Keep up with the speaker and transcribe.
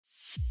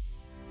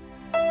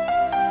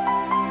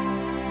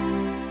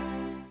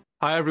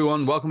Hi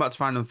everyone, welcome back to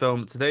Farrand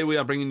Film. Today we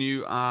are bringing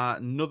you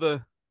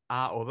another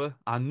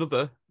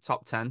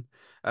top 10.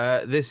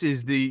 This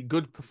is the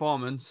good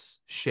performance,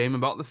 shame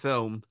about the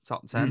film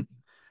top 10.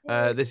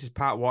 This is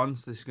part one,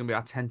 so this is going to be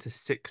our 10 to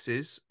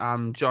 6s.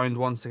 I'm joined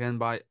once again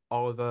by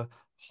Oliver,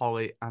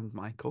 Holly, and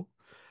Michael.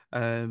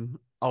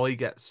 Ollie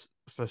gets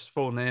first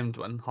full named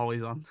when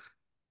Holly's on,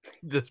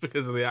 just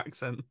because of the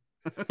accent.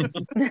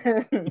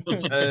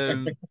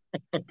 Um,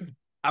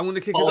 I'm going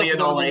to kick us off Ollie with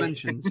and honorable Ollie.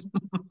 mentions.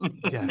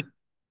 Yeah.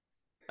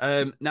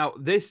 Now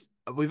this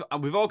we've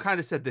all kind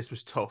of said this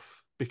was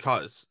tough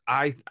because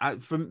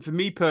for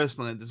me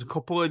personally, there's a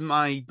couple in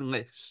my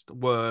list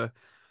where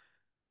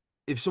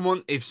if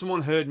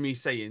someone heard me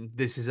saying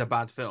this is a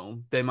bad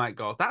film, they might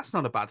go, "That's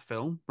not a bad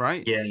film,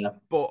 right?" Yeah.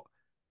 But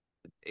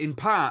in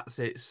parts,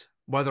 it's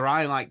whether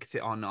I liked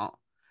it or not,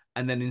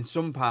 and then in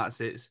some parts,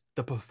 it's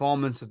the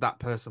performance of that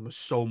person was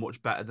so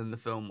much better than the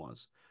film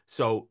was.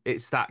 So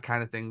it's that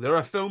kind of thing. There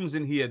are films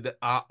in here that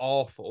are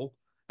awful,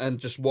 and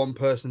just one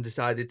person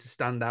decided to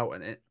stand out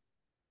in it.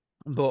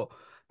 But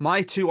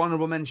my two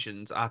honorable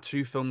mentions are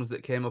two films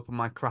that came up on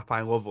my crap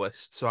I love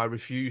list, so I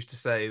refuse to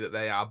say that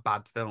they are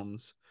bad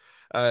films.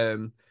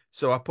 Um,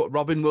 so I put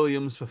Robin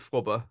Williams for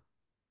Flubber, uh,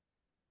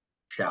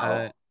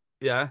 Shout.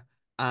 yeah,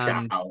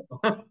 and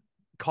Shout.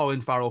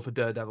 Colin Farrell for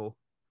Daredevil.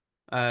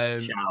 Um,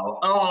 Shout.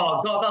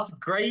 Oh, God, that's a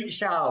great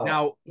shout.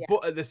 now,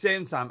 but at the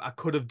same time, I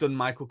could have done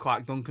Michael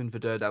Clark Duncan for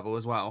Daredevil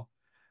as well.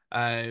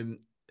 Um,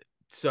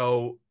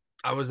 so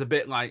I was a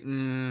bit like,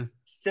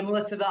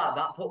 Similar to that,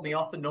 that put me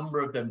off a number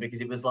of them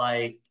because it was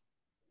like,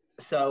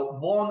 so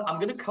one, I'm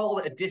going to call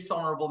it a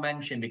dishonorable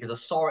mention because I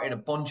saw it in a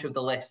bunch of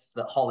the lists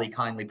that Holly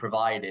kindly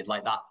provided.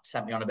 Like that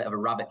sent me on a bit of a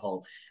rabbit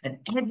hole. And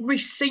every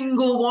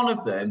single one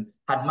of them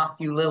had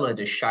Matthew Lillard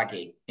as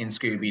Shaggy in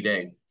Scooby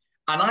Doo.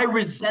 And I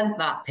resent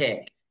that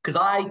pick because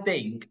I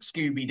think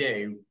Scooby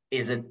Doo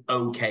is an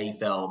okay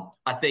film.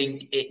 I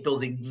think it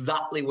does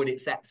exactly what it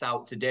sets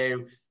out to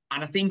do.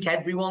 And I think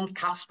everyone's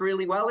cast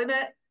really well in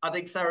it. I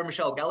think Sarah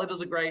Michelle Gellar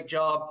does a great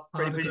job.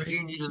 Freddie I'd Prinze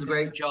agree. Jr. does a Yeah.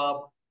 great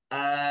job.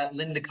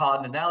 Linda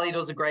Cardinelli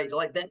does a great,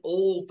 like they're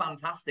all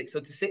fantastic. So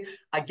to see,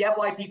 I get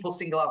why people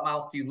single out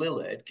Matthew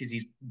Lillard because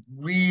he's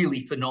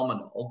really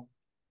phenomenal.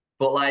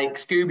 But like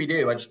Scooby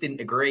Doo, I just didn't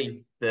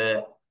agree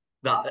that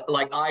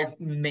like I've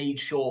made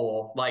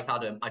sure, like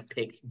Adam, I've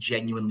picked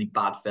genuinely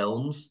bad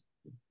films.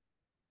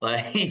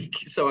 Like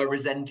so, I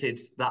resented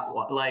that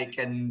one. Like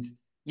and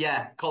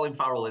yeah, Colin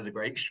Farrell is a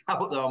great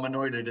shout though. I'm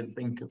annoyed I didn't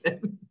think of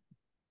him.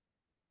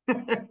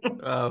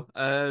 oh,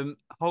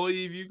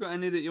 Holly, have you got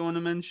any that you want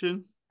to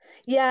mention?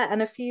 Yeah,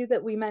 and a few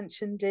that we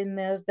mentioned in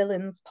the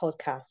Villains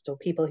podcast or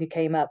people who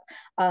came up.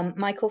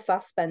 Michael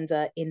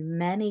Fassbender in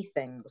many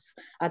things.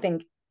 I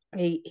think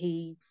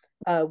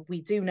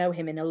we do know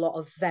him in a lot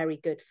of very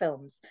good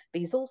films, but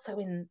he's also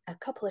in a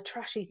couple of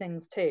trashy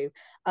things too.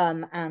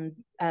 And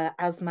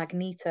as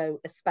Magneto,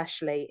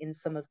 especially in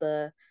some of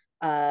the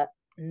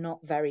not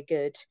very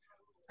good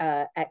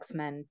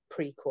X-Men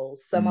prequels.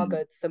 Some are Mm,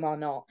 good, some are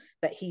not,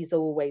 but he's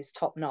always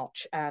top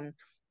notch. And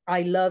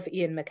I love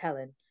Ian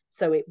McKellen.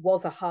 So it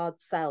was a hard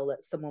sell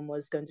that someone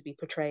was going to be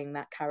portraying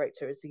that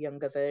character as a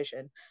younger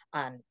version.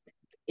 And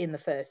in the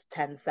first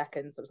 10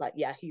 seconds, I was like,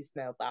 yeah, he's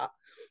nailed that.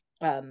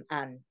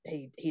 And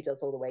he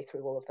does all the way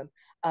through all of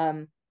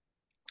them.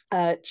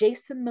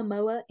 Jason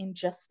Momoa in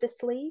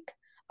Justice League.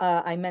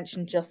 I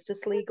mentioned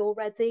Justice League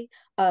already.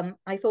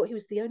 I thought he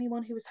was the only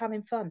one who was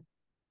having fun.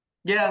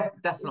 yeah,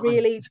 definitely.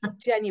 Really,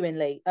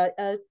 genuinely.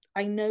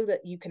 I know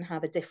that you can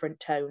have a different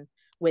tone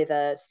with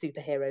a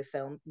superhero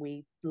film.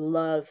 We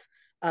love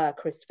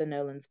Christopher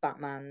Nolan's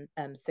Batman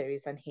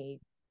series, and he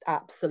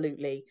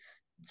absolutely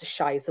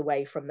shies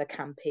away from the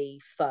campy,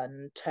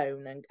 fun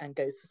tone and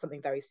goes for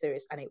something very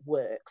serious, and it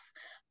works.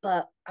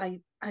 But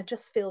I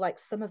just feel like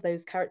some of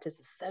those characters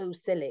are so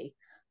silly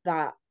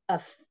that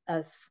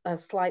a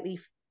slightly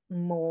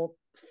more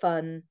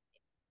fun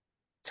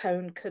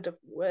tone could have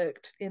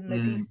worked in the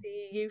Mm,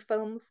 DCEU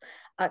films.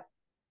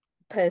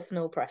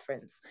 Personal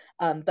preference.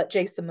 But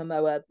Jason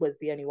Momoa was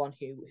the only one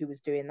who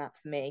was doing that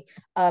for me.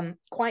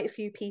 Quite a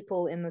few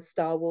people in the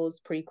Star Wars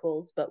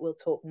prequels, but we'll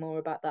talk more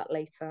about that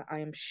later, I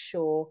am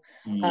sure.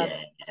 yeah.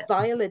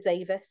 Viola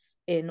Davis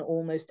in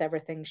almost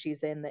everything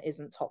she's in that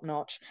isn't top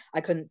notch.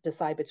 I couldn't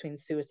decide between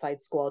Suicide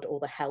Squad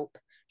or The Help.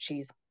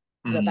 She's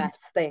the Mm.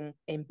 best thing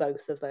in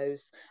both of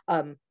those.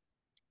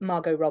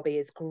 Margot Robbie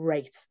is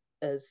great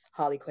as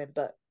Harley Quinn,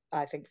 but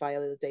I think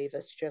Viola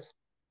Davis just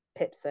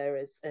pips her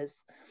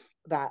as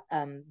that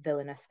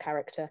villainous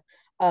character.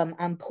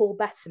 And Paul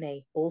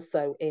Bettany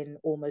also in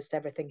almost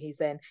everything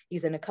he's in.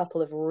 He's in a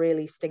couple of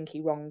really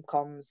stinky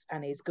rom-coms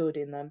and he's good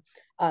in them.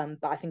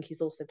 But I think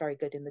he's also very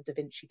good in the Da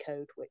Vinci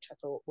Code, which I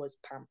thought was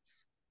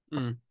pants.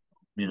 Mm,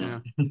 Yeah.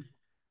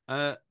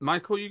 yeah.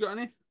 Michael, you got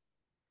any?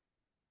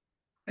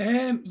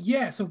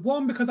 Yeah, So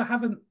one, because I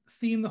haven't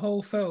seen the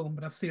whole film,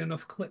 but I've seen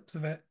enough clips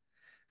of it.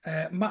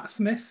 Matt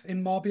Smith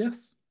in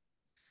Morbius,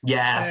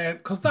 Yeah.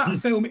 because that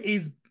film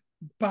is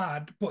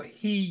bad, but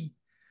he,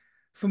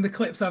 from the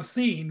clips I've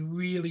seen,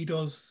 really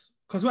does.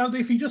 Because well,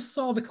 if you just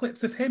saw the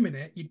clips of him in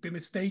it, you'd be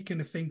mistaken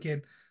of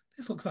thinking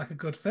this looks like a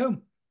good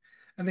film.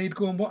 And they'd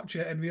go and watch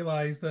it and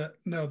realize that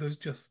no, there's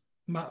just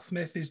Matt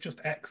Smith is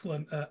just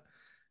excellent at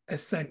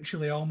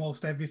essentially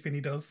almost everything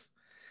he does.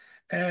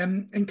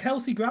 And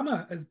Kelsey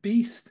Grammer as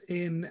Beast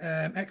in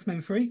X-Men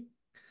 3.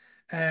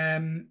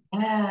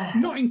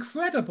 Not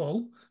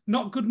incredible,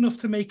 not good enough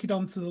to make it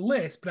onto the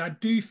list, but I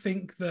do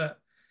think that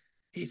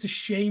it's a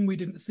shame we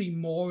didn't see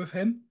more of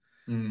him,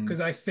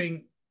 because I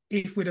think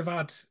if we'd have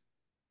had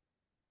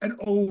an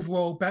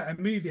overall better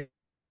movie,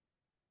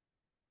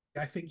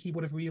 I think he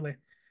would have really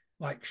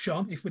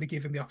shone if we'd have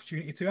given him the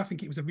opportunity to. I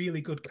think it was a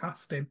really good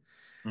casting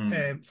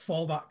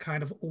for that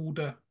kind of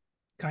older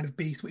kind of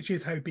Beast, which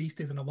is how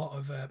Beast is in a lot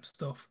of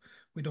stuff.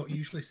 We don't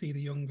usually see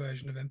the young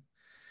version of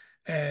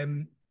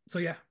him. So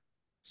yeah,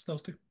 it's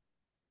those two.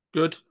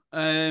 Good.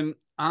 I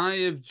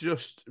have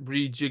just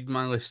rejigged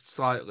my list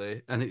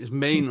slightly, and it is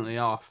mainly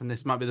off, and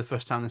this might be the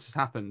first time this has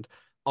happened.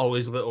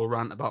 Always little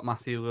rant about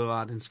Matthew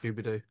Lillard in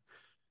Scooby-Doo.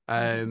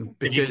 If you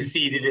Because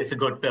conceded it's a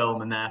good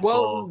film and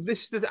well,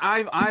 therefore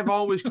I've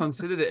always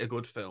considered it a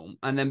good film,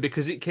 and then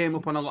because it came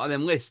up on a lot of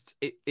them lists,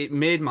 it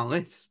made my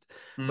list.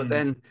 But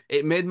then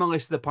it made my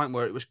list to the point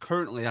where it was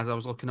currently, as I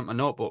was looking at my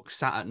notebook,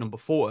 sat at number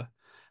 4,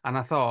 and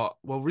I thought,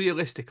 well,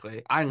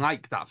 realistically, I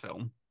like that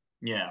film.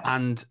 yeah.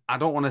 And I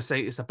don't want to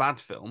say it's a bad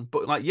film,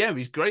 but yeah,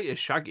 he's great as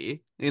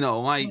Shaggy.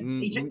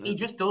 He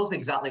just does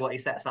exactly what he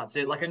sets out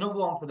to do. Like, another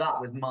one for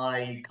that was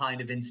my kind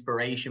of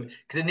inspiration.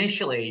 Because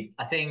initially,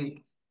 I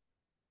think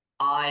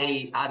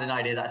I had an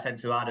idea that I sent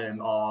to Adam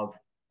of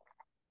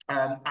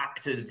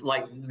actors.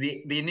 Like,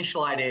 the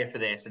initial idea for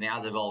this, and it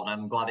has evolved,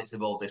 and I'm glad it's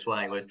evolved this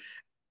way, was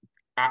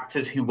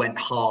actors who went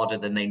harder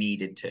than they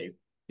needed to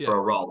for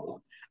a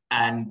role.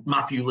 And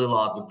Matthew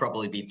Lillard would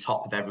probably be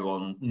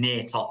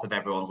near top of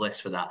everyone's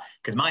list for that.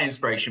 Because my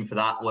inspiration for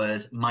that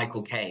was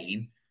Michael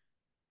Caine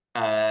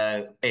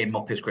in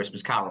Muppets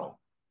Christmas Carol.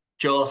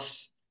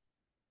 Just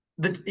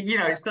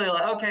it's clearly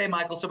like, okay,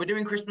 Michael, so we're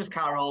doing Christmas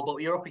Carol,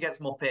 but you're up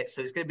against Muppets,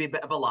 so it's going to be a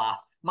bit of a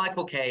laugh.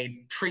 Michael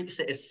Caine treats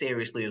it as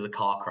seriously as a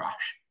car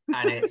crash,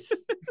 and it's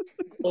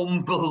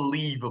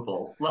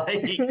unbelievable.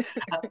 Like,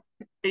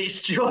 it's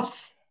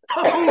just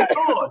so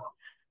good.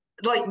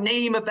 Like,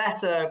 name a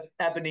better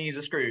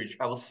Ebenezer Scrooge.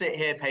 I will sit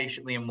here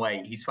patiently and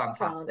wait. He's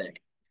fantastic.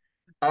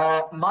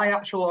 My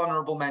actual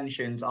honourable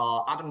mentions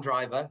are Adam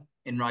Driver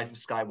in Rise of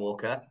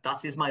Skywalker.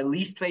 That is my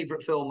least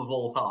favourite film of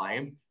all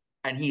time,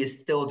 and he is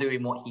still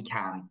doing what he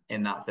can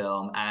in that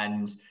film.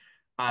 And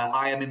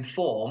I am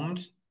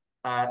informed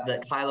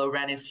that Kylo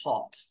Ren is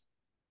hot.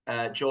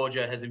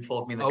 Georgia has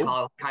informed me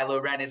that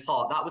Kylo Ren is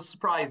hot. That was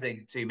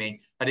surprising to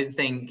me. I didn't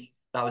think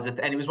that was and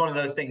it was one of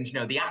those things,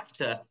 the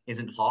actor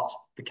isn't hot,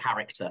 the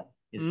character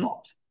is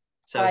hot.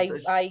 So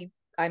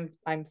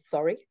I'm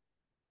sorry.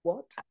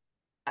 What?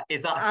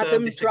 Is that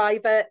Adam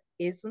Driver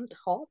isn't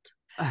hot?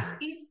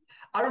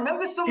 I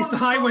remember someone. It's the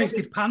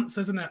high-waisted pants,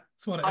 isn't it?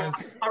 That's what it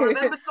is. I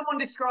remember someone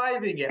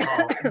describing it.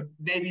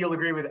 Maybe you'll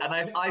agree with it.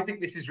 And I think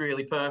this is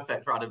really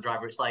perfect for Adam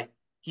Driver. It's like,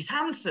 he's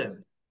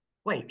handsome.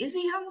 Wait, is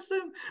he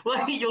handsome?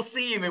 Like, you'll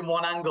see him in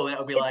one angle and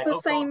it'll be it's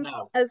the same God,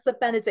 no. as the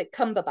Benedict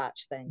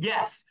Cumberbatch thing.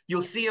 Yes,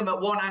 you'll see him at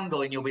one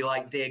angle and you'll be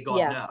like, dear God,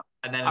 no.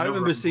 And then I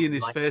remember seeing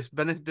his face.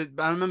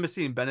 I remember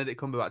seeing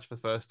Benedict Cumberbatch for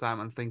the first time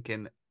and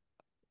thinking,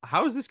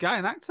 how is this guy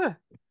an actor?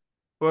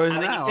 Whereas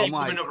and then now, you see him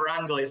from another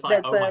angle, it's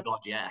like, oh my God,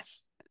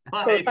 yes.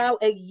 For about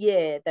a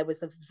year, there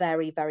was a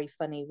very, very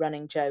funny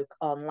running joke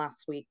on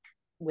Last Week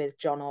with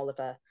John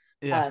Oliver,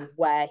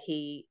 where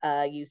he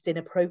used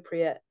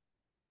inappropriate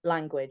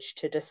language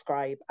to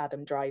describe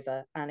Adam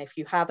Driver. And if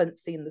you haven't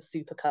seen the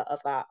supercut of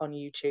that on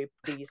YouTube,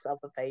 do yourself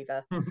a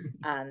favor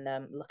and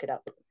look it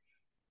up.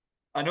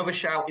 Another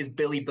shout is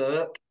Billy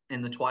Burke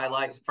in the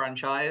Twilight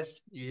franchise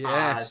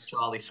as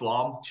Charlie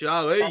Swan.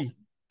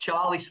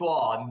 Charlie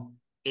Swan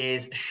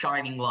is a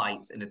shining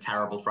light in a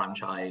terrible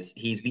franchise.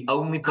 He's the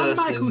only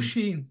person. And Michael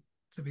Sheen,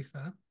 to be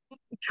fair.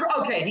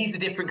 Okay, he's a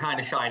different kind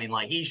of shining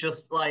light. He's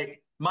just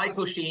like,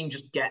 Michael Sheen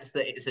just gets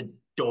that it's a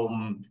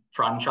dumb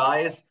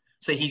franchise,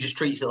 so he just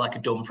treats it like a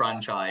dumb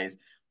franchise.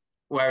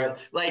 Where,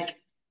 like,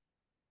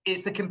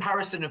 it's the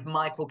comparison of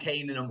Michael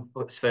Caine in a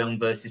Muppets film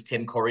versus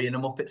Tim Curry in a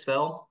Muppets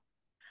film.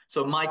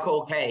 So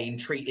Michael Caine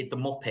treated the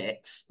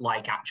Muppets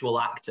like actual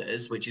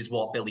actors, which is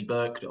what Billy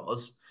Burke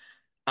does.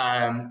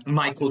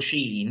 Michael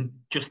Sheen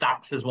just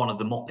acts as one of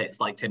the Muppets,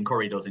 like Tim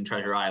Curry does in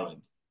Treasure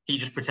Island. He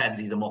just pretends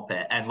he's a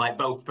Muppet, and like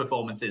both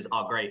performances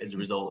are great as a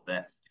result of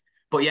it.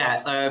 But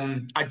yeah,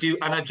 I do,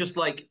 and I just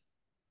like,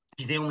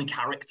 he's the only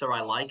character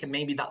I like, and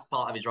maybe that's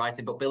part of his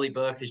writing. But Billy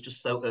Burke is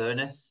just so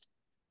earnest,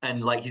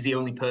 and like he's the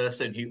only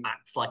person who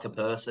acts like a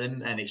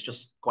person, and it's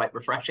just quite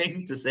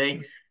refreshing to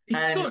see.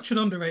 He's such an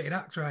underrated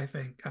actor, I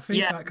think.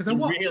 Yeah, because I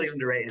watched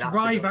really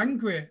Drive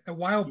Angry a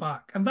while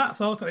back, and that's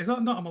also, it's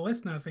not on my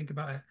list now I think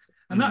about it.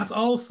 And that's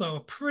also a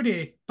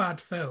pretty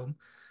bad film.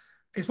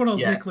 It's one of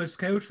those Nicolas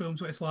Cage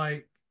films where it's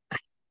like,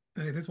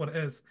 it is what it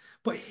is.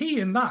 But he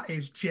in that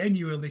is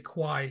genuinely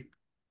quite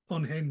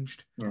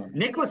unhinged.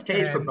 Nicolas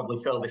Cage could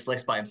probably fill this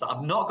list by himself.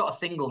 I've not got a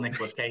single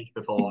Nicolas Cage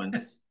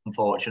performance,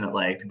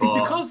 unfortunately. But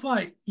it's because,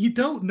 like, you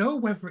don't know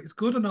whether it's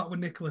good or not with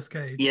Nicolas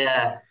Cage.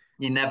 Yeah.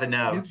 You never You're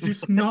know.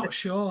 just not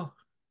sure.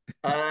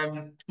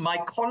 My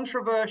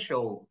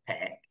controversial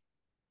pick,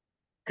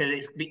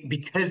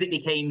 because it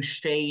became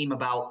shame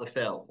about the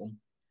film,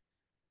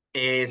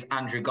 is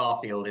Andrew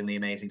Garfield in the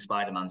Amazing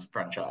Spider-Man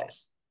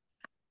franchise.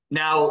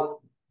 Now,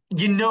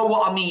 you know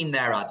what I mean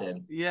there,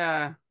 Adam.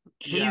 Yeah,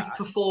 His yeah.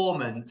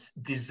 performance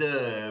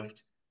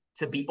deserved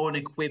to be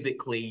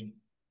unequivocally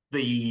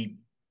the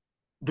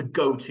the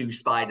go-to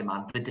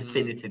Spider-Man, the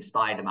definitive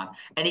Spider-Man,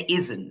 and it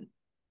isn't.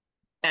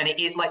 And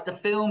it like the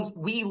films,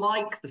 we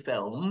like the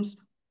films,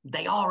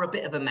 they are a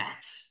bit of a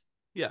mess.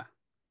 Yeah.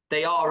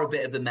 They are a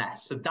bit of a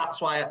mess. So that's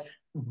why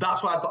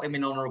I've got him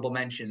in honorable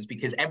mentions,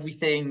 because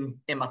everything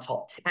in my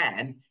top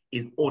 10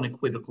 is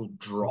unequivocal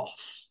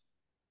dross.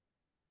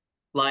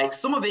 Like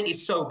some of it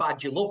is so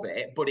bad you love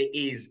it, but it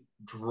is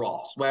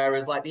dross.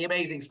 Whereas like The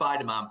Amazing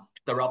Spider-Man,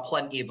 there are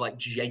plenty of like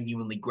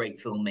genuinely great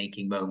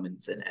filmmaking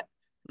moments in it.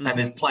 And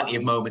there's plenty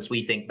of moments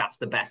we think that's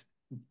the best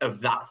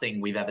of that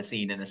thing we've ever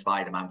seen in a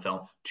Spider-Man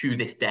film to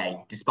this day,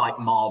 despite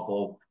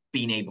Marvel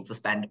being able to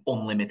spend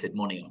unlimited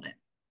money on it.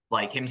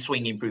 Like him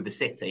swinging through the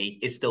city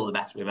is still the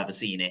best we've ever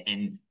seen it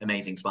in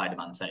Amazing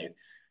Spider-Man 2.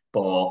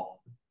 But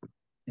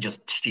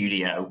just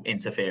studio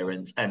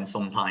interference and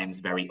sometimes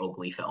very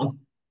ugly film.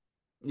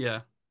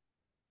 Yeah.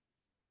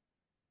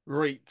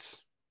 Right.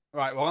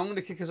 Right. Well, I'm going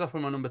to kick us off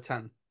with my number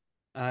 10.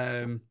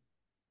 And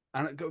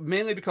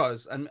mainly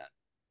because, and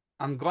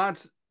I'm glad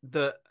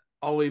that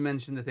Ollie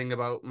mentioned the thing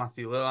about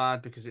Matthew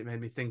Lillard because it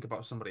made me think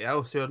about somebody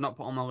else who had not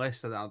put on my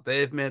list, and now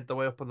they've made their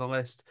way up on the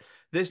list.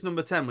 This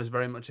number 10 was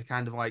very much a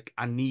kind of like,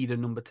 I need a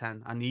number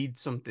 10. I need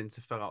something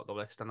to fill out the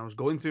list. And I was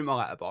going through my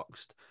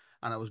letterboxd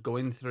and I was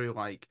going through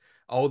like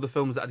all the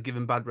films that I'd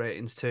given bad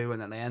ratings to,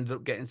 and then I ended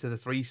up getting to the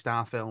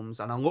 3-star films.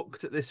 And I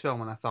looked at this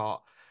film and I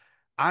thought,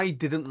 I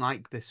didn't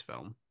like this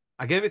film.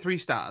 I gave it 3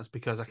 stars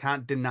because I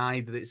can't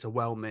deny that it's a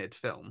well-made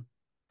film,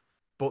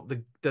 but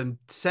the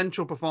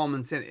central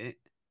performance in it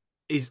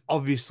is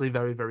obviously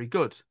very, very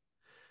good.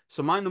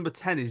 So my number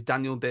 10 is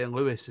Daniel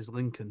Day-Lewis as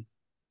Lincoln,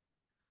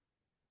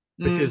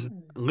 because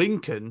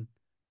Lincoln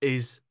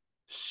is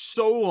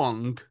so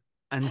long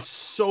and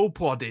so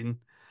plodding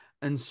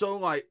and so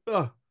like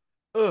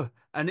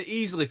and it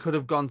easily could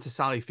have gone to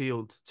Sally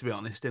Field, to be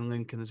honest, in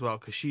Lincoln as well,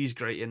 because she's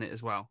great in it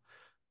as well.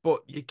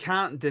 But you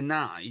can't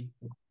deny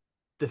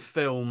the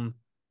film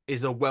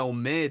is a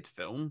well-made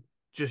film.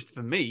 Just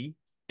for me,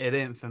 it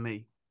ain't for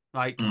me.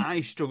 Like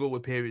I struggle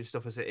with period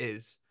stuff as it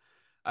is.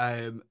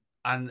 Um,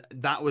 and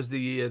that was the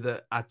year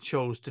that I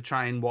chose to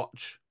try and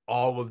watch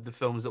all of the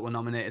films that were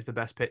nominated for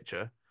Best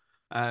Picture.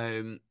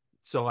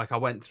 So like I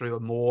went through a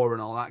more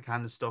and all that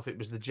kind of stuff. It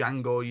was the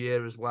Django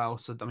year as well.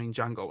 So I mean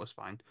Django was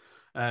fine.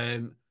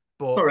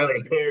 But Not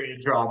really a period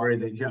drama,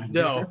 is it,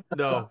 Django?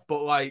 no.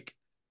 But like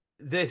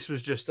this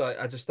was just like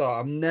I just thought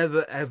I'm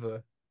never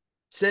ever.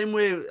 Same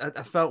way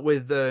I felt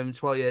with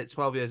 12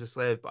 Years a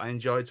Slave, but I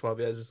enjoyed 12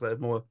 Years a Slave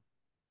more.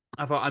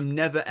 I thought I'm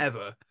never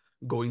ever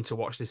going to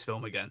watch this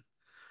film again.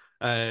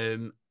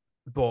 Um,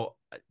 but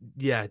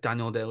yeah,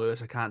 Daniel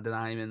Day-Lewis, I can't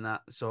deny him in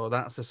that. So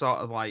that's a sort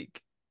of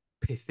like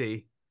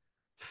pithy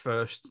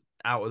first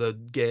out of the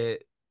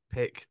gate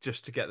pick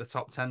just to get the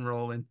top 10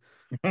 rolling.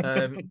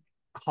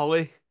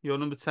 Holly, your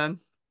number 10?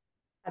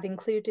 I've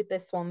included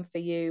this one for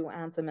you,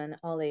 Adam and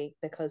Ollie,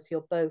 because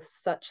you're both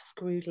such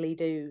Scroodly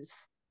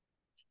doos.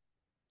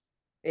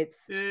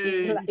 It's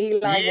Yay. Eli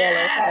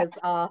Wallach as Yes!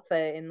 Arthur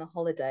in The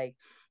Holiday.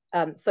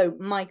 So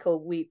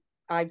Michael,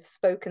 I've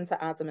spoken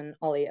to Adam and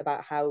Ollie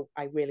about how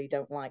I really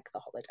don't like The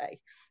Holiday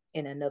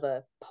in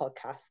another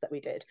podcast that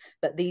we did,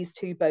 but these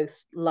two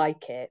both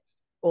like it.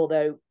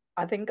 Although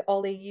I think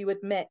Ollie, you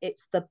admit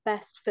it's the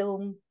best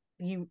film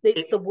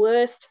it's the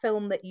worst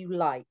film that you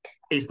like.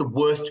 It's the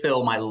worst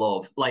film I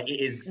love. Like it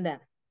is No,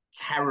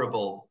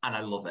 terrible, and I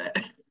love it.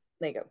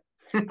 there you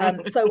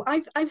go. So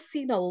I've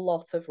seen a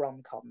lot of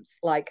rom-coms.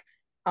 Like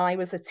I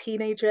was a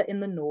teenager in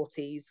the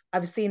noughties.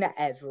 I've seen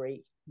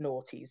every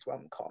noughties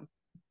rom-com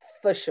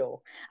for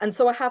sure. And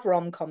so I have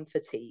rom-com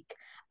fatigue.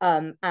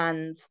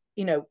 And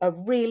you know, a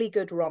really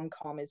good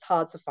rom-com is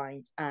hard to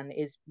find and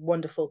is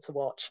wonderful to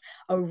watch.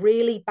 A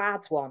really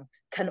bad one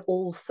can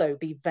also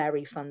be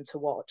very fun to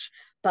watch,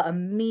 but a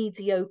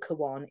mediocre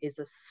one is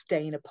a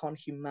stain upon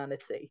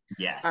humanity.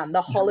 Yes. And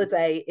The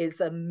Holiday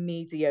is a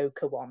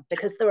mediocre one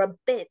because there are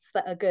bits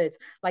that are good.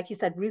 Like you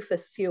said,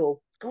 Rufus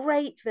Sewell,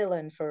 great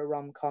villain for a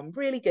rom-com,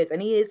 really good,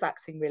 and he is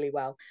acting really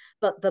well.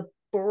 But the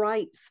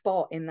bright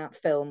spot in that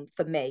film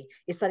for me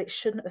is that it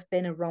shouldn't have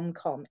been a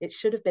rom-com. It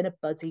should have been a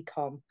buddy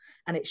com,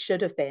 and it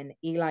should have been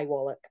Eli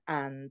Wallach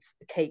and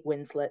Kate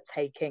Winslet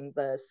taking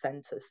the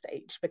center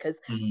stage, because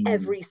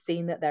every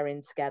scene that they're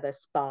in together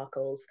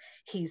sparkles.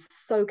 He's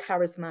so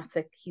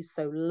charismatic, he's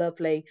so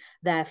lovely,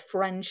 their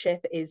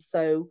friendship is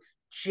so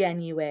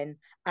genuine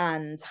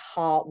and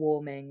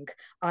heartwarming.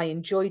 I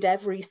enjoyed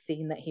every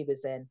scene that he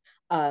was in,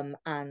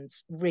 and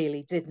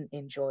really didn't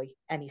enjoy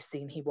any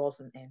scene he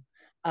wasn't in.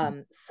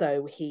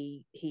 So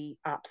he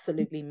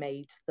absolutely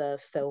made the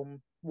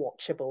film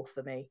watchable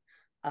for me.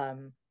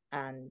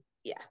 And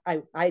yeah,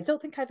 I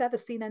don't think I've ever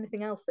seen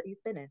anything else that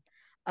he's been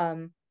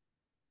in.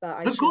 but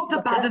I The should Good, the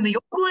look Bad, it up. and the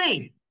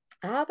Ugly.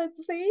 I haven't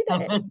seen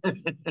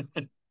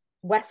it.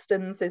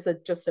 Westerns is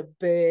just a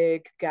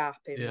big gap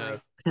in Yeah.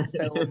 my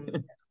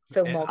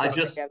film I filmography.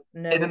 just,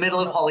 No, in the middle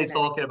of not Holly seen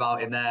any. talking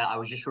about him there, I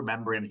was just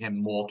remembering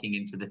him walking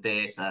into the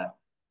theatre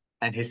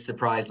and his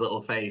surprised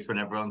little face when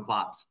everyone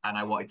claps, and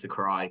I wanted to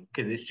cry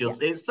because Yeah.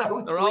 it's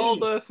so They're all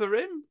sweet. there for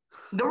him.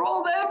 They're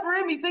all there for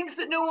him. He thinks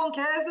that no one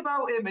cares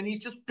about him, and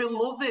he's just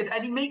beloved.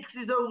 And he makes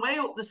his own way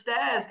up the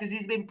stairs because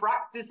he's been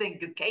practicing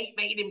because Kate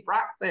made him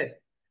practice.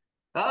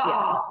 Yeah.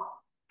 Oh,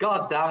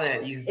 God damn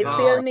it!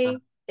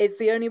 It's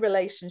the only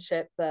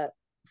relationship that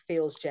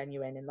feels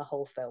genuine in the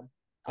whole film.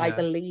 I Yeah.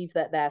 believe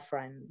that they're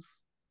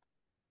friends.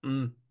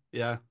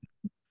 Yeah.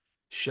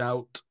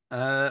 Shout.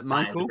 That is a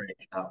Michael, great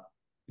show.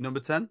 number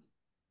 10.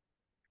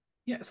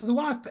 Yeah, so the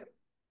one I've picked,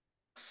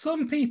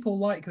 some people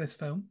like this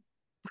film.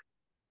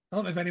 I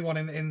don't know if anyone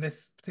in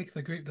this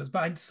particular group does,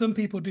 but some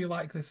people do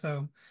like this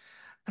film.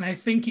 And I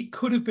think it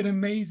could have been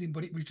amazing,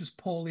 but it was just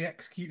poorly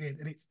executed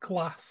and it's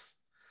Glass.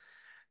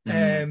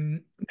 Now,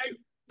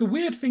 the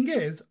weird thing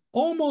is,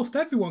 almost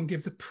everyone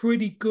gives a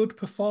pretty good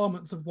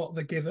performance of what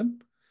they're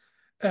given,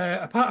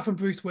 apart from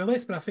Bruce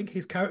Willis, but I think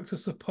his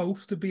character's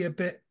supposed to be a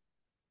bit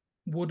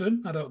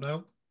wooden. I don't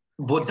know.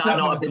 He Would that certainly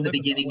not was have been the delivered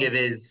that beginning way. of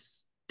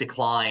his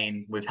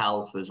decline with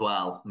health as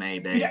well?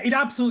 Maybe. It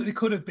absolutely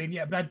could have been,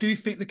 yeah, but I do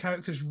think the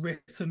character's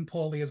written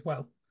poorly as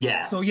well.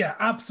 Yeah. So yeah,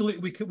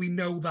 absolutely, we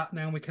know that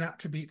now, and we can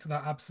attribute to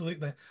that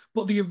absolutely.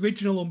 But the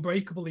original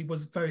Unbreakable he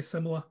was very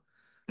similar,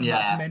 and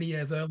that's Yeah. many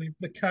years earlier.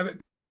 The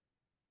character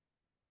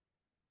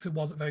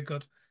wasn't very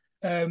good,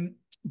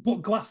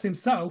 but Glass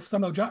himself,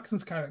 Samuel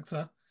Jackson's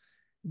character,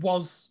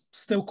 was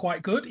still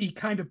quite good. He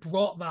kind of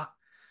brought that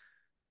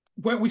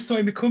where we saw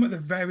him become at the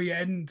very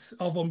end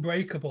of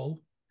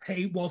Unbreakable.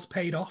 He was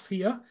paid off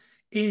here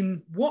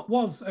in what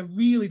was a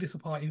really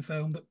disappointing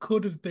film that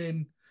could have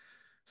been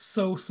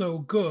so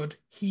good.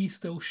 He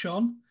still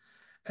shone.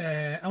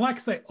 And like I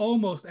say,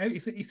 almost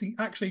it's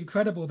actually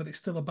incredible that it's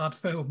still a bad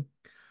film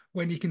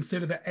when you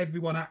consider that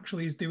everyone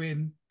actually is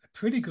doing a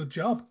pretty good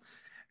job.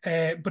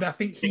 But I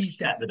think he's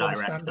Except the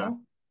definitely the director. standout.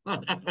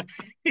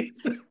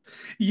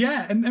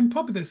 Yeah, and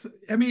probably this.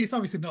 I mean, it's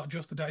obviously not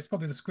just the director; it's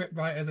probably the script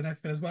writers and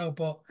everything as well.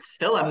 But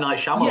Still M.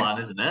 Night yeah, Shyamalan,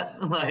 isn't it?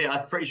 Like,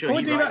 I'm pretty sure oh, we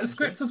he do write writes the the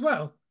script. script as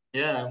well.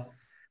 Yeah.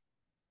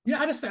 Yeah,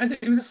 I think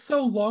it was just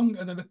so long,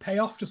 and then the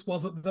payoff just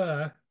wasn't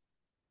there.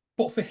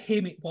 But for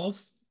him, it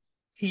was.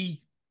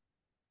 He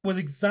was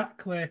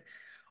exactly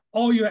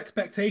all your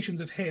expectations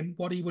of him,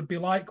 what he would be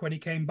like when he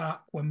came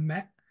back, were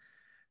met.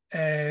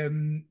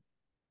 Um,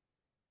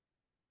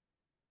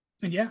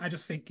 and yeah, I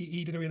just think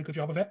he did a really good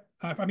job of it.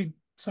 I mean,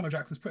 Samuel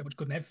Jackson's pretty much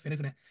good in everything,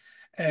 isn't he?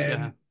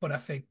 Yeah. But I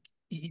think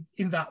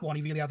in that one,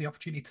 he really had the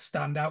opportunity to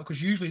stand out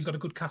because usually he's got a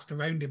good cast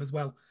around him as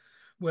well.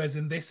 Whereas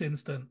in this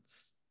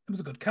instance, it was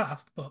a good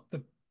cast, but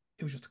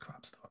it was just a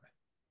crap story.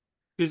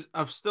 Because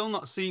I've still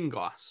not seen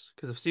Glass,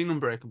 because I've seen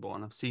Unbreakable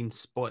and I've seen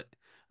Split.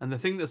 And the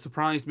thing that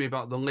surprised me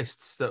about the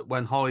lists that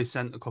when Holly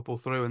sent a couple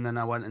through and then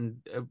I went and,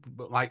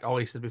 like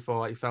Holly said before,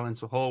 like he fell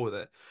into a hole with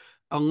it,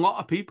 a lot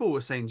of people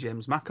were saying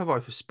James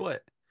McAvoy for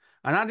Split.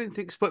 And I didn't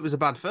think Split was a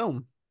bad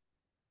film.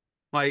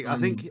 Like, I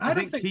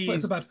don't think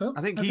Split's a bad film.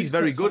 I think I think he's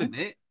very Split's good in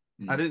fine. it.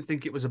 I didn't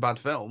think it was a bad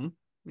film,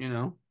 you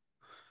know.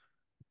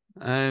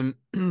 Um,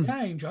 Yeah,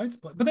 I enjoyed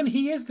Split. But then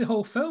he is the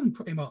whole film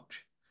pretty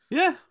much.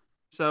 yeah.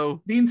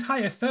 So, The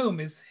entire film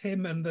is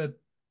him and the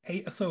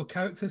 8 or so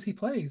characters he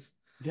plays.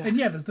 yeah. And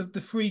yeah, there's the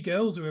three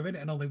girls who are in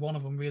it, and only one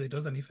of them really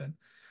does anything.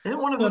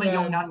 Isn't one of them But a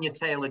young Anya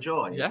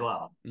Taylor-Joy as Yeah.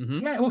 well? Mm-hmm.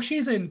 yeah, well,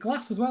 she's in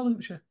Glass as well,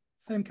 isn't she?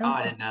 Same Oh, I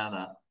character. didn't know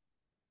that.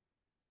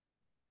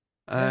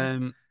 Yeah,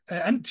 Um,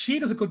 and she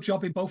does a good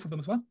job in both of them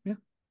as well. Yeah.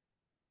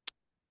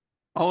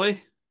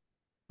 Ollie,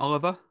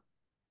 Oliver,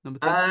 number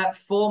 10.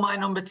 For my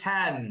number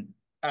 10,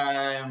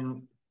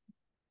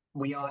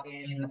 we are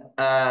in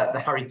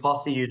the Harry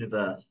Potter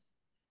universe.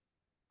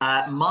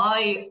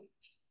 My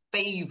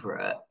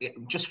favorite, it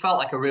just felt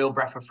like a real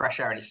breath of fresh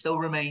air, and it still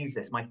remains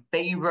this. My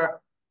favorite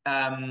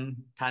kind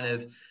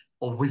of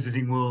or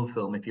Wizarding World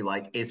film, if you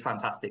like, is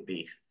Fantastic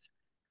Beasts.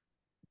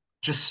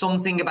 Just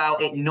something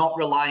about it not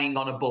relying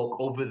on a book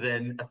other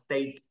than a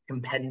fake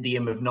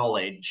compendium of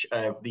knowledge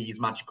of these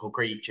magical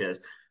creatures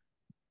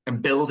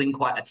and building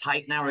quite a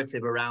tight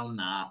narrative around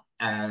that.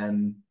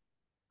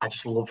 I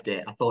just loved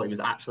it. I thought it was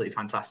absolutely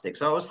fantastic.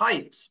 So I was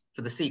hyped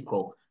for the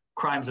sequel,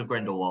 Crimes of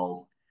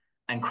Grindelwald.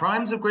 And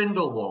Crimes of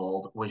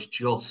Grindelwald was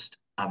just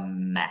a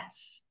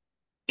mess.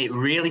 It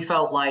really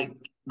felt like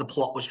the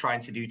plot was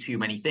trying to do too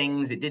many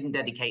things. It didn't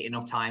dedicate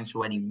enough time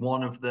to any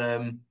one of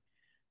them.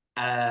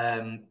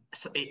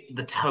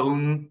 The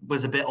tone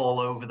was a bit all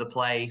over the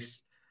place.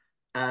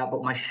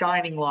 But my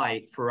shining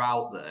light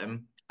throughout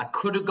them, I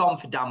could have gone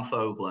for Dan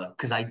Fogler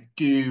because I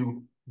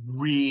do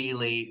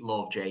really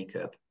love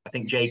Jacob. I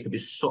think Jacob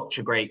is such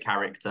a great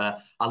character.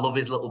 I love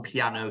his little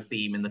piano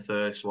theme in the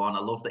first one. I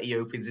love that he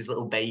opens his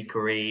little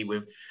bakery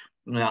with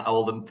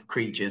all the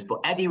creatures.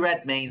 But Eddie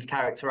Redmayne's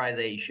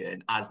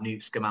characterization as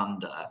Newt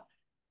Scamander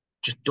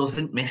just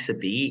doesn't miss a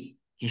beat.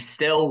 He's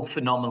still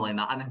phenomenal in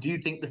that. And I do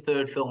think the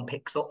third film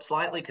picks up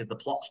slightly because the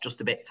plot's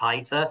just a bit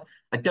tighter.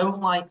 I don't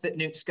like that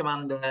Newt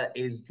Scamander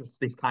is just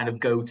this kind of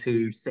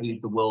go-to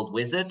save the world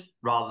wizard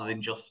rather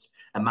than just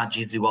a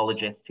magic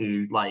zoologist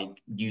who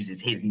like uses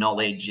his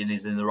knowledge and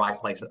is in the right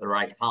place at the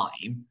right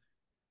time.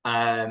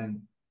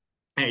 And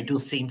it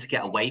does seem to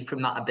get away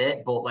from that a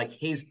bit, but like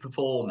his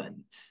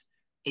performance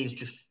is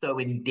just so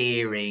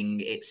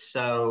endearing. It's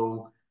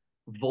so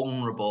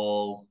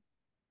vulnerable.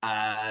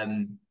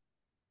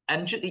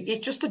 And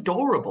it's just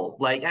adorable.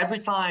 Like every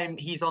time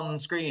he's on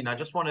screen, I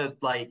just want to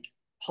like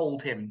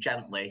hold him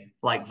gently,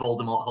 like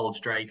Voldemort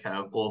holds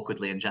Draco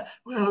awkwardly and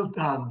well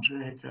done,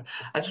 Draco.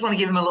 I just want to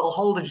give him a little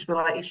hold and just be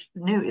like, it's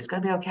Newt, it's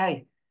gonna be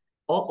okay.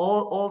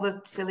 All the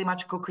silly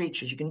magical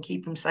creatures, you can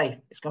keep them safe.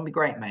 It's gonna be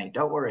great, mate.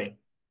 Don't worry,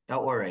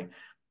 don't worry.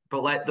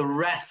 But like the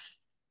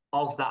rest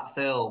of that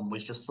film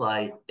was just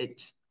like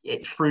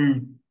it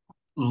threw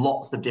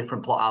lots of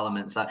different plot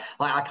elements. Like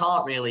I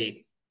can't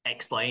really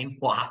explain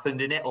what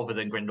happened in it other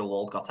than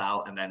Grindelwald got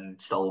out and then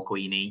stole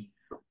Queenie.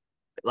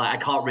 Like I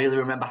can't really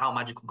remember how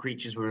magical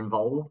creatures were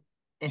involved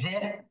in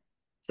it.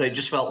 So it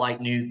just felt like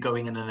Newt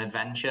going on an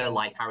adventure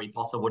like Harry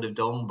Potter would have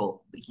done, but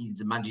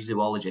he's a magic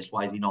zoologist.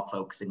 Why is he not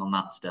focusing on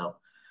that still?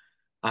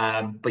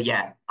 But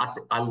yeah,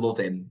 I love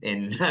him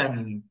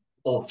in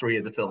all three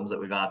of the films that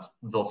we've had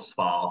thus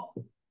far.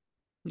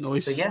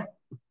 Nice. So yeah,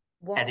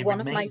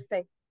 one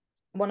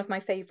of my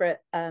favorite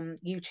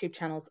YouTube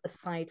channels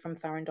aside from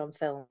Farrand on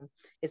Film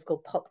is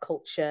called Pop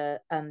Culture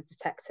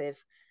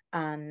Detective,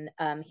 and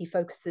he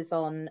focuses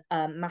on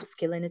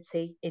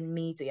masculinity in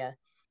media,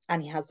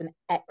 and he has an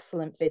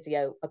excellent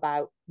video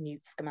about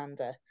Newt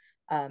Scamander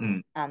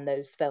and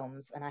those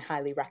films, and I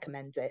highly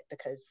recommend it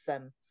because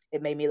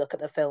it made me look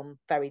at the film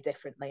very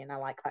differently, and I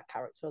like that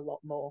character a lot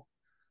more.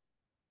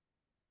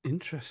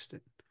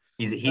 Interesting.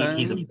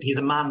 He's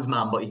a man's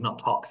man, but he's not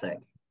toxic.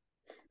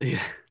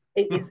 Yeah.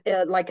 It is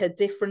like a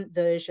different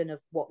version of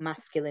what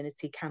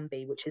masculinity can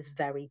be, which is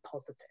very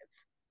positive.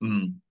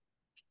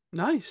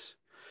 Nice.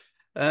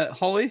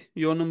 Holly,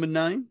 your number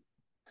 9?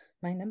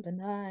 My number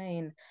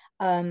 9.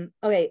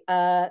 Okay,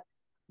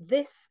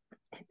 this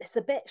it's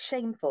a bit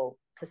shameful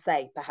to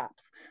say,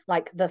 perhaps.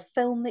 Like the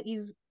film that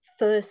you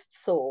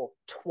first saw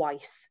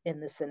twice in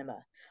the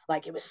cinema.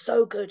 Like it was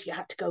so good you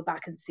had to go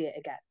back and see it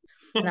again.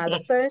 Now,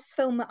 the first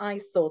film that I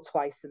saw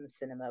twice in the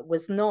cinema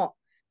was not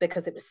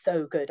because it was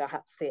so good I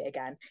had to see it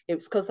again. It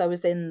was because I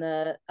was in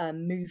the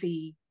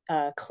movie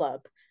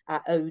club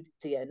at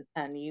Odeon,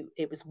 and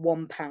it was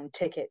 £1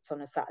 tickets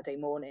on a Saturday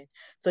morning.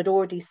 So I'd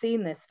already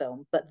seen this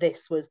film, but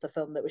this was the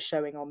film that was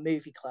showing on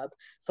Movie Club.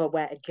 So I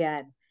went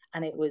again,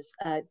 and it was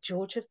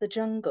George of the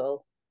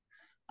Jungle.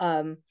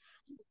 And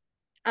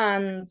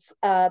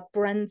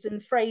Brendan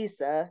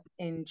Fraser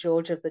in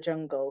George of the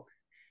Jungle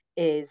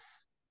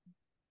is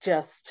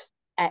just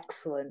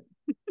excellent.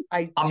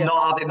 I'm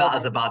not having that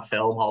as a bad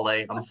film,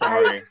 Holly. I'm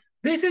sorry.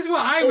 This is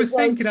what I was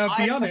thinking, I'll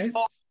be honest.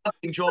 I'm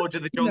not George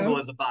of the Jungle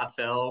as a bad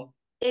film.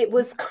 It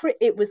was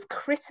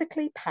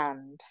critically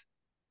panned,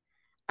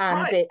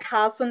 and it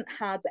hasn't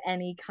had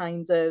any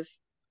kind of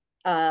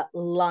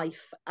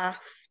life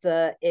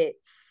after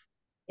its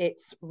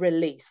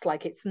release.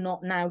 Like it's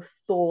not now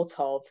thought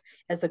of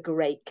as a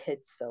great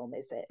kids film,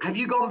 is it? Have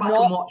you gone back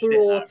and watched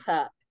it?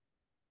 Up.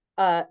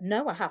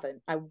 No, I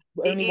haven't. I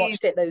only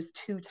watched it those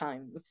 2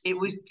 times. It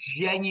was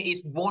genuine.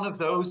 It's one of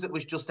those that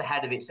was just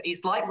ahead of it.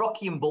 It's like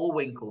Rocky and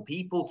Bullwinkle.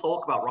 People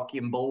talk about Rocky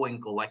and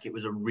Bullwinkle like it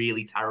was a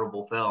really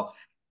terrible film.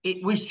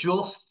 It was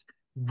just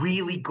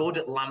really good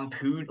at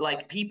lampoon.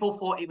 Like people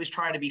thought it was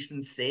trying to be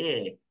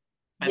sincere,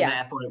 and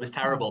therefore it was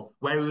terrible.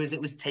 Whereas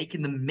it was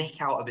taking the mick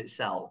out of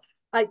itself.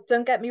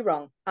 Don't get me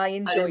wrong. I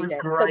enjoyed it.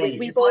 Great.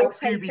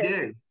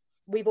 So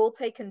we've all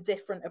taken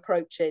different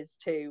approaches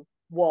to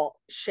what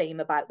shame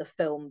about the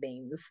film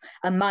means,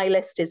 and my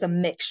list is a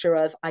mixture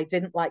of I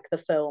didn't like the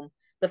film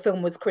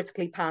was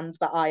critically panned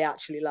but I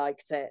actually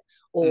liked it,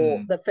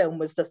 or the film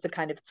was just a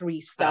kind of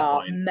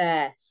 3-star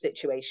meh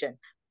situation.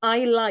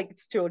 I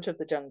liked George of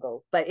the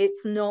Jungle, but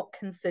it's not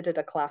considered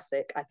a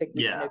classic. I think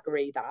we can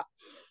agree that.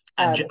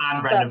 And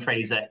Brendan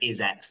Fraser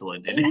is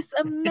excellent in it. He's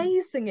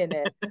amazing in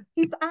it.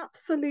 He's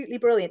absolutely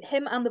brilliant.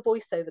 Him and the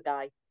voiceover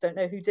guy. Don't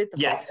know who did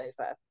the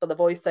voiceover, but the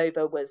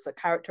voiceover was a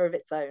character of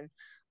its own.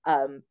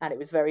 And it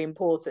was very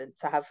important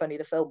to how funny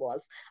the film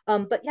was.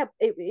 But yeah,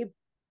 it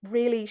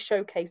really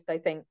showcased, I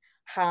think,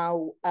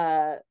 how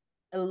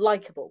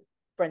likable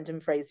Brendan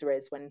Fraser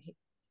is when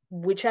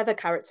whichever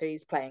character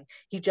he's playing,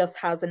 he just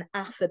has an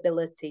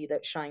affability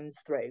that shines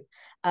through.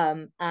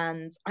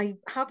 And I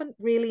haven't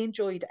really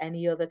enjoyed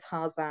any other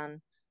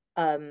Tarzan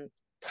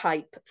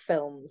type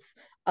films.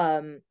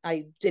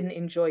 I didn't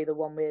enjoy the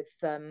one with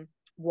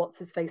what's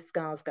his face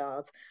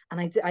Skarsgård, and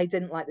I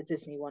didn't like the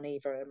Disney one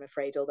either, I'm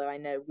afraid, although I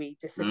know we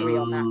disagree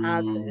on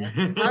that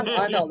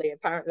and Ollie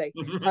apparently.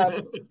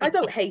 I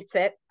don't hate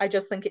it, I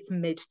just think it's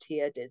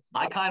mid-tier Disney.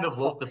 I kind of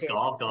love the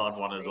Skarsgård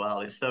one as well.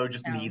 It's so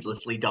just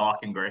needlessly dark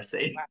and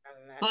gritty.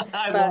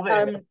 I love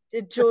But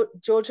it.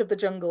 George of the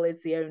Jungle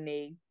is the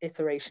only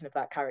iteration of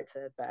that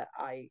character that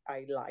I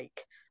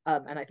like,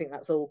 and I think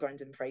that's all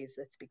Brendan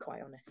Fraser, to be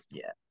quite honest.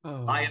 Yeah.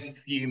 Oh. I am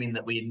fuming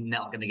that we're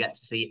not going to get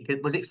to see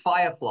it. Was it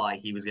Firefly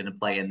he was going to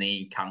play in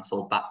the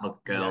cancelled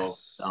Batgirl?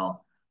 Yes.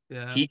 Oh,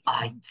 Yeah.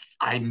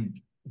 I'm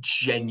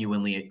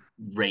genuinely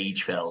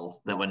rage filled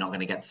that we're not going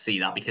to get to see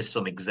that because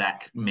some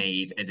exec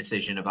made a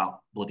decision about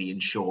bloody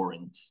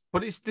insurance.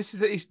 But it's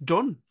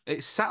done.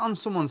 It's sat on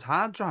someone's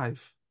hard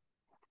drive.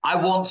 I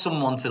want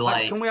someone to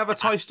Like, can we have a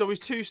Toy Story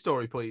 2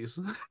 story, please?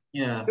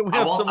 yeah. Can we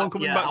have someone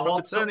coming back I from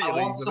want maternity I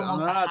leave want with it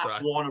on someone a to hard hack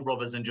drive? Warner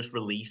Brothers and just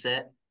release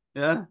it.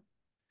 Yeah.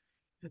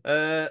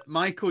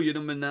 Michael, you're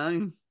number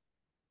 9.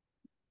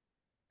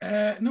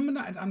 Number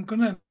 9, I'm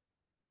gonna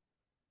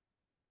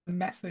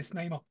mess this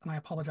name up, and I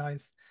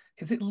apologize.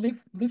 Is it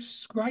Liv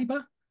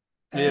Schreiber?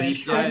 Yeah, Leave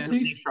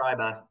Sabretooth?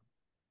 Schreiber.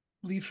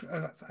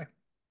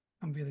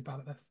 I'm really bad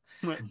at this.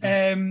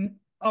 It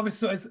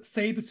Obviously, so it's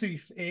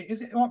Sabretooth.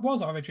 It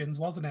was Origins,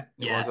 wasn't it?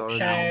 was Yeah,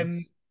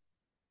 Origins.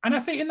 And I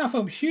think in that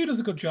film, Hugh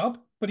does a good job,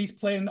 but he's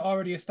playing an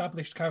already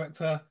established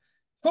character.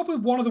 Probably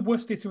one of the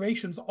worst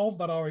iterations of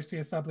that already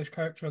established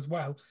character as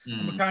well.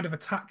 And we're kind of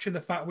attaching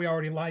the fact we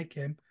already like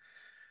him.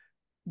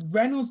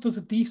 Reynolds does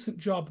a decent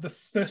job the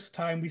first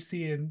time we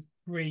see him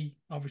free.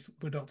 Obviously,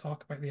 we don't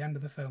talk about the end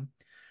of the film.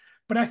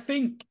 But I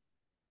think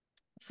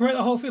throughout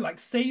the whole film, like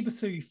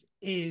Sabretooth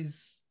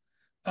is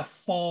a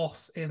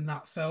force in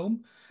that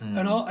film.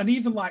 And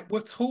even like we're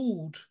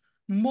told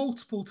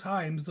multiple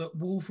times that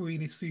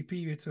Wolverine is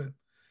superior to him.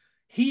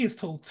 He is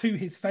told to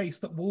his face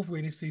that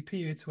Wolverine is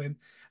superior to him,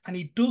 and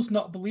he does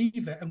not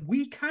believe it. And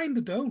we kind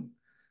of don't.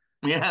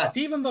 Yeah.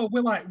 Even though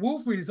we're like,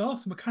 Wolverine is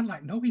awesome, we're kind of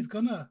like, no, he's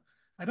gonna.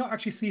 I don't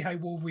actually see how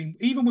Wolverine,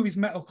 even with his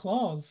metal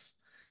claws,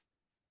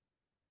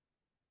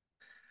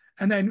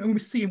 and then when we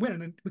see him win,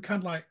 and we're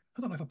kind of like,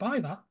 I don't know if I buy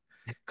that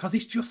because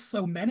he's just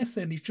so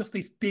menacing. He's just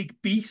this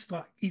big beast.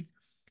 Like he's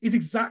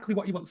exactly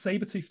what you want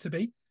Sabretooth to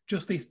be.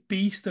 Just this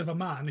beast of a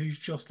man who's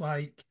just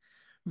like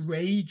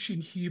rage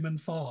in human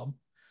form,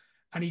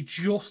 and he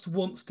just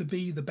wants to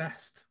be the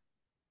best.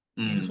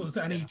 He just wants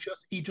to, and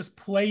he just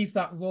plays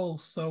that role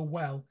so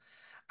well.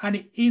 And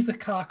it is a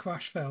car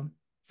crash film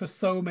for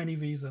so many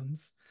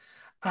reasons.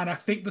 And I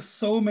think there's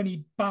so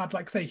many bad,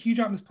 like say, Hugh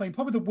Jackman's playing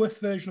probably the worst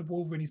version of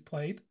Wolverine he's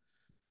played,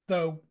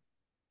 though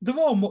they're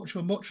all much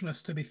for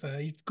muchness, to be fair.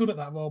 He's good at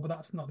that role, but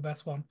that's not the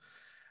best one.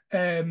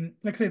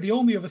 Like I say, the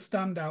only other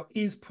standout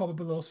is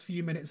probably those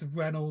few minutes of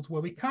Reynolds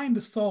where we kind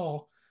of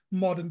saw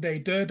modern day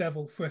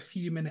Daredevil for a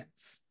few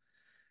minutes.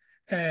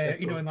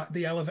 In like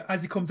the elevator,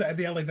 as he comes out of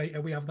the elevator,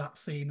 we have that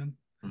scene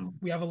and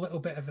we have a little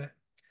bit of it.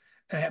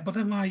 But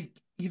then, like,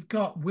 you've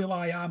got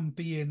Will.i.am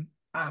being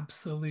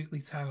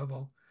absolutely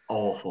terrible.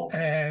 Awful.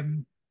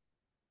 The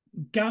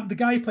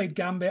guy who played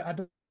Gambit, I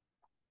don't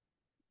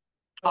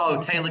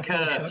know Taylor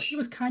Kirch. He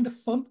was kind of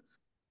fun.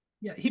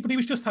 Yeah, but he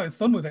was just having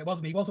fun with it,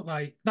 wasn't he? He wasn't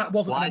like that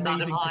wasn't Why an is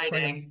Adam amazing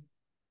portrayal.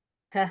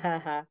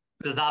 hiding?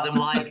 Does Adam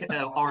like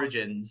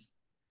Origins?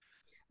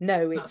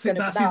 No,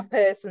 that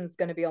person's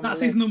going to be on the list.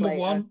 That's his number later.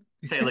 one.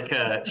 Taylor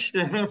Kirch.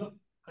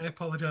 I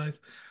apologize.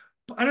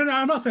 But I don't know.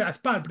 I'm not saying that's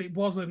bad, but it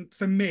wasn't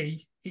for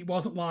me. It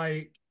wasn't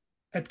like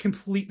a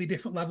completely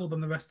different level than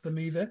the rest of the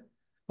movie.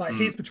 Like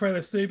his portrayal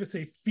of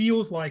Sabretooth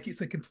feels like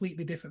it's a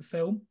completely different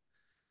film.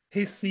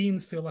 His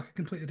scenes feel like a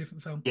completely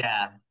different film.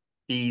 Yeah,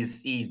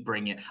 he's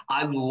brilliant.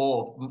 I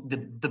love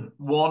the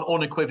one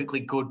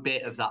unequivocally good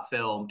bit of that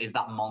film is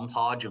that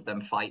montage of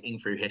them fighting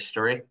through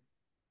history.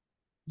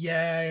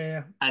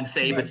 Yeah. And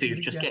Sabretooth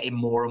just getting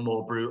more and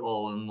more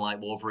brutal, and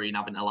like Wolverine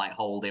having to like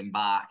hold him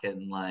back,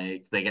 and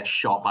like they get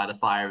shot by the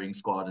firing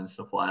squad and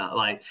stuff like that.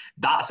 Like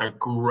that's a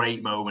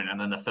great moment, and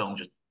then the film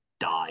just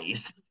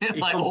dies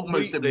like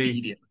almost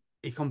immediately.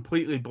 He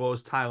completely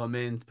blows Tyler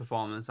Maine's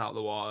performance out of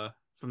the water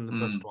from the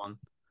first one.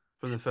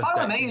 From the first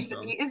Tyler Maine,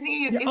 film. isn't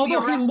he? Yeah,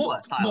 although he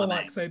looked more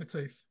like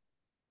Sabretooth.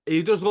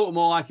 He does look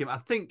more like him. I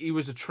think he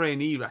was a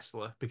trainee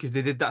wrestler because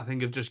they did that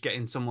thing of just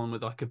getting someone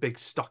with like a big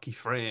stocky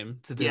frame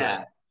to do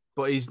it.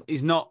 But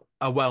he's not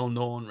a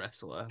well-known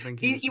wrestler. I think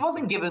he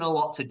wasn't given a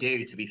lot to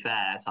do, to be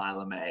fair,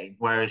 Tyler May.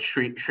 Whereas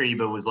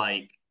Schreiber was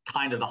like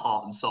kind of the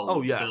heart and soul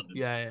of the film.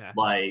 Yeah.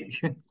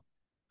 Like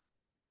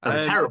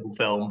a terrible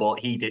film, but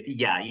he did.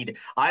 Yeah, he did.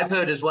 I've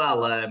heard as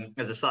well.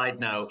 As a side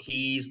note,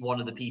 he's one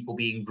of the people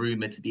being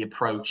rumored to be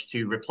approached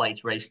to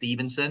replace Ray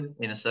Stevenson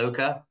in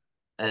Ahsoka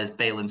as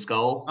Balin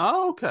Skull.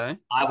 Oh, okay.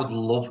 I would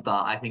love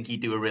that. I think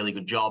he'd do a really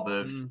good job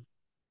of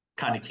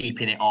kind of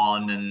keeping it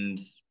on and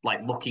like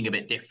looking a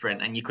bit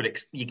different. And you could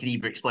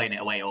either explain it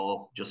away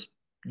or just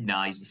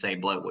he's the same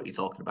bloke. What you're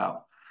talking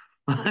about?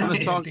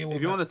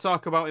 If you want to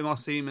talk about him or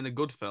see him in a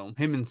good film,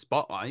 him in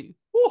Spotlight.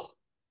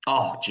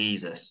 Oh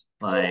Jesus!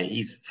 Like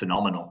he's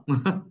phenomenal.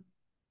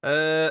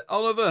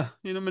 Oliver,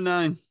 you're number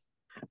 9.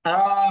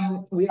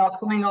 We are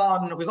coming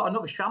on. We've got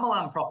another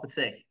Shyamalan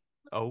property.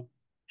 Oh.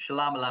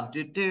 Shyamalan.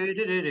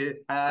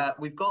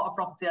 We've got a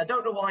property. I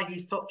don't know why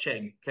he's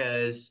touching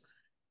because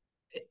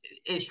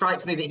it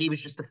strikes me that he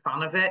was just a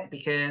fan of it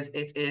because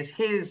it is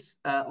his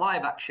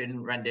live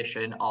action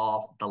rendition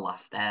of The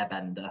Last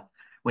Airbender,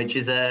 which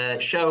is a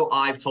show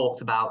I've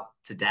talked about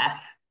to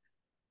death.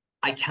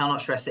 I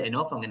cannot stress it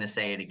enough. I'm going to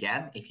say it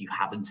again. If you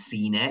haven't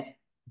seen it,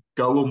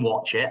 go and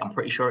watch it. I'm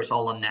pretty sure it's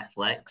all on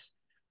Netflix.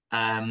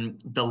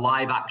 The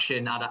live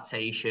action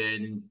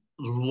adaptation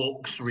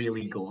looks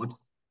really good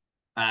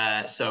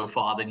so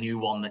far. The new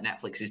one that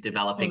Netflix is Oh,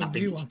 developing, the I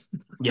think, new one.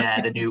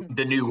 yeah,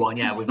 the new one,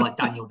 yeah, with like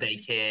Daniel Day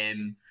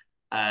Kim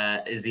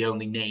is the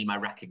only name I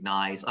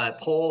recognize.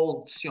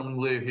 Paul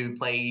Seung-Lu, who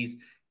plays,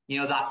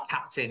 that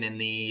captain in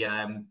the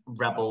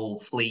Rebel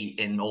fleet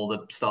in all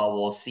the Star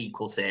Wars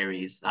sequel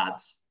series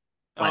ads.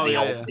 Like Oh the yeah,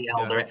 old, yeah, the yeah.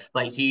 elder,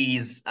 like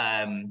he's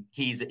going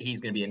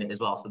to be in it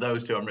as well. So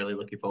those two I'm really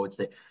looking forward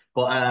to.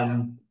 But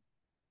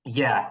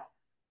yeah,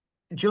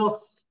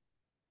 just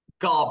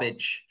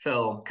garbage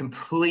film,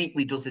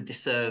 completely does a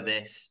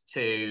disservice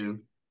to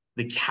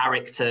the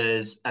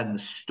characters and the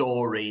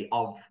story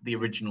of the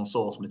original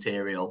source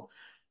material.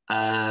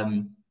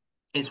 Um,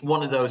 it's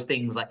one of those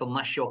things, like,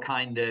 unless you're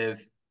kind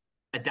of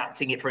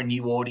adapting it for a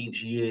new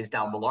audience years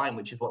down the line,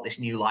 which is what this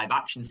new live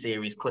action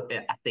series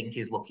I think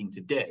is looking to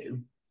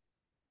do.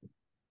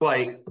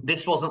 Like,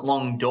 this wasn't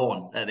long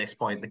done at this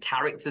point. The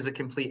characters are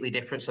completely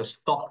different. So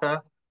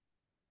Stalker,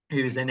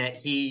 who's in it,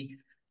 he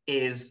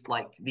is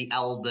like the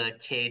elder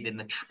kid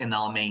in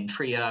our main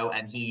trio,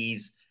 and he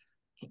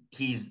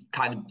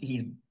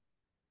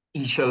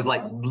shows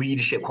like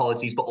leadership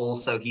qualities, but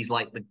also he's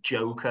like the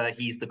Joker.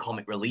 He's the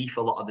comic relief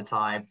a lot of the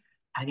time,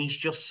 and he's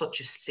just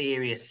such a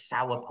serious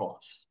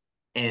sourpuss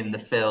in the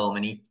film.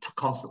 And he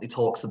constantly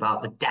talks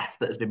about the death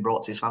that has been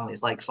brought to his family.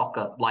 It's like,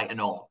 Soccer, lighten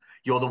up.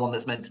 You're the one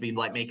that's meant to be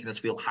like making us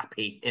feel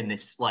happy in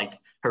this like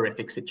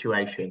horrific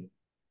situation.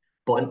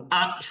 But an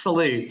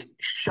absolute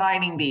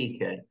shining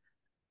beacon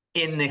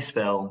in this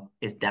film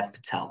is Dev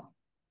Patel.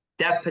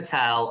 Dev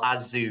Patel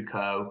as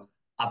Zuko.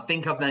 I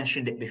think I've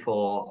mentioned it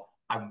before.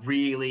 I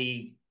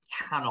really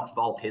cannot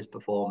fault his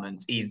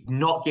performance. He's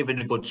not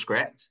given a good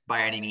script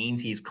by any means.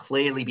 He's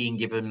clearly being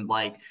given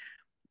like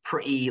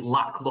pretty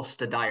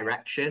lackluster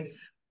direction,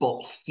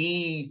 but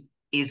he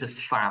is a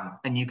fan,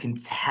 and you can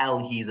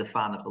tell he's a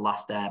fan of The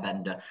Last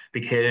Airbender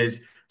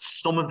because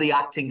some of the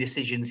acting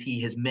decisions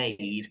he has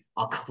made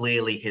are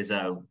clearly his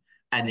own,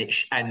 and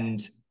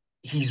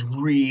he's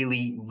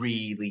really,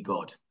 really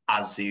good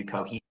as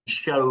Zuko. He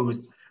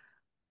shows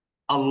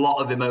a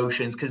lot of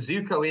emotions because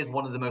Zuko is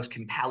one of the most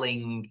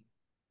compelling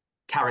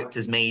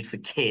characters made for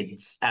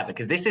kids ever,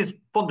 because this is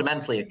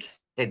fundamentally a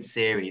kids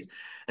series,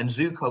 and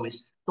Zuko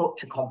is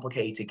such a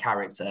complicated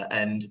character,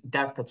 and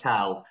Dev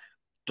Patel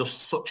does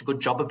such a good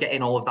job of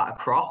getting all of that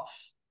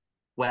across.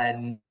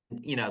 When,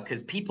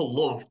 because people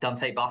love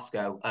Dante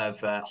Basco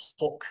of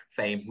Hook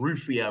fame.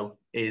 Rufio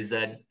is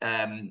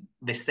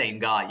this same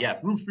guy. Yeah,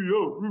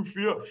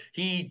 Rufio.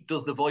 He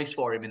does the voice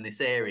for him in this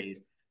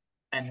series.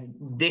 And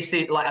this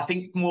is like, I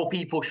think more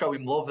people show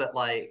him love at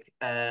like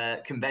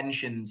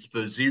conventions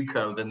for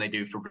Zuko than they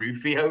do for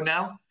Rufio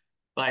now.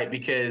 Like,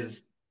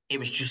 because it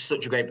was just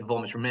such a great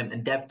performance from him.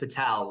 And Dev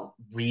Patel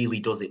really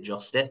does it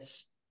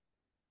justice.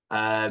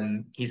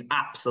 He's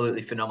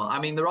absolutely phenomenal. I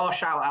mean, there are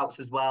shout outs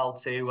as well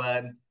to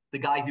the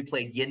guy who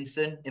played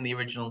Yinsen in the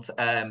original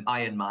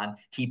Iron Man.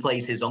 He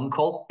plays his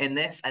uncle in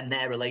this, and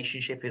their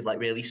relationship is like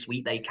really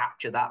sweet. They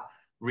capture that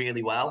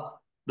really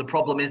well. The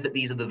problem is that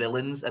these are the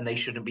villains, and they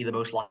shouldn't be the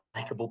most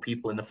likable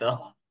people in the film.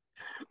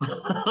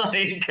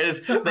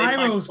 Because So they might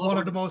Iroh's one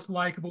of the most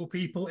likable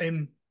people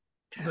in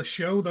the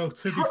show, though,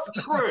 to be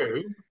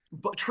fair.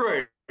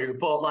 true,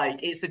 but like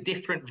it's a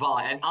different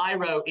vibe. And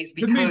Iroh, it's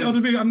The movie,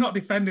 because I'm not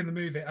defending the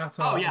movie at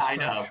all. oh It yeah, was I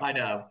know, trash. I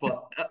know.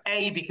 But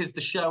because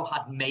the show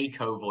had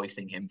Mako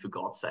voicing him for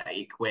God's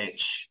sake,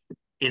 which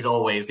is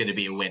always going to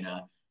be a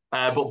winner.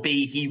 But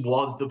B, he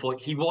was the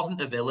voice. He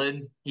wasn't a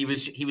villain. He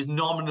was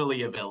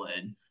nominally a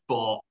villain,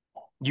 but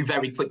you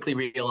very quickly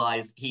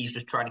realize he's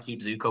just trying to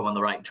keep Zuko on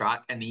the right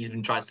track, and he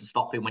even tries to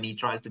stop him when he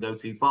tries to go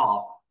too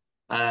far.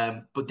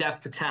 But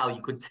Dev Patel,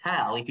 you could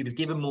tell if he was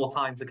given more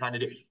time to kind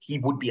of do, he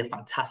would be a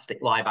fantastic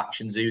live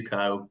action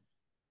Zuko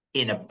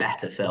in a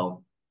better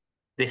film.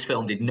 This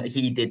film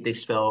did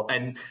this film,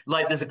 and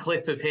like there's a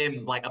clip of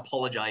him like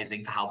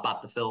apologizing for how bad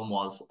the film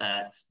was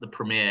at the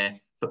premiere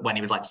when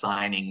he was like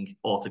signing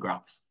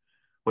autographs,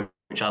 which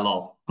I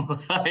love.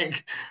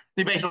 Like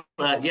he basically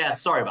yeah,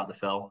 sorry about the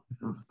film.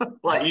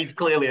 Like he's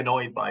clearly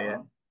annoyed by it.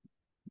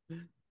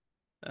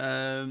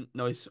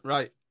 Nice.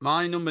 Right.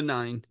 My number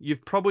nine.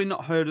 You've probably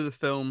not heard of the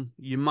film.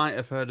 You might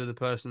have heard of the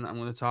person that I'm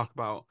going to talk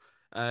about.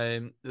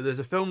 There's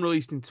a film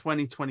released in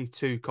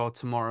 2022 called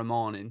Tomorrow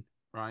Morning,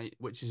 right?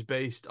 Which is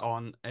based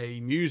on a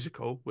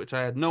musical, which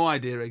I had no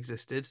idea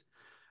existed.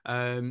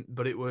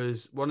 But it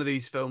was one of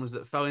these films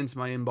that fell into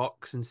my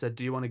inbox and said,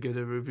 "Do you want to give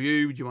it a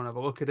review? Do you want to have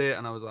a look at it?"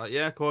 And I was like,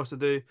 "Yeah, of course I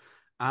do."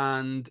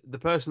 And the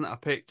person that I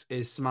picked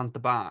is Samantha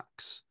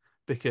Barks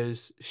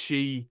because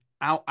she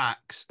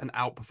outacts and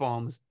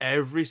outperforms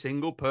every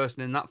single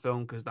person in that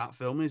film because that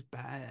film is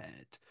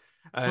bad.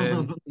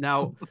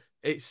 Now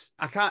it's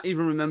I can't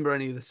even remember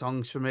any of the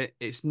songs from it.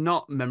 It's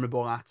not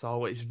memorable at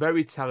all. It's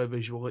very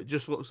televisual. It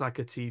just looks like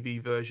a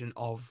TV version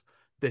of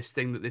this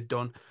thing that they've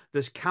done.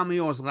 There's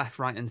cameos left,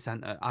 right, and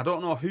center. I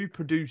don't know who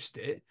produced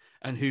it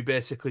and who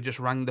basically just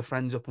rang the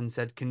friends up and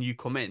said, "Can you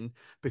come in?"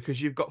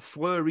 Because you've got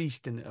Fleur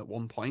East in it at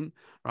one point,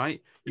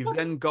 right? You've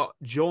then got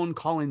Joan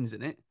Collins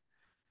in it.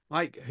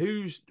 Like,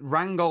 who's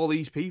rang all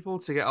these people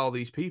to get all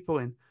these people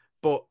in?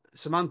 But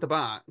Samantha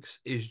Barks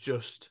is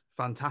just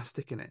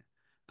fantastic in it.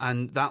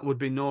 And that would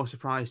be no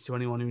surprise to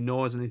anyone who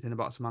knows anything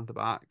about Samantha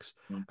Barks.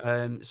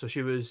 So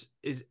she is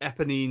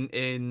Eponine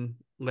in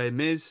Les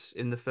Mis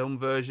in the film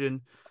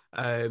version.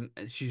 And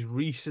she's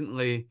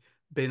recently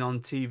been on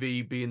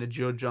TV being a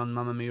judge on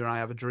Mamma Mia, I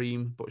Have a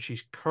Dream, but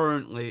she's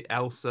currently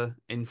Elsa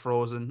in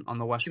Frozen on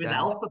the She West was End.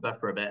 Elphaba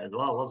for a bit as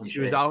well, wasn't She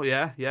she? was out,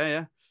 yeah, yeah,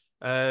 yeah.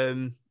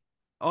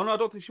 Oh no, I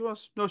don't think she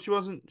was. No, she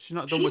wasn't. She's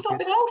not done She's not Wicked.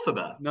 been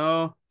Elphaba.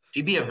 No,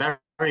 She'd be a very,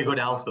 very good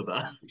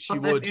Elphaba. she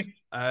would.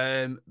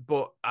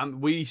 But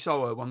we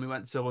saw her when we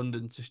went to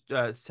London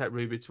to take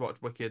Ruby to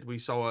watch Wicked. We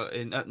saw her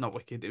in not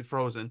Wicked, in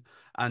Frozen,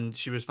 and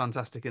she was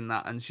fantastic in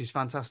that. And she's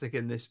fantastic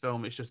in this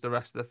film. It's just the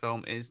rest of the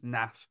film is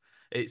naff.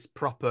 It's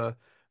proper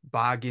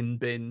bargain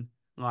bin.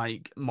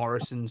 Like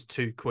Morrison's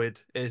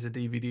 £2. Here's a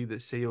DVD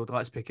that's sealed.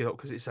 Let's pick it up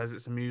because it says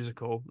it's a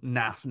musical.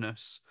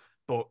 Naffness,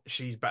 but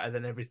she's better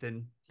than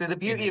everything So the in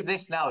beauty it. of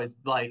this now is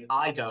like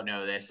I don't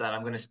know this, and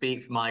I'm going to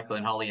speak for Michael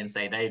and Holly and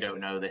say they don't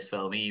know this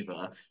film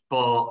either.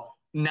 But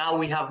now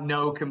we have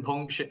no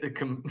conviction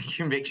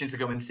to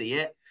go and see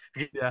it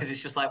Yeah, because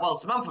it's just like, well,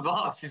 Samantha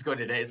Barks is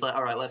good at it. It's like,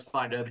 all right, let's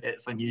find her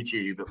bits on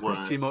YouTube at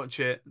pretty worst. much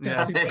it.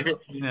 Let's Yeah, see what happens.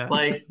 yeah.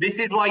 Like this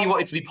is why you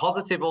wanted to be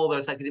positive all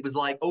those because it was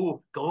like,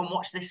 oh, go and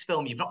watch this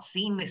film. You've not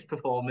seen this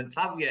performance,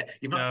 have you?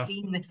 You've not No.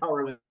 seen this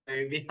horror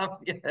movie, have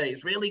you?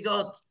 It's really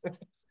good. No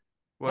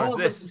Whereas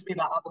one's listened this, to me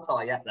about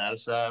Avatar yet, though,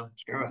 so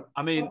screw it.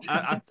 I mean,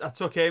 I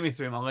took Amy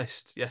through my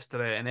list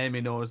yesterday, and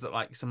Amy knows that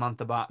like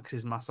Samantha Barks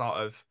is my sort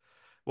of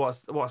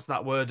what's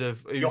that word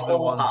of Your who's the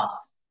whole one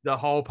pass. the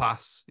hall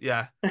pass,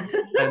 yeah.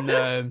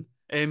 And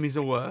Amy's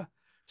aware.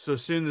 So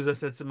as soon as I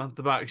said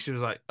Samantha Barks, she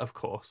was like, "Of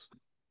course."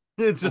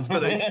 It's just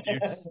an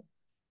excuse.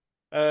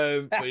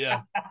 But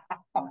yeah,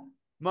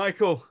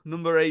 Michael,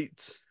 number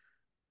 8.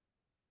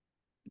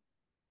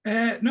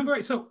 Number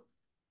 8. So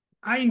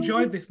I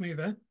enjoyed this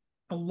movie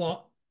a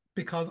lot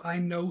because I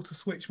know to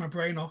switch my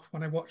brain off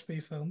when I watch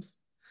these films.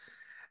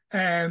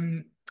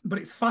 But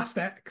it's Fast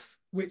X,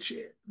 which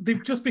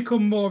they've just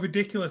become more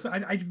ridiculous.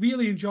 I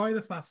really enjoy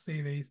the Fast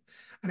series,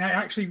 and I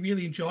actually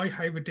really enjoy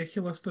how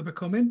ridiculous they're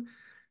becoming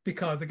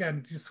because,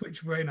 again, you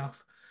switch your brain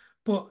off.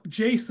 But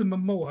Jason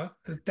Momoa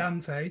as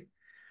Dante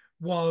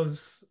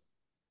was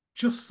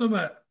just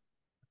something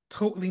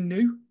totally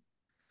new.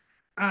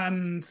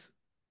 And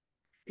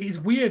it's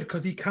weird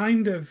because he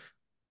kind of,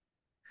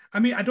 I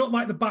mean, I don't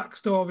like the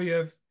backstory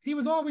of he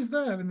was always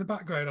there in the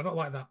background. I don't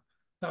like that.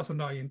 That's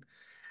annoying.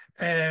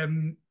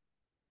 Um,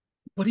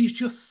 but he's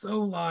just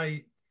so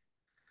like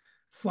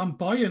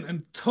flamboyant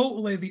and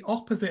totally the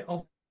opposite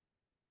of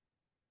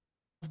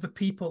the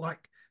people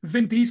like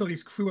Vin Diesel,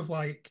 his crew of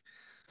like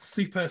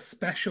super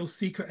special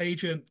secret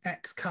agent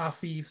ex car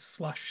thieves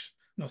slash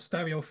no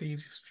stereo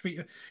thieves, street, you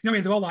know what I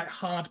mean? They're all like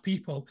hard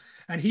people,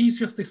 and he's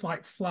just this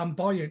like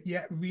flamboyant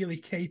yet really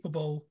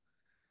capable.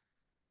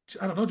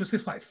 I don't know, just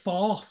this like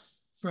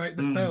force throughout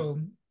the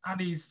film,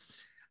 and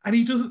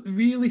he doesn't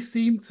really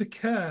seem to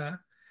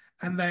care,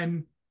 and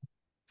then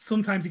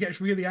sometimes he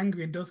gets really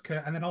angry and does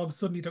care, and then all of a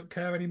sudden he don't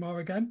care anymore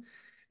again.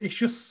 It's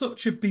just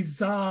such a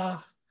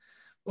bizarre,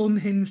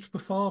 unhinged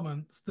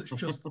performance that's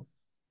just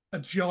a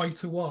joy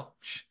to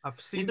watch.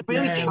 I've He's a seen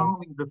really people.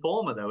 charming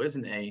performer, though,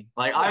 isn't he?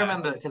 Like I Yeah,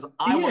 remember because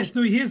He is,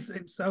 no, he is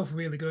himself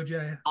really good,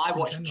 yeah, I just in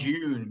watched general.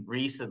 June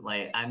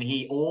recently, and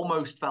he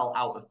almost felt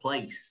out of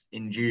place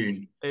in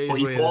June, it but is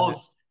weird, isn't it?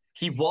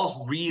 he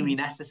was really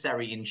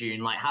necessary in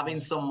June. Like having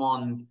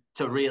someone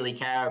to really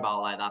care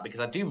about like that, because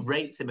I do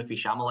rate Timothy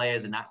Chalamet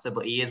as an actor,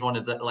 but he is one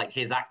of the like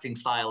his acting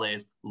style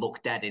is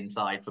look dead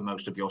inside for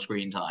most of your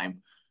screen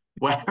time.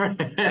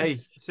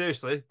 Hey, Whereas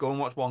seriously, go and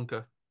watch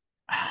Wonka.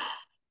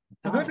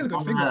 I've heard really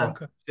good things about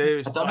Wonka.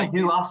 I Seriously, don't know like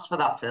who asked for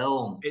that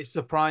film. it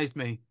surprised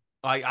me.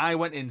 Like I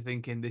went in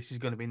thinking this is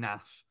going to be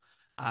naff,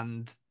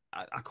 and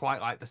I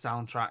quite like the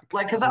soundtrack.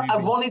 Like, because Ruby's I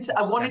wanted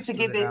to obsessed with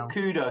give it it now.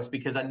 kudos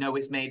because I know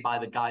it's made by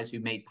the guys who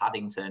made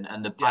Paddington,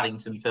 and the Yeah,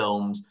 Paddington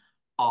films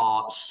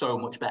are so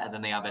much better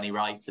than they have any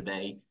right to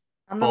be.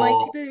 And the But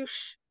Mighty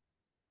Boosh.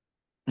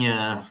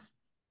 yeah,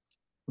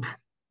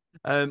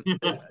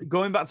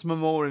 Going back to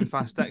Momoa in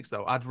Fast X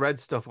though, I'd read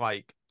stuff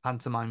like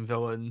pantomime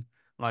villain,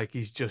 like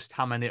he's just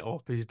hamming it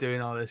up, he's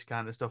doing all this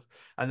kind of stuff.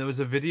 And there was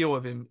a video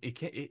of him.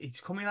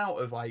 He's coming out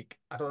of like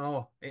I don't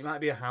know, it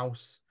might be a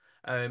house,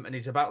 and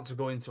he's about to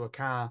go into a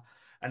car,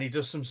 and he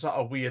does some sort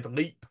of weird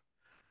leap.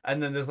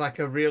 And then there's like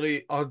a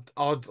really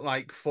odd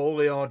like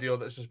Foley audio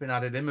that's just been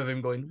added in of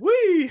him going,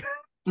 "Wee!"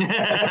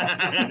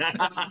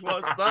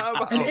 What's that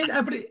And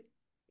about? but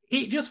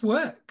it just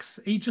works.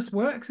 He just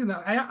works in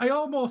that. I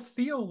almost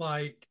feel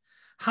like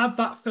had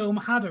that film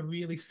had a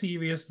really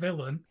serious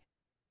villain,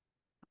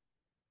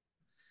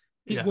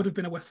 it Yeah, would have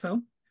been a West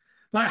film.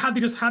 Like had they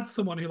just had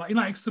someone who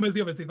like some of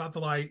the others, they've had the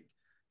like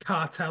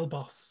cartel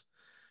boss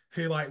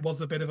who like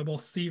was a bit of a more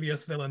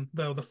serious villain,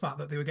 though the fact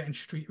that they were getting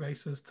street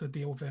racers to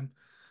deal with him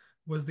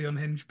was the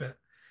unhinged bit.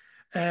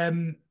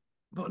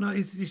 But no,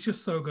 he's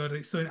just so good.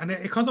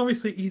 Because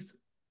obviously he's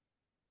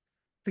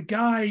the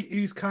guy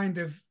who's kind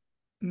of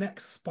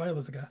next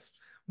spoilers, I guess,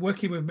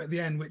 working with him at the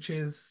end, which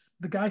is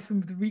the guy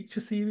from the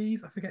Reacher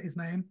series. I forget his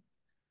name.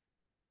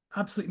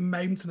 Absolute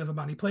mountain of a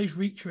man. He plays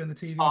Reacher in the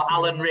TV Oh, series.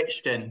 Alan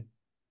Richton.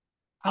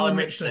 Alan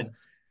Richton.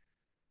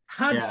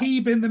 Had Yeah. he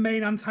been the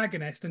main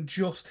antagonist and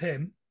just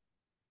him,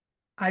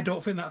 I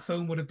don't think that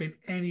film would have been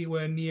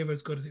anywhere near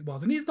as good as it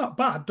was. And he's not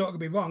bad, don't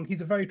get me wrong.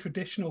 He's a very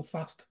traditional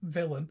fast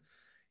villain.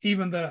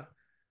 Even the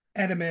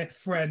enemy,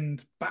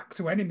 friend, back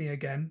to enemy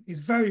again is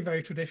very,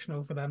 very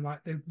traditional for them,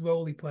 like the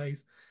role he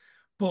plays.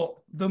 But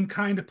them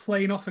kind of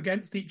playing off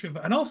against each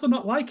other and also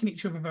not liking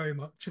each other very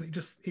much. And it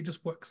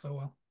just works so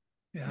well.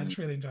 Yeah, I just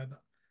really enjoyed that.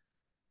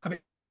 I'm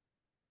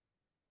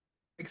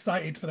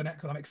excited for the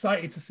next one. I'm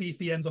excited to see if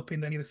he ends up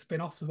in any of the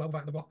spin-offs as well,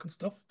 like The Rock and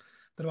stuff.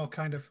 That are all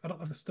kind of, I don't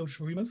know if they're still just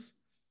rumors,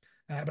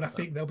 but I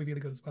think they'll be really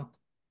good as well.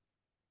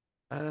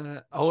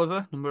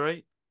 Oliver, number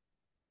 8.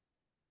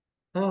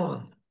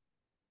 Oh,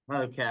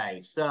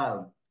 okay.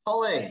 So,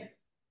 Holly,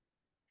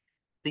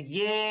 the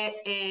year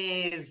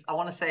is, I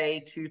want to say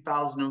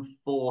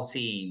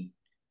 2014.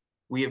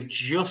 We have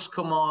just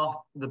come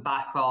off the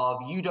back of,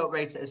 you don't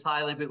rate it as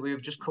highly, but we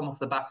have just come off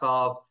the back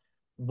of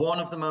one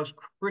of the most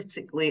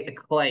critically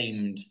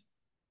acclaimed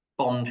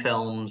Bond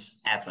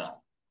films ever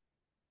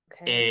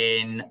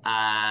in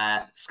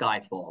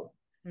Skyfall.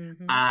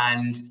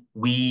 And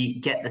we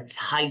get the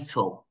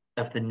title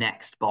of the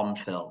next Bond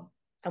film.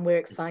 And we're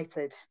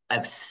excited.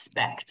 Of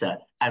Spectre,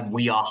 and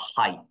we are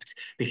hyped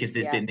because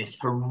there's been this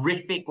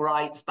horrific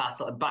rights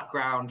battle.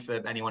 Background for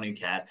anyone who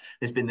cares: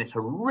 there's been this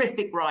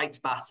horrific rights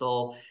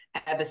battle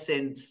ever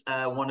since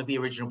one of the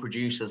original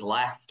producers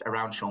left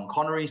around Sean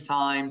Connery's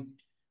time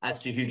as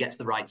to who gets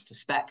the rights to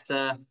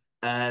Spectre.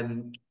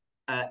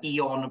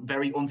 Eon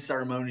very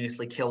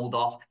unceremoniously killed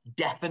off,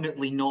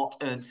 definitely not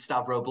Ernst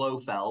Stavro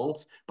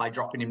Blofeld by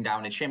dropping him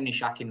down a chimney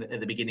shack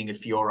at the beginning of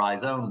For Your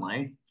Eyes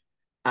Only.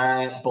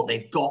 But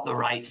they've got the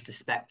rights to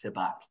Spectre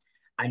back.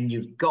 And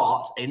you've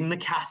got, in the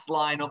cast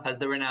lineup as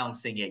they're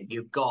announcing it,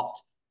 you've got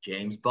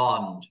James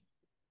Bond,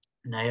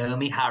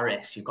 Naomi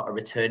Harris, you've got a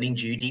returning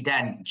Judi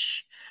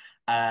Dench,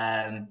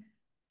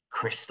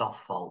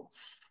 Christoph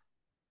Waltz.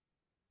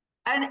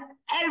 And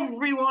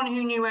everyone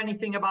who knew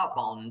anything about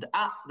Bond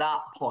at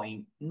that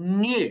point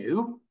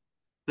knew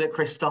that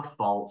Christoph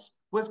Waltz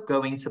was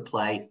going to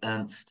play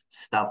Ernst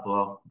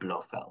Stavro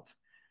Blofeld.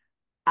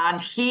 And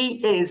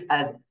he is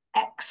as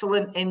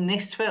excellent in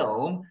this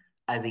film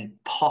as he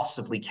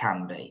possibly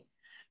can be.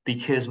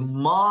 Because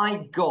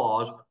my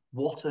God,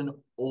 what an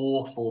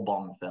awful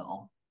Bond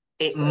film.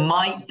 It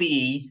might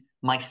be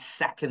my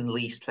second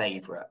least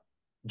favourite,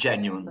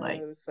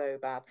 genuinely. So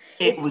bad.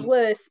 It's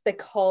worse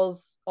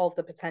because of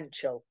the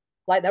potential.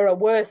 Like, there are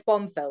worse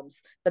Bond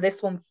films, but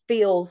this one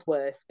feels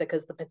worse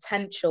because the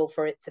potential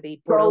for it to be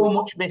brilliant.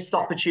 So much missed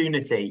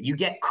opportunity. You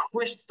get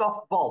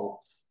Christoph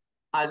Waltz.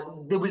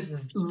 There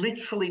was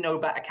literally no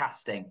better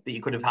casting that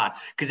you could have had,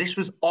 because this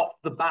was off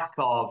the back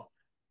of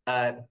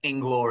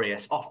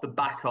Inglorious, off the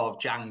back of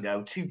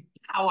Django, two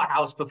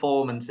powerhouse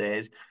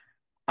performances.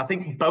 I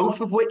think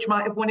both of which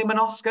might have won him an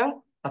Oscar.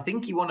 I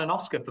think he won an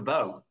Oscar for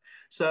both.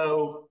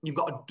 So you've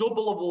got a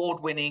double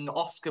award-winning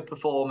Oscar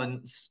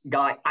performance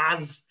guy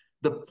as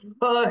the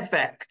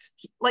perfect,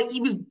 like,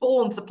 he was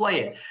born to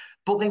play it.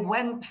 But they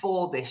went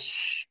for this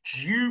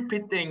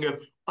stupid thing of,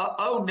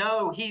 oh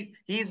no,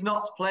 he's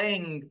not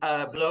playing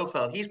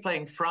Blofeld, he's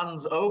playing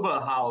Franz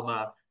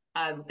Oberhaumer.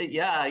 And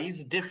yeah,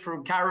 he's a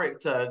different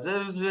character.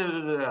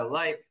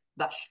 Like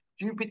that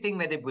stupid thing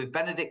they did with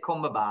Benedict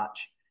Cumberbatch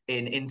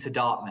in Into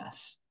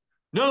Darkness.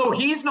 No,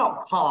 he's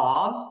not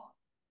Khan.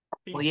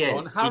 He's well, he John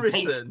is.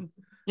 Harrison.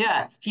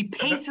 He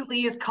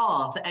patently is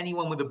Khan to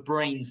anyone with a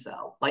brain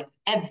cell. Like,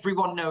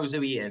 everyone knows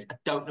who he is. I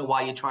don't know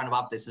why you're trying to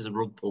have this as a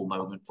rug pull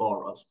moment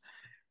for us.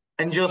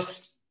 And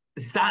just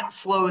that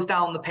slows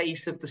down the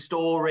pace of the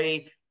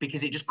story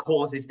because it just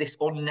causes this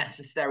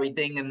unnecessary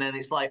thing. And then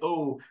it's like,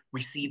 oh,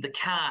 we see the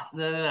cat.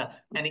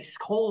 And it's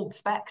called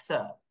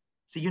Spectre.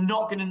 So you're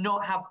not going to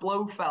not have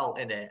Blofeld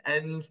in it.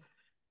 And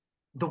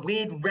the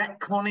weird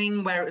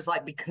retconning where it was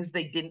like, because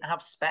they didn't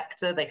have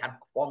Spectre, they had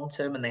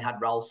Quantum and they had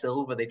Raul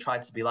Silva, they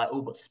tried to be like,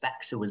 oh, but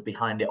Spectre was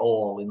behind it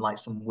all in like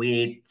some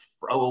weird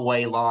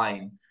throwaway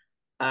line.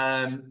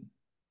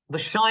 The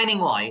shining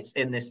lights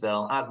in this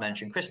film, as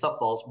mentioned, Christoph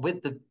Waltz,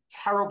 with the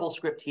terrible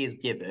script he is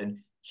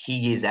given,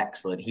 he is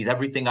excellent. He's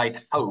everything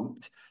I'd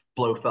hoped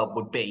Blofeld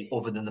would be,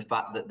 other than the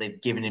fact that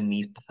they've given him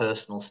these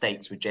personal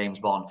stakes with James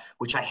Bond,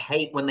 which I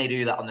hate when they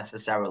do that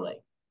unnecessarily.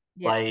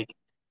 Like,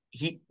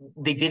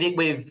 they did it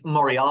with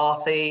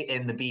Moriarty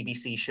in the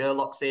BBC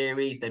Sherlock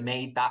series. They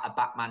made that a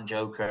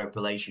Batman-Joker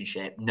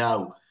relationship.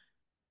 No,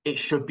 it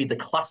should be the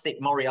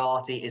classic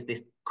Moriarty is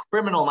this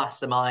criminal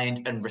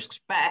mastermind and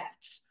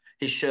respects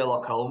his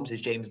Sherlock Holmes, his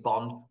James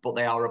Bond, but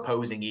they are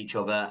opposing each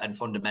other, and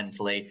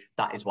fundamentally,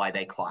 that is why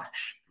they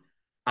clash.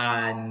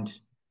 And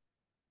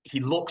he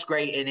looks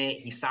great in it.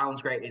 He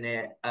sounds great in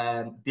it.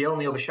 The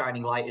only other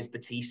shining light is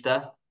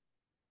Batista.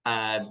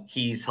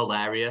 He's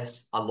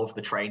hilarious. I love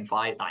the train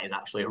fight. That is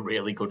actually a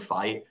really good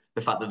fight.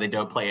 The fact that they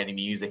don't play any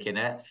music in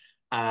it.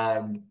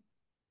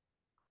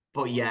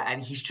 But yeah,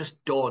 and he's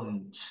just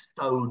done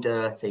so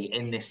dirty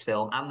in this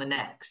film and the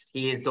next.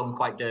 He is done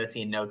quite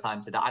dirty in No Time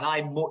to Die. And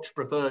I much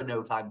prefer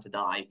No Time to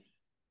Die.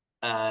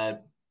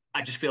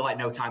 I just feel like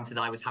No Time to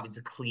Die was having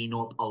to clean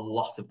up a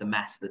lot of the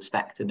mess that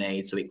Spectre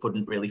made, so it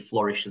couldn't really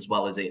flourish as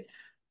well as it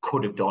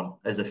could have done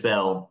as a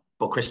film.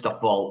 But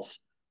Christoph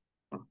Waltz,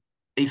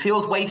 he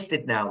feels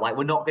wasted now. Like,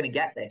 we're not going to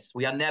get this.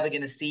 We are never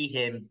going to see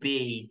him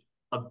be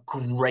a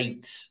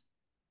great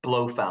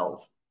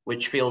Blofeld,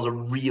 which feels a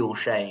real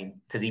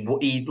shame because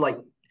he like,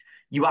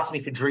 you asked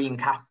me for dream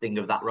casting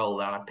of that role,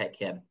 and I'd pick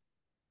him.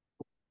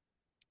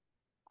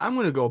 I'm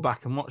going to go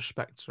back and watch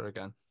Spectre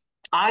again.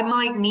 I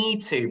might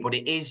need to, but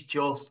it is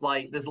just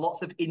like there's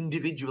lots of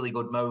individually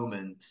good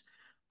moments,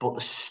 but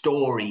the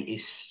story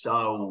is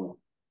so.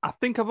 I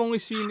think I've only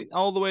seen it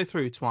all the way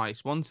through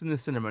twice. Once in the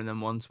cinema and then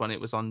once when it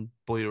was on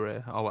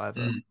Blu-ray or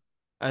whatever.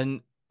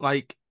 And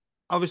like,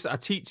 obviously, I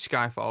teach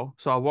Skyfall,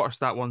 so I watch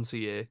that once a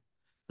year.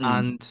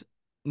 And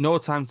No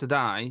Time to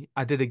Die,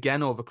 I did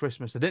again over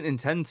Christmas. I didn't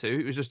intend to.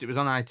 It was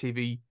on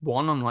ITV1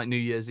 on like New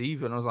Year's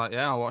Eve, and I was like,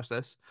 yeah, I'll watch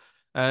this.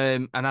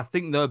 And I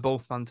think they're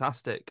both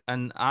fantastic.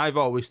 And I've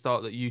always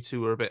thought that you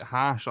two were a bit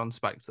harsh on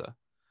Spectre,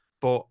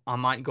 but I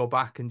might go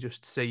back and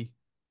just see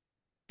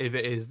if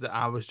it is that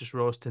I was just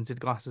rose-tinted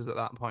glasses at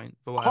that point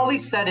for whatever Holly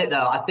reason. said it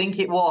though. I think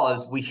it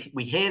was we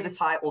hear the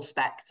title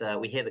Spectre,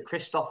 we hear that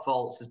Christoph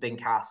Waltz has been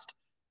cast,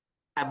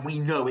 and we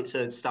know it's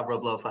a Stavro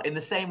Blofeld. In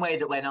the same way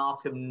that when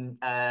Arkham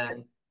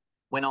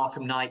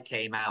Knight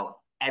came out,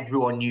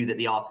 everyone knew that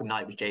the Arkham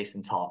Knight was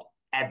Jason Todd.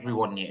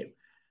 Everyone knew.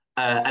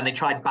 And they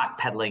tried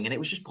backpedaling, and it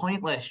was just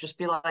pointless. Just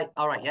be like,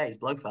 all right, yeah, he's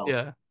Blofeld.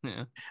 Yeah,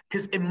 yeah.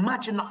 Because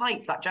imagine the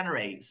hype that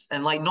generates,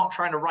 and like not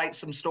trying to write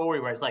some story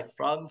where it's like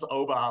Franz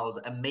Oberhauser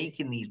and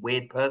making these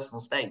weird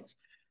personal states.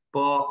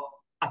 But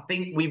I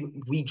think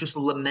we just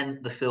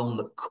lament the film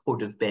that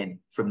could have been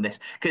from this.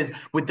 Because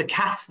with the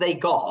cast they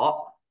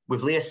got,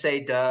 with Lea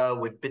Seydoux,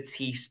 with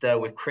Batista,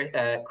 with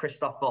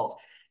Christoph Waltz,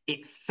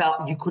 it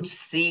felt you could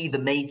see the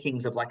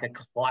makings of like a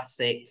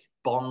classic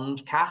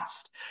Bond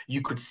cast.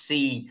 You could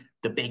see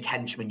the big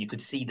henchman, you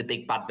could see the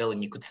big bad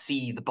villain, you could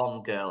see the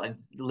Bond girl, and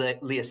Lea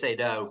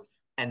Seydoux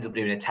ends up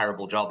doing a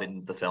terrible job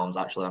in the films.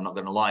 Actually, I'm not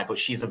going to lie, but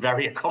she's a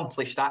very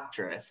accomplished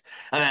actress,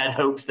 and I had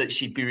hopes that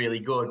she'd be really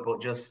good,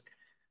 but just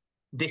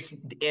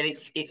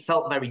it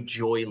felt very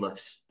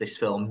joyless, this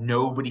film.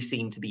 Nobody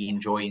seemed to be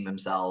enjoying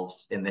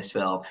themselves in this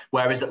film,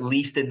 whereas at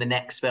least in the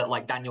next film,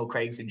 like Daniel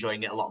Craig's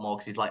enjoying it a lot more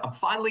because he's like, I'm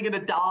finally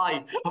gonna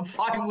die, I'm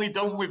finally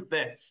done with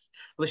this.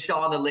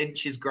 Lashana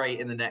Lynch is great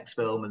in the next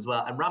film as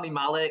well, and Rami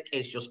Malek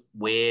is just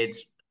weird.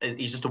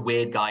 He's just a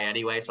weird guy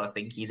anyway, so I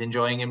think he's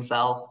enjoying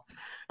himself.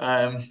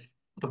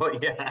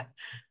 But yeah,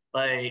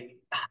 like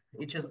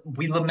it just,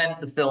 we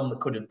lament the film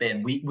that could have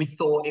been. We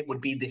thought it would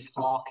be this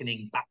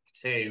harkening back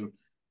to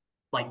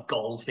like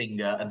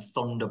Goldfinger and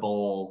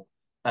Thunderball,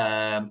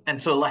 and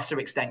to a lesser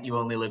extent, You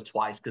Only Live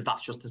Twice, because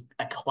that's just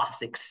a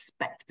classic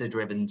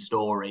Spectre-driven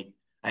story,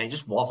 and it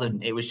just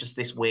wasn't. It was just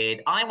this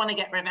weird, I want to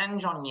get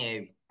revenge on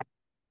you.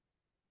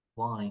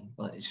 Why?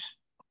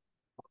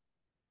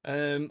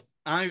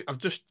 I've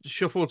just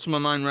shuffled my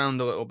mind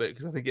around a little bit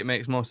because I think it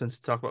makes more sense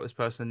to talk about this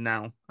person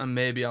now. And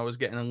maybe I was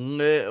getting a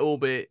little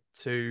bit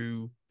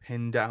too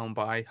pinned down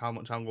by how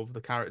much I love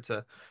the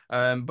character.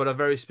 But I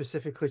very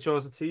specifically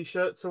chose a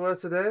t-shirt to wear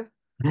today.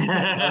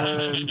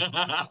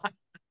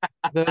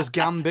 There's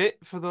Gambit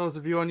for those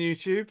of you on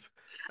YouTube.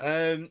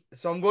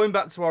 So I'm going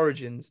back to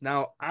Origins.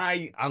 Now,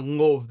 I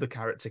love the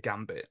character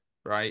Gambit,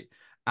 right?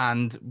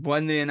 And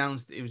when they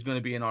announced that it was going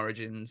to be in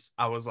Origins,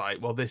 I was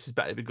like, well, this is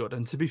better be good.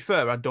 And to be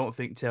fair, I don't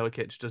think Taylor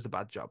Kitsch does a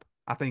bad job.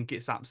 I think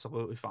it's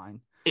absolutely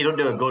fine. He don't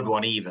do a good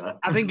one either.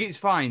 I think it's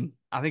fine.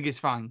 I think it's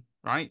fine,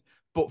 right?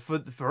 But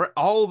for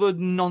all the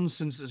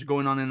nonsense that's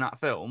going on in that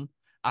film,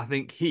 I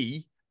think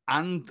he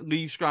and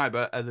Lee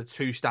Schreiber are the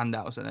two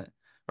standouts in it,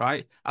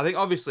 right? I think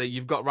obviously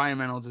you've got Ryan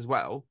Reynolds as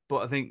well, but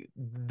I think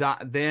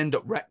that they end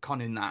up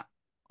retconning that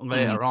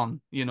later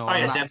on, you know, Oh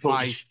yeah, and that's Deadpool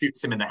why just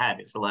shoots him in the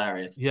head. It's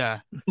hilarious. yeah.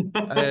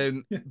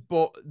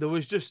 But there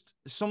was just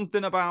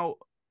something about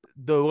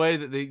the way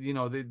that they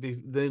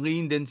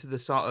leaned into the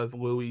sort of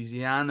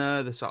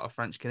Louisiana, the sort of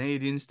French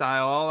Canadian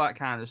style, all that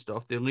kind of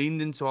stuff. They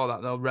leaned into all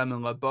that, the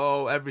Rem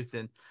LeBeau,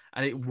 everything,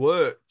 and it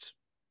worked.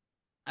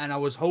 And I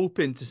was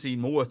hoping to see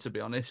more, to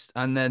be honest.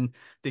 And then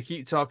they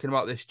keep talking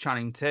about this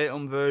Channing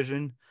Tatum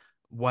version,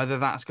 whether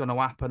that's going to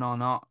happen or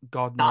not.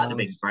 God knows. That'd have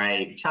been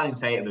great. Channing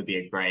Tatum would be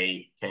a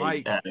great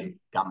Gambit.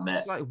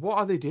 It's like, what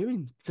are they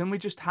doing? Can we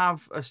just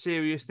have a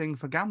serious thing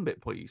for Gambit,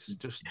 please?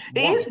 Just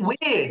It once. is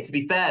weird, to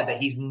be fair, that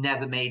he's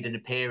never made an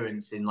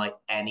appearance in like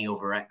any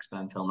other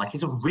X-Men film. Like,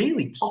 he's a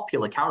really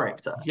popular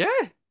character. Yeah.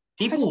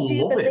 People Has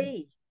love him.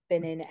 Jubilee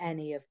been in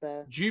any of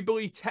the...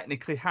 Jubilee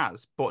technically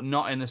has, but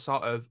not in a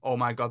sort of, oh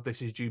my God, this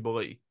is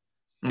Jubilee.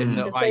 In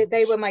the, Because like,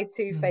 they were my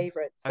two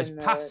favourites as in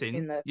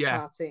passing, the yeah.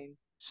 cartoon.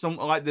 some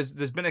like there's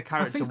been a I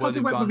character think it's where because they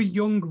they've went with a gone,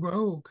 young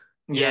Rogue.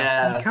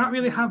 yeah, You Yeah. can't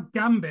really have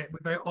Gambit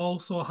without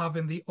also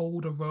having the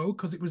older Rogue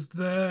because it was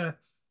the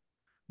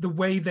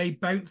way they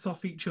bounce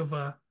off each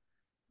other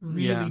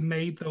really yeah.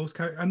 made those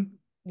characters. And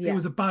it Yeah.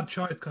 was a bad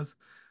choice because,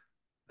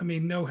 I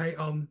mean, no hate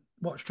on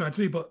Watch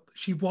Tragedy, but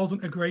she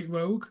wasn't a great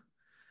Rogue.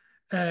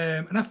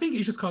 And I think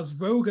it's just because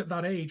Rogue at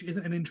that age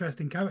isn't an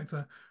interesting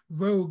character.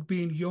 Rogue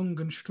being young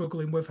and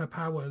struggling with her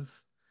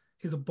powers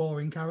is a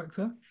boring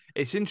character.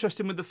 It's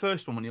interesting with the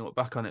first one when you look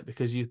back on it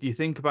because you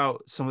think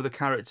about some of the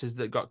characters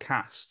that got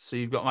cast. So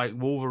you've got like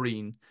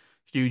Wolverine,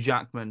 Hugh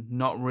Jackman,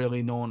 not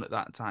really known at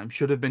that time.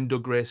 Should have been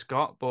Doug Ray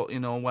Scott, but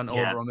went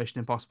Yeah. over on Mission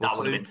Impossible That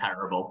would have 2. been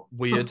terrible.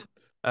 Weird.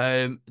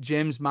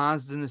 James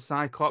Marsden as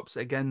Cyclops,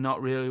 again,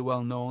 not really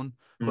well known.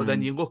 But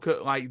then Mm. you look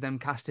at like them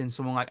casting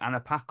someone like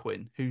Anna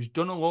Paquin, who's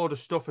done a load of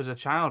stuff as a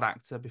child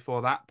actor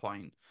before that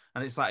point.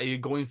 And it's like, are you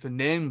going for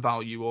name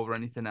value over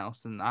anything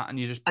else than that? And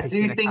you're just I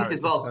picking do a think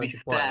as character well, for to her be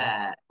to play.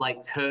 fair,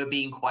 like her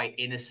being quite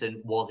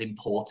innocent was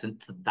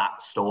important to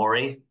that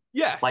story.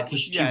 Yeah, Like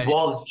 'cause yeah.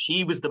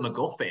 she was the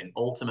MacGuffin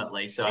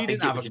ultimately. So I She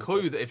didn't think it have a was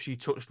clue that important. if she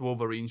touched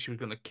Wolverine, she was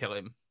going to kill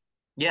him.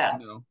 You Yeah.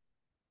 know.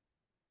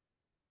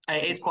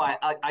 And it's quite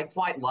I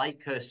quite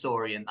like her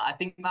story, and I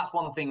think that's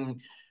one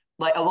thing.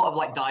 Like a lot of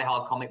like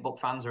diehard comic book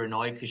fans are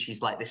annoyed because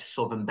she's like this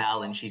Southern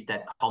Belle and she's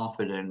dead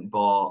confident,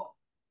 but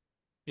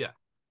Yeah,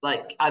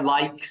 like I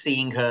like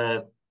seeing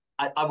her.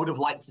 I would have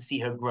liked to see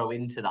her grow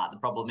into that. The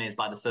problem is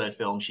by the third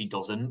film she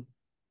doesn't.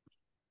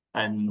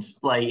 And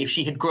like if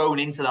she had grown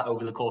into that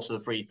over the course of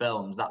the three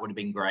films, that would have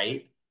been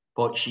great.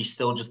 But she's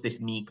still just this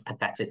meek,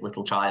 pathetic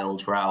little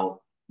child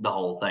throughout the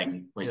whole thing,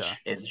 yeah, which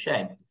is a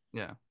shame.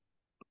 yeah.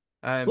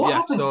 What Yeah.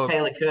 happened to So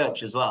Taylor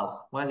Kirch as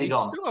well? Where's he he's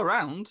gone? still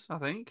around, I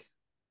think.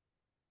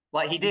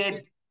 Like He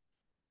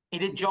he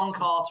did John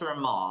Carter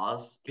and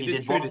Mars. he He did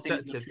did True one season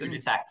of Detective, True didn't he?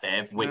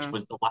 Detective, which Yeah.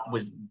 was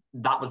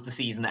that was the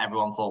season that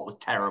everyone thought was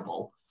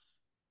terrible.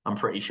 I'm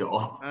pretty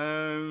sure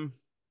Um.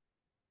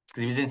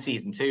 because he was in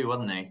season two,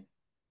 wasn't he?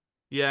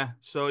 Yeah.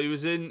 So he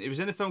was in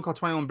a film called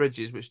 21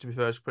 Bridges, which to be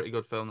fair is a pretty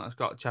good film that's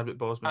got Chadwick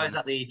Boseman Oh, is in it.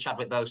 that the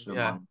Chadwick Boseman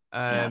Yeah. one?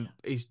 Yeah.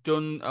 He's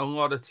done a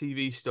lot of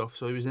TV stuff.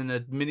 So he was in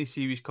a mini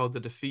series called The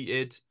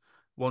Defeated,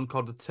 one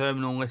called The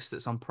Terminal List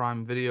that's on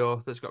Prime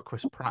Video that's got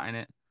Chris Pratt in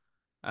it.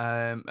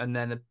 And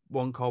then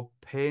one called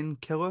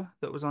Painkiller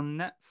that was on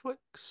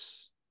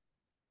Netflix.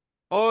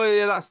 Oh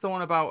yeah, that's the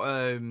one about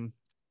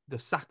the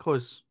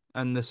Sacklers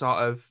and the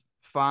sort of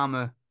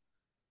farmer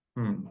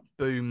Hmm.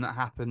 boom that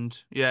happened.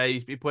 Yeah,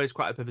 he plays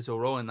quite a pivotal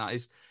role in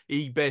that.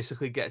 He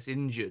basically gets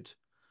injured,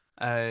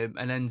 and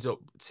ends up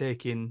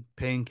taking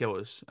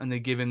painkillers, and they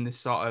give him this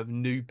sort of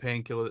new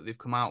painkiller that they've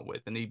come out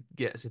with, and he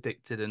gets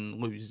addicted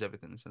and loses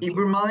everything He essentially.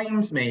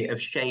 reminds me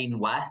of Shane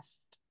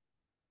West.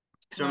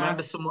 Because Yeah,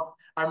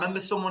 I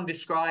remember someone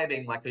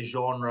describing like a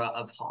genre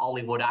of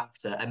Hollywood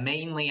actor, a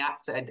mainly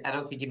actor. I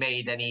don't think he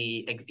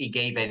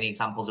gave any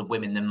examples of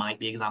women. There might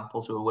be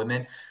examples who are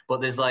women,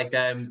 but there's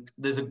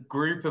a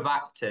group of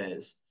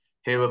actors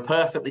who are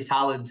perfectly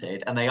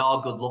talented and they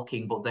are good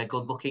looking, but they're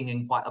good looking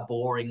in quite a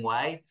boring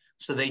way.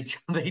 So they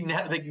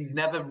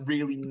never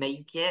really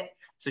make it.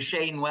 So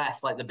Shane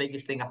West, like the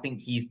biggest thing I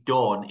think he's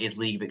done is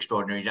League of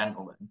Extraordinary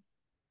Gentlemen.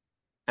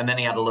 And then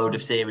he had a load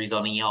of series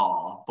on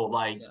ER, but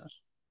like yeah,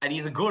 and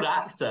he's a good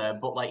actor,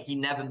 but like he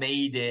never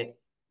made it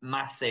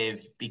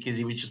massive because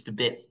he was just a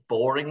bit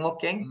boring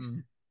looking.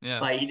 mm,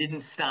 yeah. Like he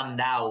didn't stand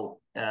out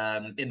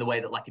in the way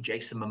that like a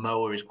Jason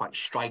Momoa is quite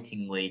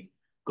strikingly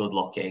good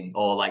looking,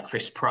 or like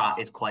Chris Pratt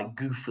is quite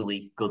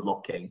goofily good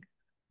looking.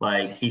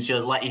 Like he's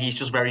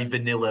just very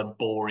vanilla,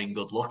 boring,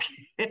 good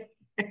looking.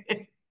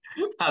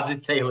 As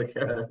is Taylor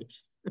Kirk.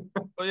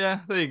 But yeah,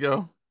 there you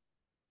go.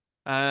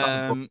 That's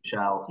a book Um,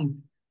 shout.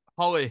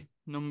 Holly,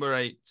 number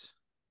 8.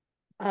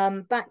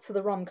 Back to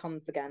the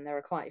rom-coms again. There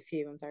are quite a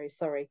few. I'm very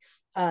sorry.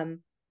 Um,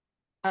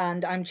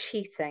 and I'm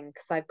cheating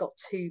because I've got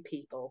two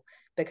people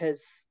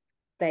because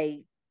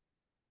they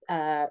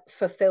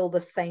fulfill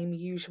the same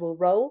usual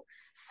role.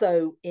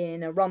 So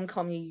in a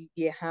rom-com,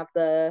 you have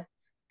the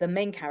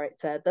main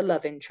character, the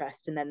love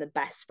interest, and then the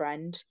best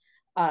friend.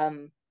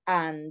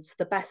 And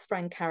the best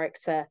friend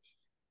character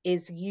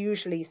is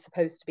usually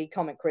supposed to be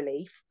comic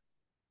relief,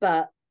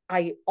 but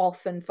I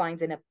often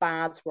find in a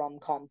bad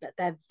rom-com that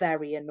they're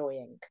very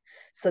annoying.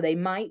 So they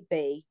might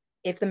be,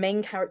 if the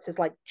main character's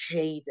like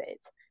jaded,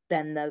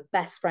 then the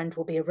best friend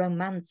will be a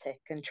romantic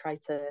and try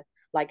to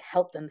like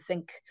help them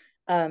think,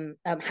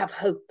 have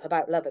hope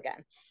about love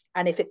again.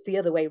 And if it's the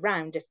other way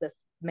round, if the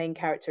main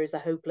character is a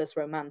hopeless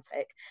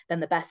romantic,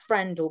 then the best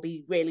friend will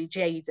be really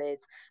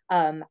jaded.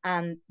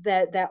 And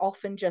they're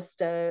often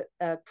just a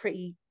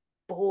pretty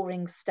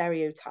boring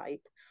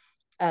stereotype,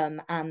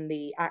 and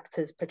the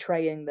actors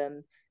portraying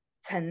them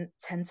tend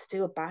to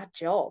do a bad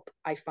job,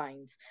 I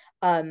find.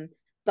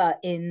 But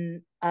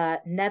in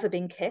Never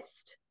Been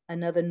Kissed,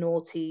 another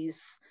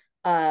noughties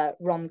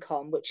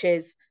rom-com, which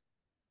is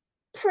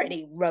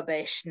pretty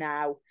rubbish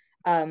now.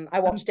 I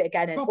watched And it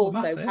again, and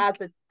also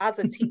problematic. as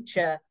a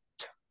teacher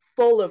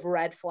full of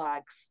red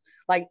flags.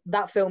 Like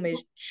that film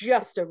is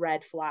just a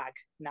red flag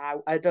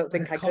now. I don't The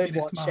think I could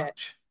Communist watch it.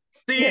 March.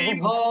 Theme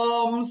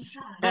homes.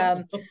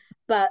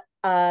 But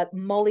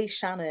Molly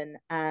Shannon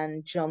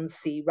and John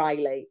C.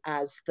 Reilly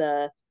as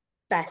the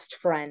best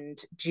friend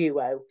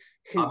duo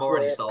who I'm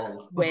already work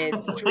sold. with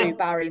Drew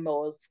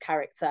Barrymore's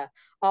character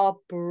are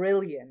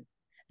brilliant.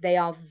 They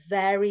are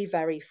very,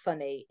 very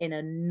funny in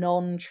a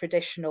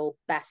non-traditional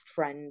best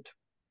friend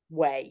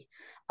way.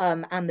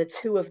 And the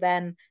two of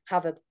them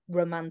have a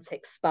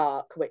romantic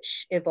spark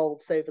which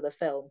evolves over the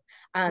film.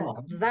 And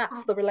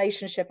that's the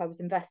relationship I was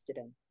invested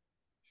in.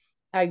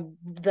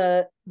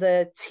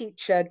 The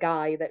teacher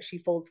guy that she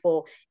falls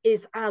for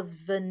is as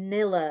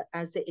vanilla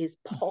as it is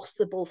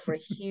possible for a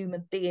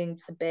human being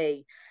to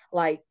be.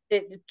 Like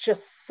it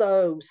just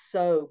so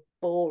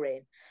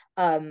boring.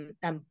 And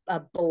a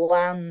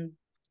bland,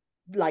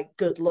 like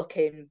good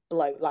looking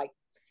bloke. Like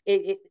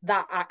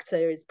that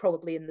actor is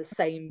probably in the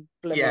same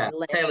blooming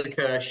Taylor list.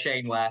 Kerr,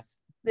 Shane West.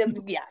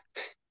 Yeah.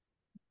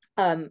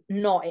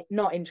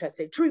 Not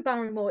interested. Drew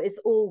Barrymore is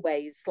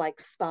always like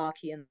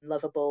sparky and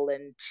lovable,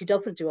 and she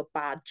doesn't do a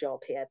bad job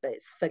here, but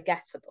it's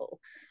forgettable.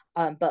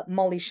 But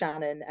Molly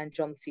Shannon and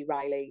John C.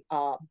 Reilly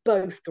are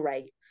both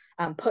great,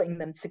 and putting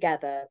them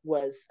together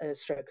was a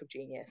stroke of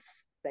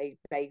genius. They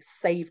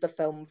save the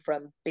film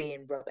from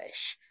being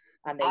rubbish,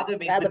 and they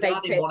Adam is the elevate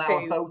dad in it 1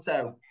 Hour to.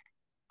 Photo.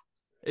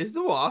 Is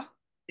the what?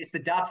 It's the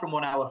dad from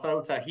 1 Hour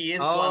Photo. He is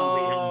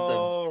blandly handsome.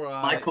 Oh,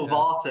 right. Michael Yeah.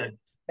 Vartan.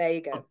 There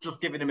you go. I'm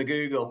just giving him a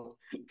Google.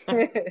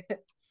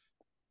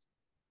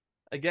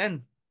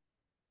 Again,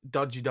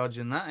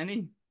 dodging that,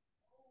 any?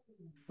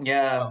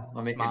 Yeah,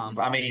 Smart.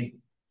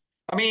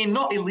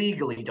 not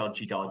illegally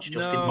dodgy dodge,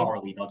 just No,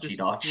 immorally dodgy just,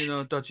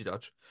 dodge.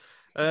 dodge.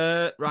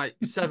 Right,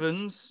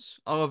 sevens,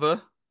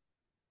 Oliver.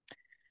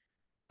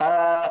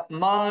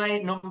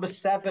 My number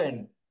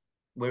 7.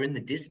 We're in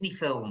the Disney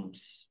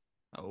films.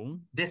 Oh,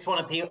 This one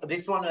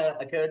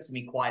occurred to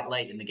me quite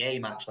late in the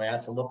game. Actually, I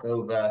had to look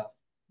over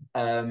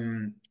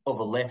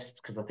other lists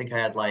because I think I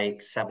had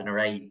like 7 or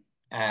 8,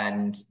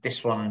 and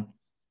this one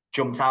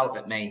jumped out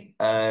at me.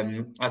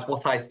 As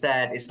what I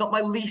said, it's not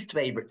my least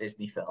favorite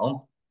Disney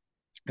film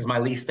because my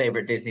least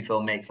favorite Disney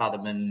film makes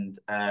Adam and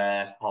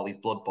Holly's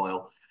blood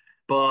boil,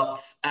 but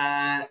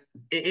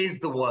it is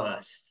the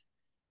worst.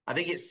 I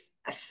think it's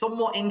a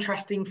somewhat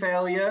interesting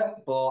failure,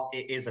 but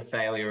it is a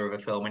failure of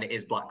a film, and it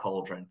is Black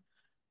Cauldron.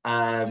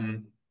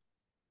 Um,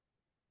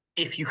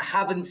 if you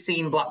haven't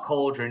seen Black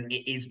Cauldron,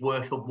 it is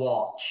worth a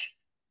watch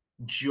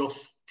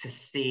just to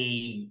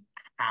see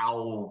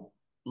how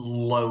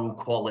low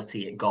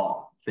quality it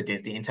got for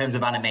Disney in terms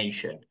of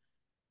animation.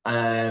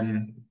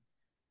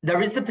 There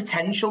is the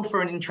potential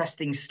for an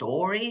interesting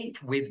story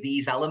with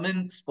these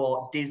elements,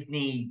 but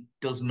Disney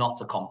does not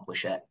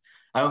accomplish it.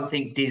 I don't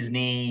think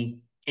Disney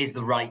is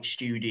the right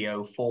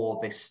studio for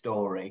this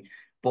story.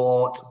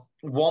 But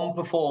one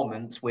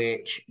performance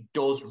which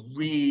does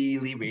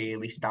really,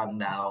 really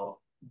stand out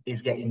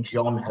is getting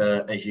John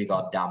Hurt as your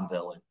goddamn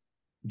villain.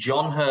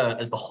 John Hurt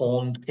as the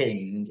Horned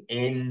King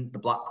in the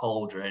Black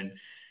Cauldron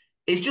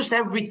is just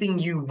everything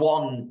you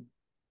want.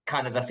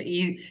 Kind of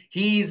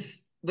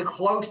he's the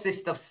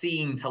closest I've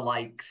seen to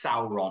like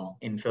Sauron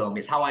in film.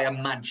 It's how I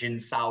imagine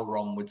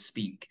Sauron would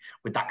speak,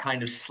 with that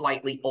kind of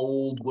slightly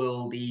old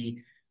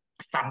worldy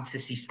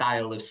fantasy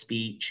style of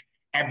speech.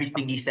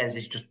 Everything he says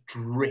is just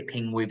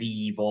dripping with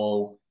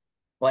evil.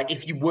 Like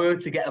if you were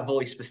to get a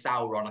voice for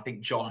Sauron, I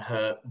think John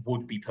Hurt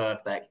would be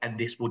perfect, and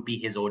this would be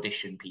his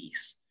audition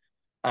piece.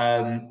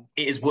 It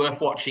is worth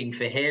watching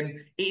for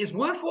him. It is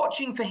worth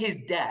watching for his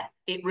death.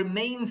 It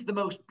remains the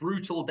most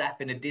brutal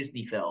death in a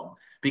Disney film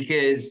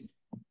because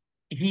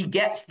he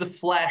gets the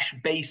flesh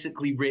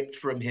basically ripped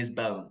from his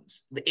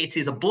bones. It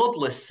is a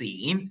bloodless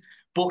scene,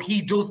 but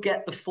he does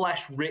get the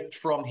flesh ripped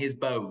from his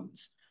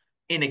bones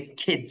in a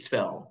kid's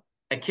film.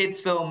 A kid's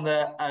film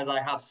that, as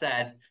I have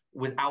said,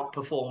 was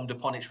outperformed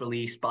upon its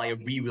release by a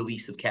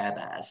re-release of Care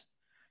Bears.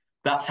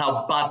 That's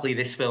how badly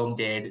this film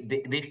did.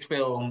 This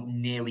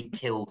film nearly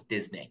killed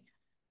Disney.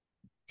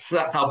 So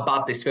that's how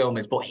bad this film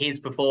is. But his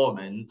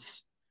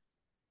performance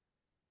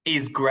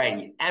is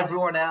great.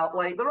 Everyone out,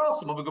 like, there are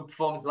some other good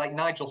performances, like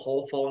Nigel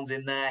Hawthorne's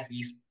in there.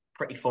 He's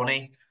pretty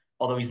funny,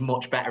 although he's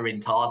much better in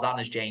Tarzan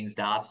as Jane's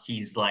dad.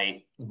 He's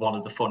like one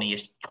of the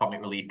funniest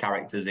comic relief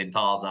characters in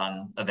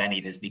Tarzan of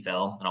any Disney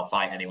film, and I'll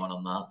fight anyone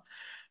on that.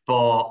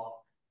 But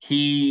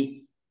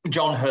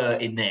John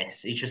Hurt in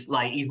this, he's just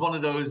like, he's one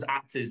of those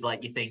actors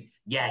like you think,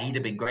 yeah, he'd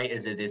have been great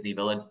as a Disney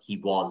villain. He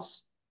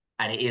was.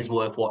 And it is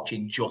worth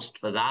watching just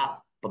for that.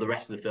 But the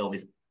rest of the film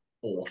is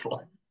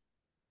awful.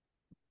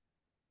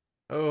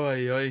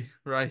 oi.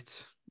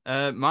 Right.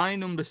 My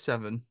number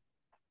 7.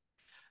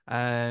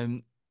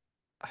 Um,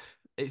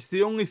 it's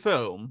the only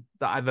film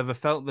that I've ever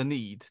felt the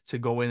need to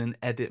go in and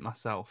edit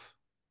myself.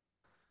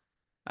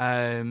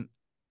 Um,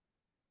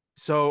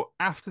 so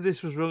after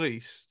this was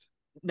released,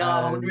 No,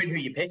 I'm wondering who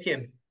you're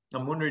picking.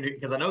 I'm wondering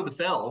because I know the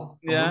film.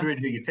 I'm yeah, wondering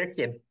who you're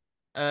picking.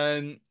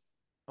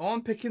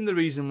 I'm picking the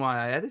reason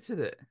why I edited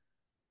it.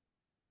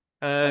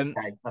 Okay,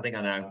 I think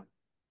I know.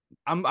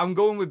 I'm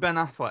going with Ben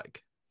Affleck.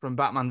 from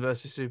Batman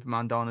versus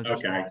Superman: Dawn of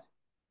Justice.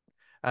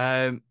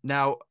 Okay.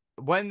 Now,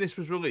 when this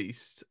was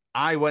released,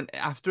 I went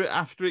after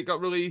it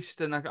got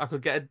released, and I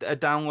could get a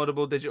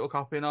downloadable digital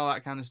copy and all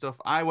that kind of stuff.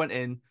 I went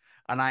in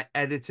and I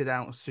edited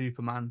out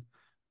Superman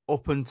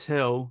up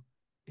until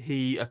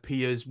he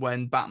appears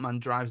when Batman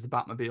drives the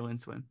Batmobile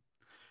into him.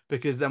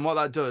 Because then what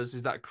that does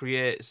is that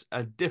creates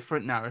a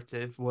different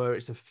narrative where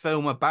it's a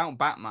film about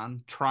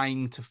Batman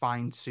trying to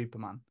find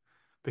Superman.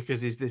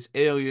 Because he's this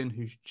alien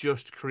who's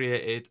just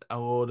created a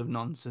load of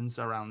nonsense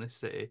around this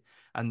city.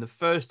 And the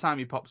first time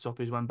he pops up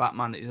is when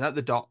Batman is at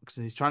the docks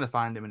and he's trying to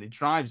find him and he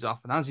drives off.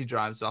 And as he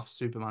drives off,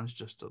 Superman's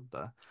just stood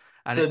there.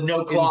 And So it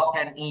no Clark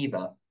Kent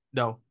either.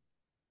 no,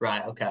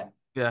 Right. Okay.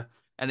 yeah.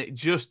 And it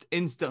just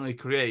instantly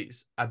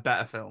creates a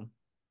better film,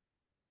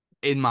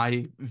 in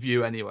my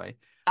view anyway.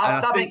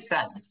 And That makes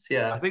sense. I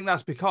Yeah. think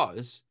that's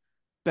because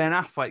Ben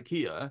Affleck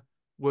here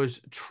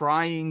was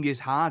trying his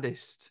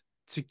hardest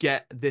to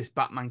get this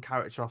Batman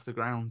character off the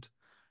ground.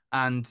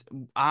 And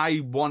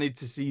I wanted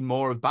to see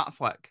more of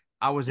Batfleck.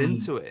 I was Mm.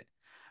 into it.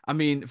 I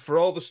mean, for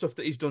all the stuff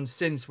that he's done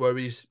since, where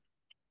he's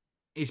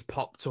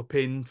popped up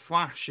in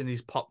Flash and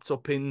he's popped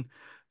up in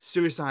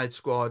Suicide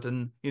Squad,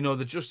 and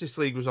the Justice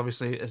League was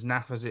obviously as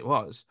naff as it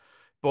was,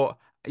 but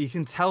you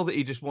can tell that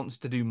he just wants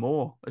to do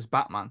more as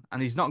Batman,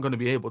 and he's not going to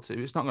be able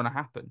to. It's not going to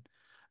happen.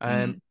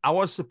 Mm. I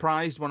was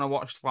surprised when I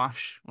watched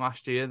Flash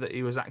last year that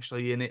he was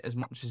actually in it as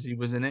much as he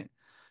was in it.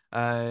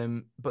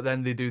 But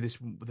then they do this.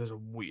 There's a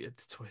weird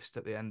twist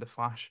at the end of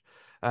Flash,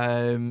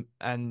 and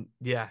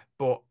yeah.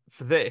 But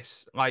for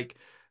this, like,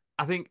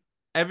 I think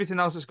everything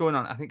else that's going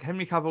on, I think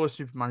Henry Cavill as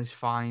Superman is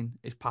fine,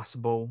 is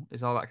passable,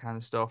 is all that kind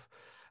of stuff.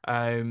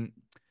 Um,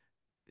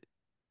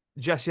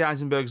 Jesse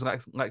Eisenberg's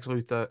Lex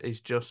Luthor is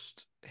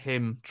just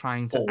him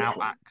trying to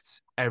Awful.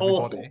 outact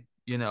Awful. everybody,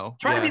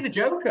 Trying to be Yeah, the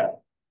Joker.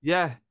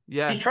 yeah,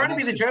 yeah. He's trying And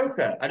to be it's the just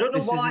Joker. I don't know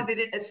this why isn't. they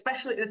didn't,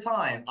 especially at the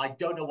time. I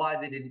don't know why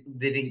they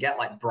didn't get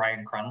like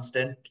Bryan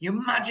Cranston. Can you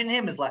imagine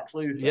him as Lex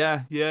Luthor?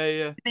 Yeah, yeah,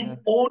 yeah, yeah.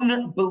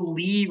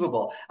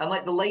 Unbelievable. And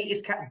like the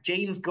latest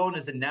James Gunn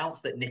has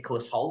announced that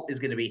Nicholas Hoult is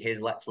going to be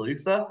his Lex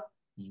Luthor.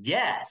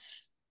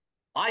 Yes,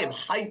 I am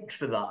hyped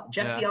for that.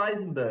 Yeah. Jesse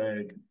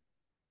Eisenberg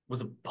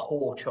was a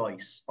poor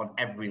choice on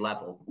every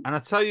level. And I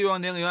tell you, who I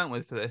nearly went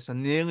with for this. I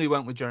nearly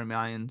went with Jeremy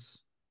Irons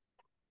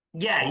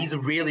Yeah, he's a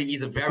very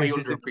because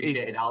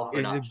underappreciated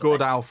Alfred, he's a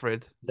good actually.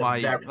 Alfred. He's a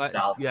Like, very good let's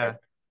Alfred. yeah.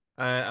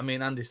 I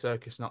mean, Andy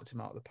Serkis knocked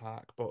him out of the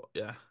park, but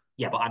yeah.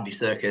 Yeah, but Andy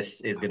Serkis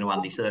is going to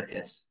Andy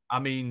Serkis. I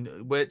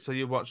mean, wait till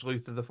you watch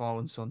Luther the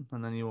Fallen Son,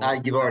 and then you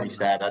will. You've already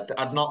said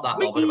I'm not that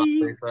bothered about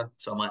Wiki. Luther,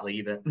 so I might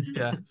leave it.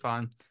 Yeah,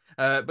 fine.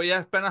 But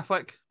yeah, Ben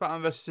Affleck,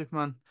 Batman vs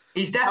Superman.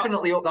 He's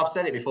definitely up. I've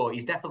said it before.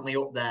 He's definitely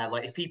up there.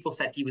 Like if people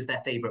said he was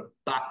their favorite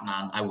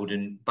Batman, I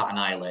wouldn't bat an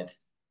eyelid.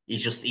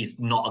 He's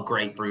not a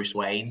great Bruce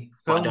Wayne,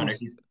 but I don't know if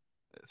Films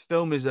he's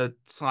film is a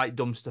slight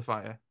dumpster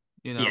fire.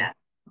 yeah,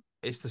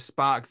 It's the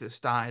spark that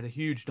started a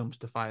huge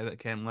dumpster fire that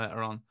came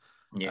later on.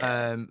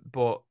 yeah,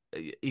 But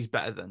he's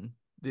better than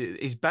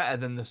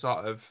the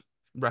sort of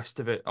rest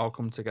of it all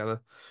come together.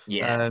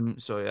 yeah.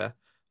 So yeah,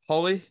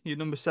 Holly, you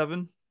number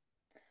 7.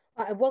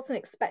 I wasn't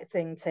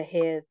expecting to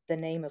hear the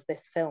name of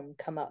this film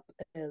come up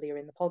earlier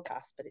in the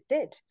podcast, but it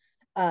did.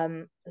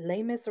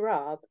 Les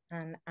Miserables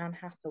and Anne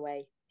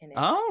Hathaway in it.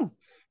 Oh,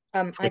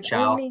 Um, Good I've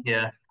shout. only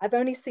Yeah. I've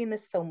only seen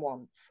this film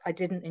once. I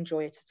didn't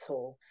enjoy it at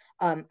all.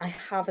 I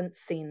haven't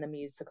seen the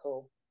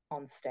musical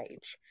on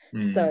stage,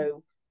 Mm.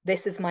 so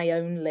this is my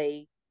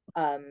only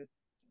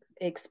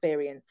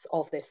experience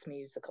of this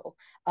musical.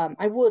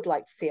 I would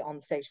like to see it on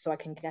stage so I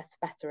can get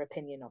a better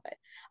opinion of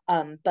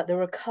it. But there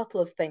are a couple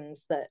of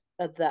things that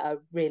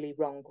are really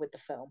wrong with the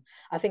film.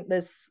 I think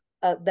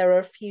there are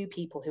a few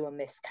people who are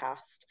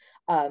miscast,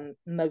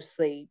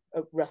 mostly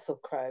Russell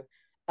Crowe,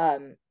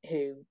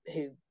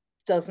 who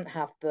doesn't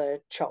have the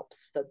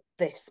chops for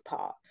this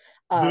part.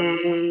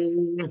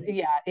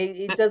 Yeah,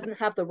 it doesn't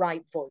have the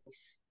right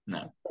voice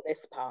No. for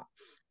this part.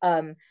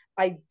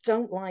 I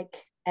don't like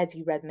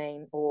Eddie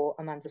Redmayne or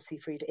Amanda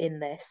Seyfried in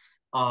this.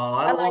 Oh,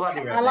 I love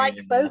Eddie I like Redmayne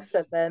in both this.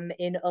 of them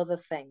in other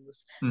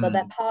things, but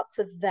their parts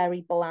are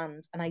very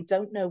bland, and I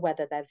don't know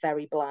whether they're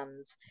very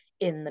bland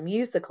in the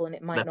musical, and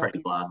it might They're not pretty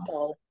be bland. their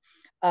fault.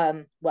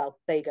 Well,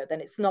 there you go.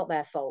 Then it's not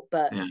their fault,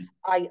 but Yeah.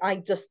 I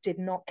just did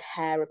not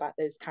care about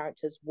those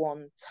characters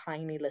one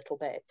tiny little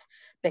bit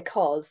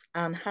because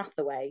Anne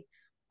Hathaway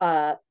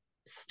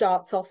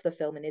starts off the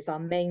film and is our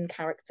main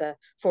character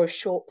for a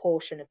short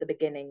portion of the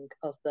beginning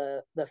of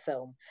the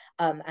film,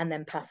 and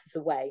then passes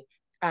away.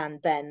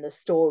 And then the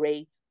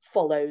story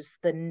follows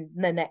the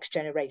next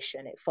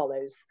generation. It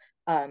follows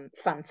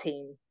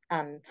Fantine,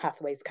 Anne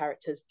Hathaway's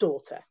character's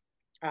daughter,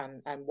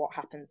 and what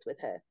happens with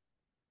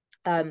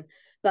her.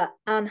 But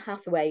Anne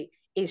Hathaway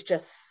is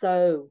just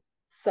so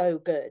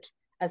good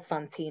as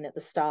Fantine at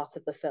the start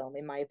of the film,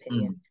 in my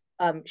opinion.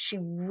 She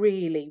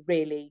really,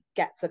 really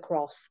gets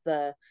across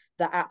the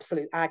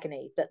absolute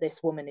agony that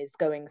this woman is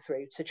going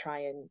through to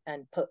try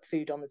and put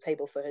food on the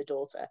table for her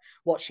daughter.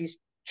 What she's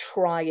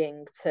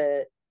trying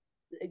to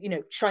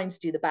trying to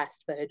do the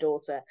best for her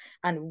daughter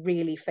and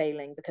really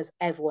failing because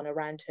everyone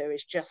around her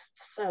is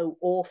just so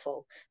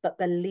awful, but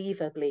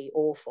believably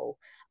awful.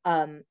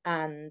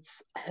 And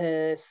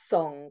her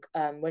song,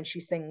 when she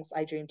sings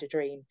 "I Dreamed a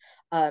Dream,"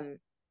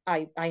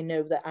 I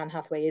know that Anne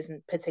Hathaway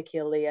isn't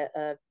particularly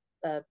a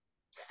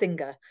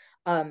singer,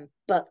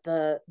 but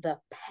the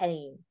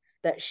pain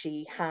that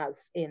she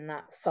has in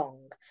that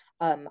song,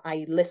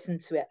 I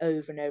listened to it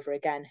over and over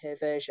again, her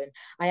version.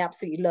 I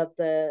absolutely love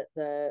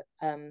the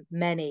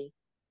many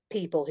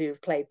people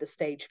who've played the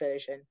stage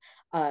version,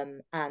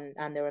 and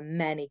there are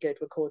many good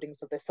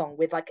recordings of this song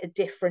with like a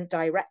different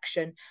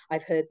direction.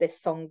 I've heard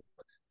this song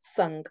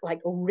sung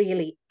like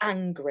really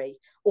angry,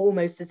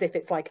 almost as if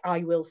it's like "I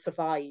will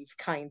survive"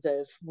 kind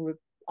of,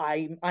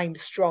 I'm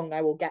strong,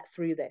 I will get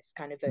through this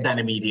kind of Then version.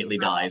 immediately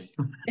dies.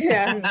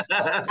 And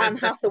Anne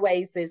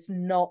Hathaway's is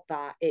not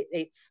that.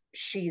 It's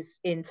she's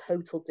in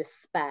total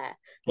despair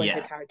when her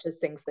Yeah. character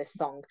sings this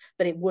song,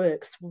 but it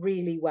works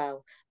really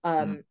well.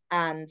 And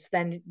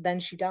then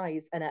she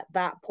dies, and at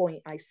that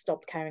point, I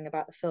stopped caring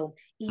about the film,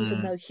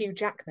 even though Hugh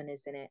Jackman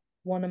is in it,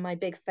 one of my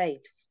big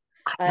faves.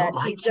 I don't He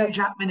like Hugh just,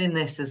 Jackman in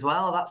this as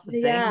well. That's the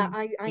yeah,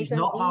 thing. I He's don't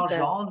not either.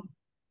 Valjean.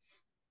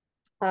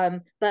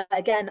 But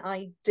again,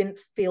 I didn't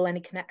feel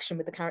any connection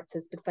with the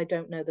characters because I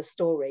don't know the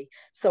story.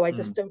 So I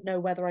just don't know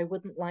whether I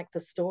wouldn't like the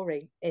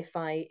story if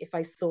I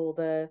saw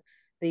the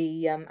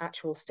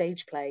actual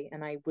stage play,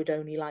 and I would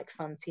only like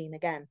Fantine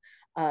again.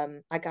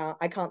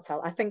 I can't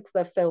tell. I think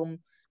the film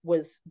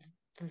was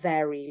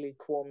very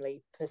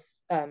lukewarmly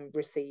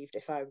received,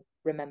 if I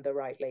remember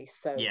rightly.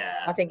 So I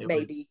Yeah, think it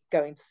maybe was.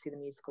 going to see the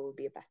musical would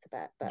be a better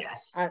bet. But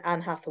Yes.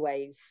 Anne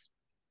Hathaway's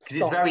Because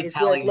it's song very is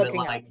worth telling that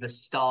looking at. like the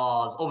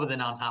stars, other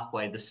than Anne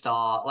Hathaway, the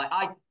star like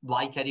I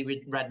like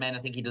Eddie Redmayne. I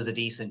think he does a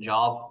decent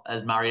job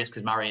as Marius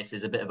because Marius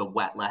is a bit of a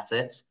wet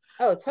lettuce.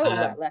 Oh, total Um,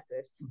 wet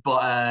lettuce.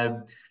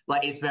 but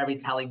like it's very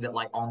telling that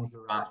like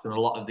Entourage and a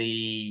lot of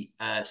the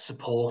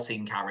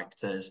supporting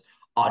characters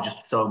are just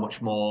so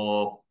much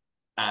more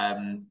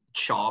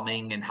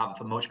charming and have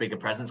a much bigger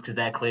presence because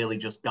they're clearly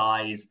just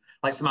guys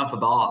like Samantha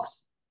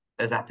Barks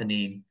as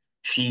Eponine.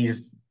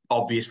 She's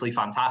obviously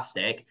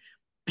fantastic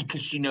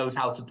because she knows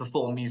how to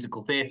perform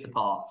musical theatre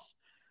parts.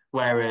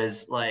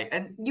 Whereas, like,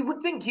 and you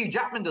would think Hugh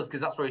Jackman does because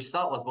that's where his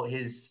start was,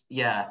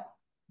 but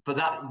but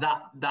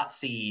that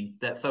scene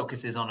that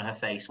focuses on her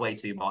face way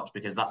too much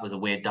because that was a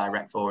weird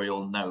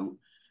directorial note.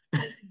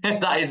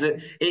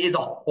 It is a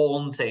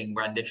haunting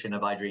rendition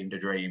of "I Dreamed a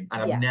Dream,"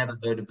 and I've Yeah, never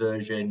heard a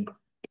version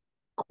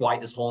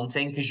quite as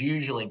haunting because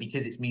usually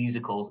because it's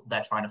musicals,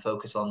 they're trying to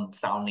focus on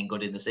sounding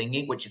good in the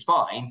singing, which is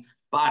fine.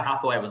 But Anne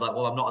Hathaway was like,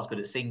 "Well, I'm not as good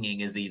at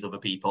singing as these other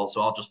people,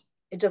 so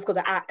it just got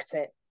to act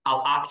it.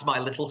 I'll act my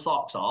little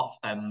socks off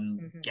and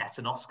Mm-hmm. get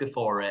an Oscar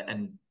for it."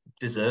 And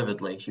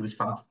deservedly, she was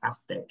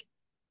fantastic.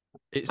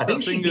 It's I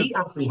think that she thing of beat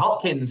Anthony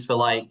Hopkins for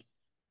like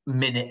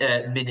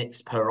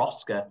minutes per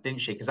Oscar,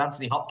 didn't she? Because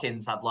Anthony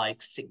Hopkins had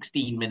like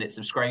 16 minutes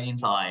of screen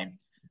time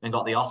and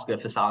got the Oscar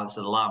for Silence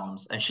of the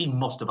Lambs, and she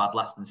must have had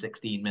less than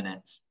 16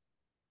 minutes.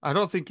 I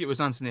don't think it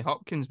was Anthony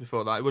Hopkins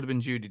before that. It would have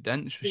been Judi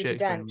Dench for Judi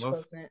Shakespeare in Dench, Love.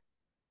 wasn't it?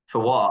 For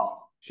what?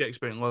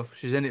 Shakespeare in Love.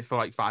 She's in it for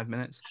like 5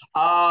 minutes.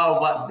 Oh,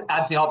 well,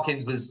 Anthony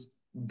Hopkins was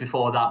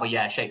before that, but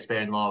yeah,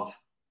 Shakespeare in Love.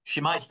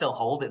 She might still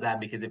hold it then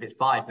because if it's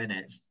 5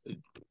 minutes.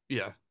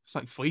 Yeah, it's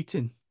like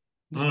fleeting.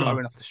 Just got her Mm.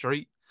 in off the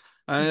street.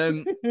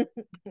 Um,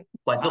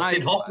 Like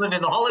Dustin I Hoffman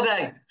in The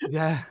Holiday.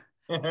 yeah.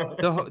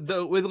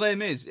 The with Les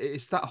Mis,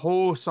 it's that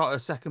whole sort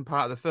of second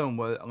part of the film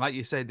where, like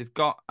you say, they've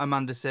got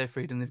Amanda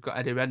Seyfried and they've got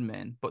Eddie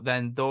Redmayne, but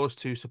then those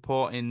two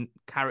supporting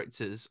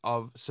characters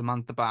of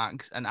Samantha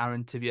Barks and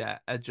Aaron Tveit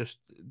are just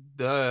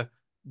they're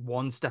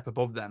one step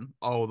above them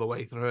all the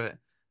way through it,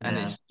 and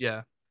Yeah. it's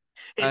yeah,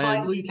 It's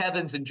like um, Luke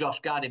Evans and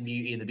Josh Gad in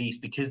Beauty and the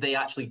Beast because they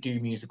actually do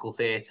musical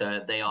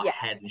theatre. They are Yeah,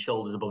 head and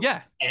shoulders above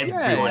yeah, yeah,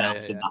 everyone yeah,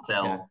 else yeah, in yeah, that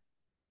yeah. film.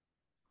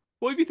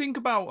 Well, if you think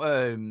about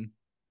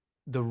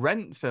the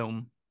Rent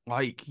film,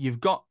 like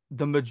you've got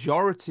the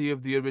majority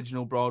of the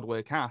original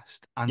Broadway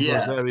cast and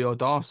Yeah, Rosario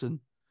Dawson,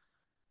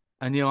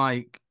 and you're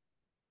like,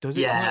 does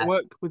it quite yeah.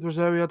 work with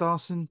Rosario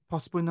Dawson?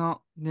 Possibly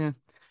not. Yeah.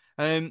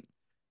 Um.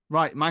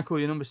 Right, Michael,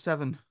 you're number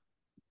seven.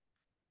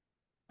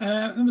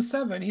 Number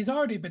 7, he's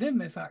already been in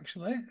this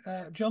actually.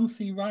 John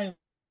C. Riley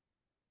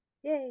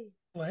yay.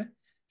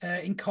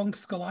 in Kong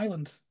Skull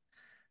Island.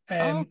 Oh,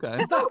 okay.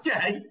 Because that's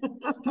Okay.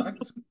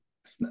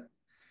 it's not,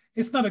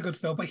 it's not a good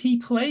film, but he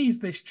plays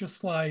this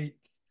just like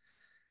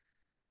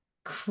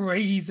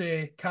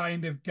crazy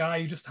kind of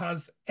guy who just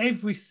has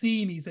every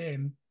scene he's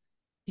in,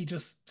 he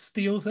just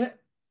steals it.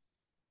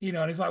 And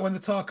it's like when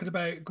they're talking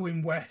about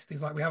going west,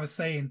 he's like, we have a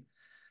saying,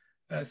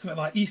 something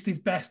like East is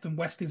best and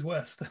West is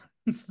worst.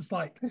 It's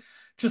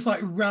just like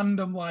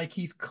random, like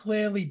he's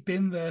clearly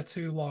been there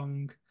too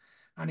long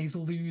and he's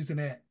losing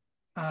it.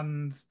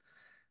 And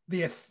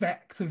the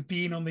effect of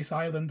being on this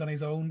island on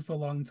his own for a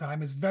long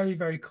time has very,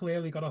 very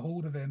clearly got a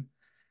hold of him.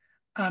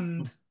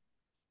 And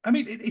I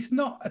mean, it's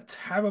not a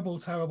terrible,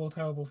 terrible,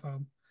 terrible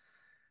film,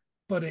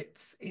 but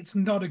it's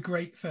not a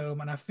great film.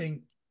 And I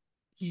think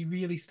he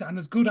really and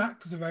there's good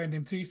actors around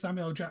him too.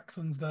 Samuel L.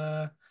 Jackson's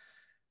there.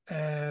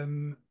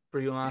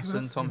 Brie Who Larson,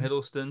 else is Tom in it?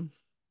 Hiddleston.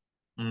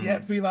 Yeah,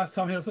 Brie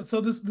Larson, Tom Hiddleston. So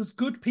there's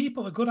good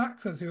people, the good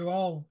actors who are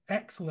all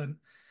excellent,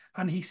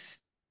 and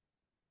he's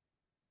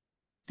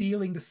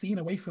stealing the scene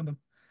away from them.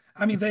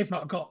 I mean, they've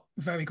not got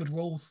very good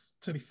roles,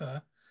 to be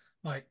fair.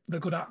 Like they're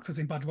good actors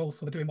in bad roles,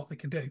 so they're doing what they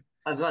can do.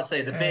 I was about to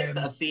say the bits that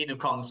I've Um, seen of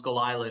Kong Skull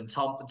Island,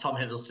 Tom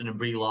Hiddleston and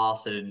Brie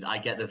Larson, I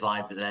get the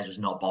vibe that they're just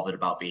not bothered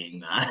about being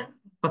there.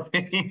 I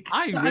and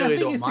I really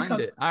think don't it's mind it.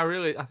 because I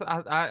really,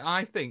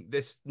 I think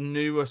this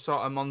newer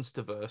sort of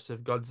monster verse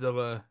of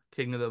Godzilla,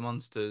 King of the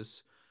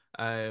Monsters,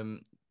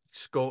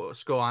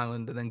 Skull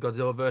Island, and then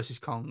Godzilla versus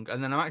Kong,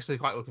 and then I'm actually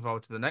quite looking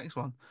forward to the next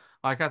one.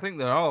 Like, I think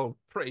they're all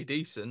pretty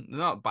decent. They're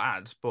not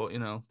bad, but they're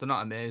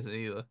not amazing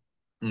either.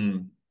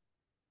 Mm.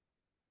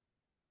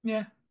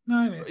 yeah, no,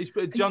 I mean,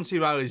 But John C.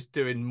 Reilly's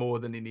doing more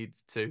than he needed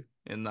to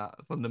in that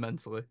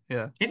fundamentally.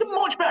 Yeah. He's a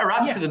much better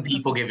actor yeah, than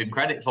people give absolutely. him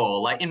credit for.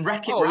 Like in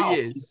Wreck-It Oh, he Ralph,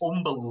 he's is.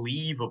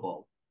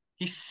 unbelievable.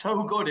 He's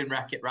so good in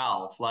Wreck-It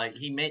Ralph.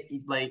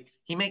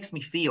 He makes me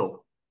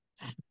feel.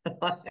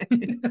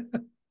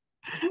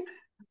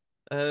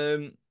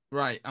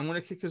 Right, I'm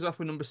gonna kick us off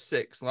with number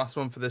six, last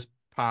one for this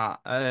part.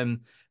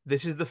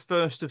 This is the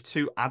first of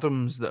two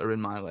Adams that are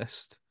in my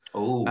list.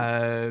 Oh,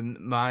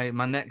 My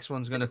next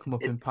one's gonna come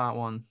up in part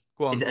one.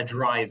 Go is on. it a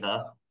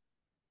driver?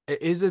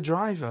 It is a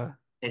driver.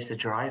 It's a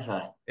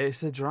driver.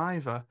 It's a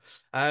driver.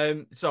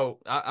 So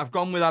I've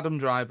gone with Adam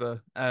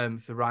Driver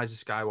for Rise of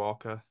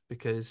Skywalker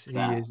because he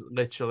Fair. is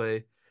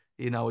literally,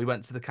 he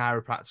went to the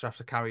chiropractor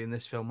after carrying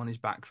this film on his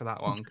back for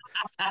that long.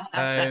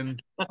 Um,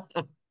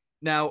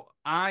 Now,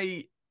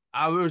 I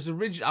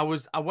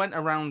went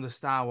around the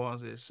Star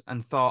Warses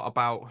and thought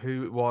about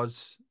who it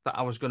was that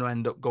I was going to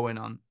end up going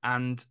on,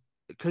 and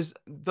because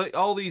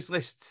all these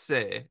lists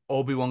say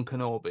Obi-Wan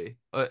Kenobi,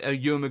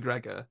 Ewan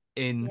McGregor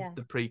in Yeah.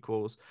 the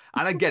prequels,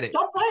 and I get it.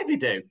 Don't right they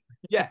do.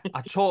 Yeah,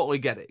 I totally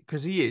get it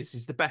because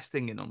he's the best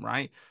thing in them,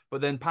 right?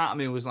 But then part of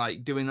me was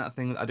like doing that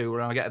thing that I do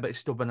where I get a bit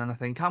stubborn and I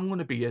think I'm going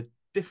to be a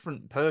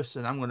different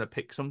person. I'm going to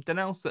pick something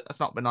else that's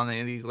not been on any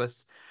of these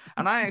lists.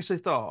 And I actually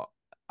thought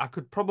I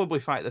could probably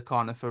fight the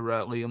corner for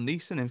Liam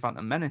Neeson in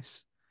Phantom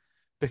Menace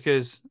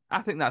because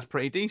I think that's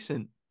pretty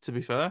decent, to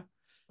be fair.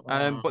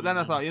 But then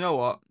I thought, you know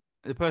what?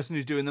 The person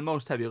who's doing the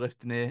most heavy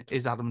lifting here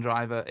is Adam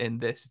Driver in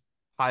this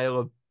pile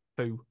of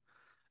poo.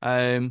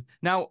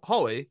 Now,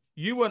 Holly,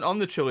 you weren't on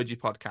the trilogy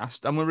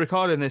podcast, and we're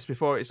recording this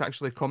before it's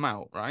actually come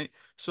out, right?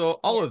 So Yeah.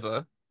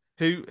 Oliver,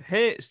 who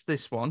hates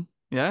this one,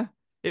 yeah,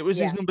 it was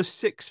his Yeah. number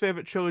six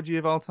favorite trilogy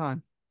of all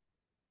time.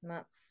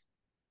 That's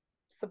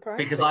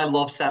Because I surprising.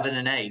 love 7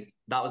 and 8.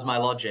 That was my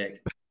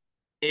logic.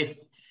 If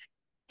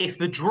if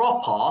the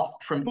drop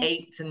off from More,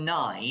 8 to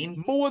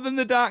 9, more than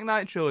the Dark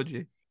Knight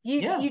trilogy.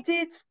 You yeah,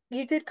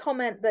 you did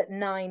comment that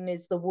Nine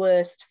is the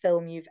worst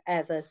film you've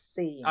ever I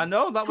seen.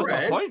 know that was my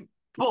correct. point.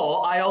 But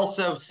I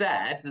also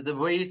said that the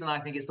reason I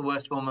think it's the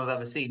worst film I've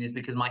ever seen is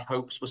because my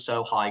hopes were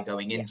so high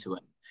going Yeah. into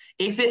it.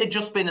 If it had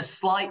just been a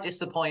slight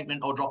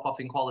disappointment or drop off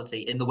in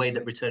quality in the way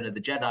that Return of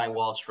the Jedi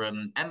was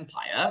from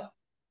Empire,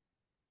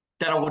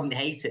 then I wouldn't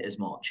hate it as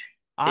much.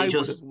 It I would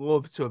have just,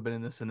 loved to have been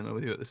in the cinema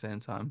with you at the same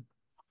time.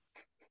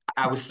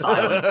 I was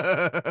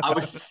silent. I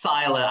was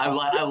silent. I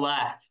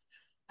left.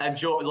 And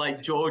Georgia,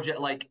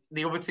 like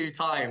the other two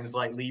times,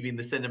 like leaving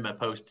the cinema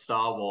post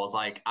Star Wars,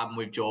 like I'm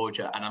with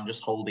Georgia and I'm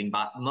just holding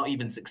back, not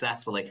even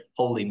successfully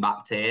holding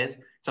back tears.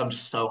 So I'm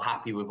just so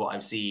happy with what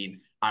I've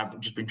seen. I've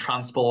just been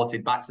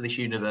transported back to this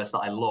universe that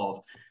I love.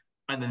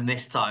 And then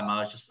this time I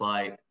was just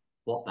like,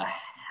 what the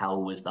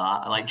hell was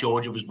that? And, like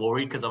Georgia was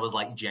worried because I was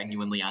like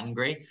genuinely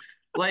angry.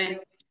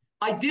 Like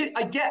I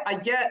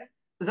get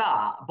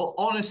that, but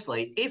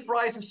honestly, if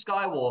Rise of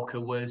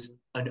Skywalker was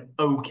an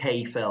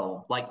okay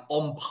film, like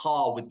on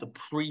par with the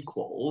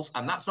prequels,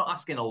 and that's not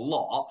asking a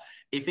lot,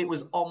 if it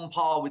was on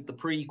par with the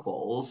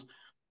prequels,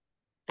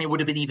 it would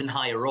have been even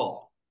higher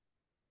up.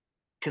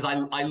 Because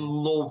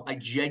I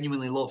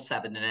genuinely love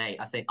 7 and 8.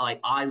 I think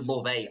I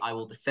love 8. I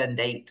will defend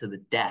 8 to the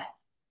death.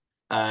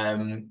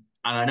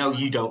 And I know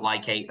you don't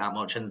like 8 that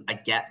much, and I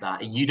get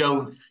that. You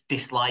don't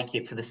dislike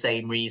it for the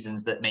same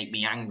reasons that make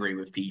me angry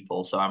with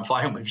people, so I'm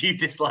fine with you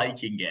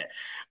disliking it.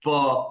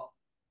 But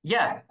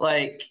yeah,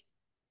 like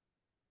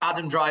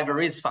Adam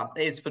Driver is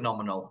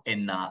phenomenal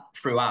in that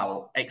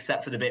throughout,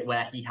 except for the bit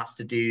where he has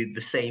to do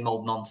the same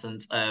old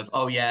nonsense of,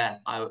 "Oh yeah,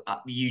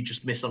 you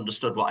just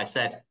misunderstood what I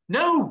said."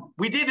 No,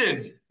 we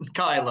didn't,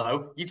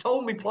 Kylo. You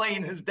told me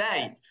plain as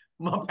day.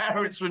 My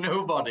parents were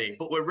nobody,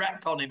 but we're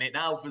retconning it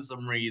now for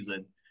some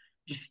reason.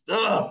 Just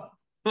ugh.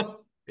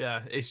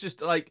 Yeah, it's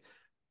just like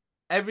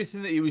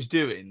everything that he was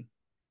doing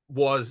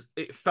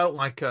it felt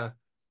like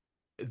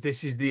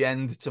this is the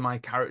end to my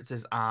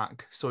character's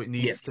arc, so it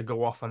Yeah, needs to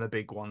go off on a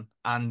big one.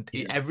 And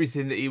yeah.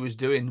 everything that he was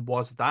doing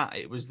was that.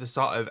 It was the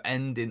sort of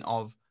ending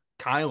of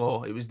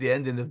Kylo. It was the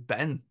ending of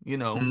Ben.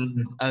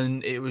 Mm,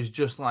 And it was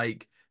just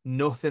like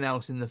nothing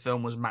else in the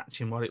film was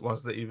matching what it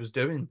was that he was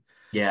doing.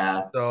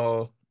 yeah.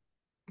 So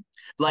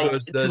Like to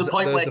the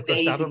point there's where the first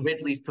Daisy Adam.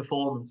 Ridley's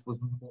performance was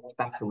much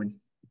better when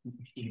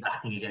she was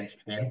acting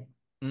against him.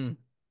 Mm.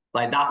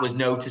 Like that was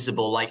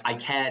noticeable. Like I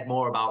cared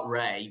more about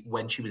Rey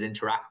when she was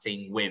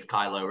interacting with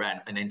Kylo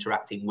Ren and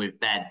interacting with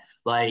Ben.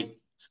 Like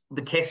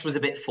the kiss was a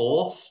bit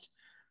forced,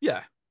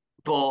 Yeah.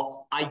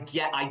 but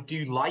I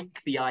do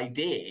like the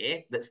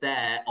idea that's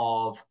there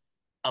of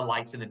a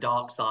light and a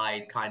dark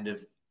side kind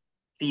of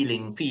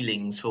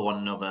feelings for one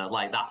another.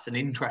 Like that's an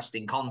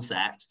interesting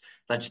concept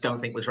that I just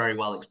don't think was very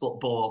well explored.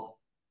 But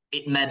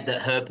it meant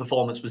that her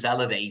performance was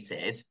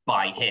elevated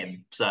by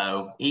him.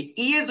 So he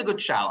is a good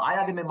shout. I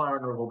had him in my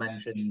honorable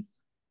mentions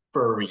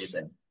for a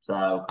reason.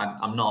 So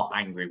I'm not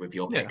angry with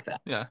your Yeah. pick there.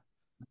 Yeah.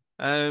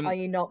 Are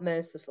you not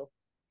merciful?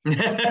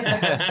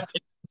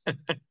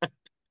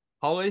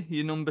 Holly,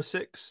 you number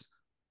 6.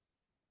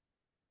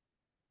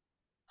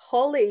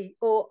 Holly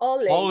or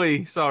Ollie?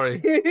 Holly,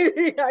 sorry.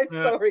 I'm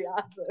Yeah. sorry,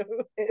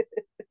 Adam.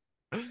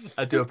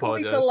 I do Just call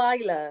me apologize.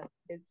 Delilah.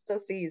 It's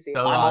just easier.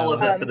 I'm Oliver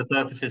Delilah. for the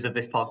purposes of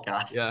this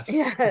podcast. Yes.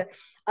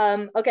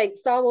 Yeah. Okay,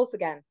 Star Wars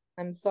again.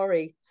 I'm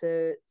sorry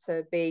to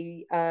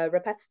be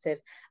repetitive,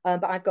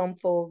 but I've gone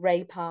for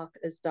Ray Park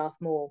as Darth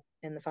Maul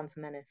in The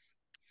Phantom Menace.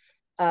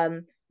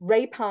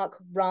 Ray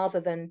Park rather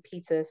than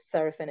Peter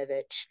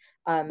Serafinovich,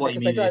 What you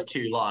because I mean is don't.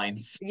 2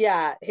 lines.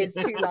 Yeah, his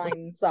 2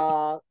 lines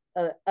are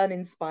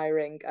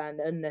uninspiring and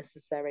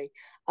unnecessary.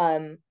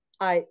 I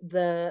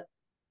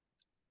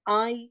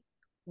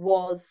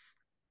was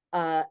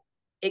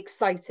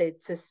excited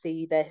to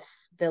see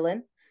this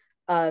villain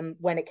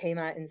when it came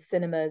out in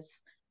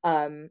cinemas,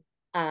 and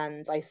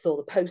I saw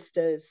the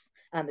posters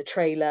and the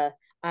trailer,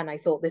 and I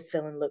thought this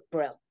villain looked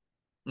brilliant.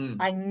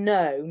 I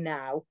know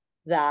now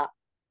that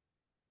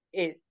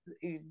it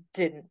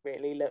didn't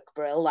really look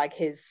brilliant. Like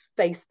his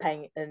face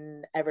paint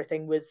and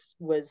everything was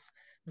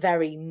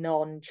very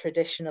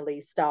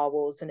non-traditionally Star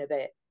Wars and a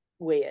bit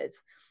weird.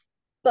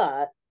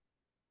 But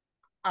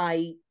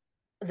I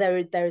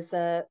there's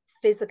a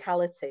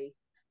physicality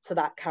to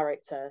that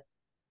character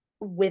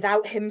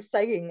without him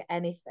saying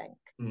anything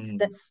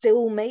that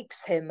still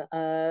makes him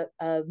a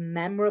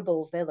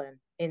memorable villain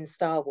in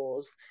Star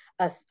Wars,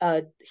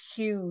 a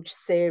huge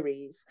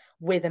series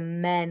with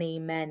many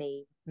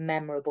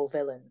memorable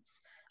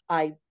villains.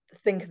 I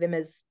think of him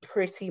as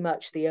pretty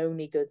much the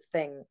only good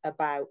thing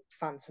about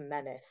Phantom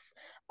Menace.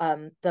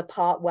 The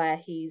part where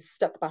he's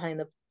stuck behind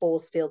the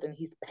force field and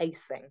he's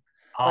pacing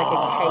like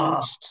a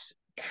caged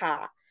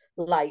cat,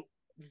 like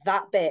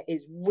that bit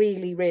is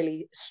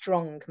really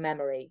strong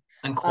memory.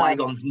 And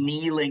Qui-Gon's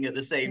kneeling at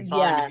the same time,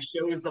 and Yeah. he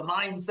shows the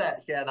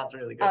mindset. Yeah, that's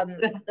really good.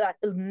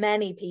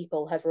 Many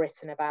people have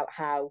written about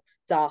how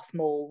Darth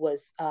Maul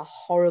was a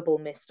horrible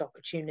missed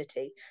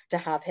opportunity to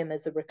have him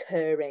as a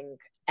recurring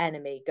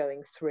enemy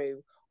going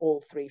through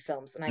all 3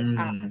 films, and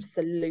I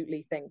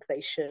absolutely think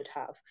they should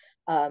have.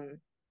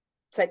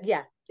 So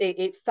yeah,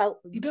 it felt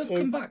he does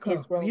come back though,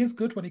 his role. and he is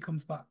good when he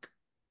comes back.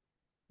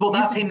 Well,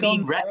 that's him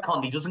being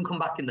retconned. He doesn't come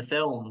back in the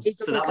films,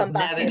 so that was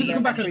never He doesn't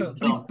come back in the intention. film,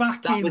 but he's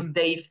back that in. was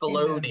Dave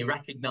Filoni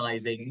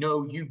recognizing,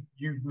 no, you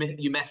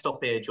messed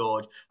up here,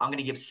 George. I'm going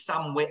to give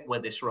Sam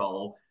Witwer this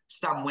role.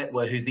 Sam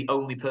Witwer, who's the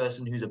only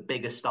person who's a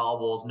bigger Star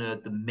Wars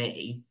nerd than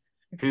me,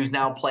 who's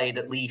now played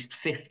at least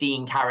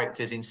 15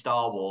 characters in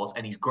Star Wars,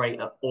 and he's great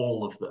at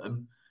all of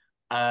them.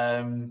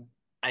 And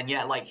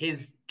yeah, like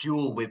his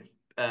duel with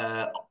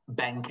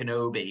Ben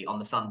Kenobi on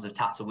the Sands of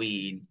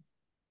Tatooine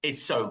is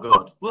so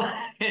good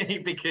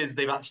because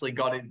they've actually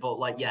got it. But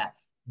like, yeah,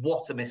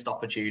 what a missed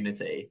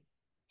opportunity.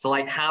 So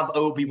like, have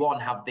Obi-Wan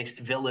have this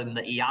villain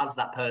that he has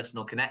that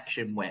personal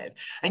connection with,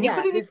 and you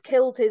could have who's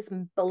killed his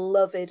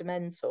beloved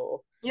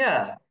mentor.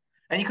 Yeah.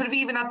 And you could have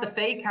even had the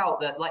fake out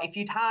that, like, if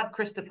you'd had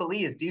Christopher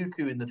Lee as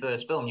Dooku in the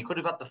first film, you could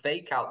have had the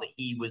fake out that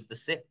he was the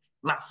Sith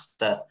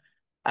master.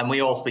 And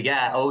we all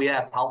forget, oh,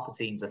 yeah,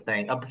 Palpatine's a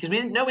thing. Because we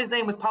didn't know his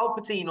name was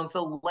Palpatine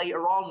until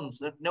later on.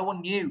 So no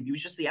one knew. He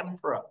was just the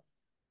Emperor.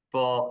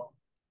 But,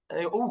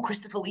 oh,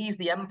 Christopher Lee's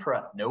the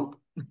Emperor. Nope.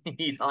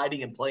 He's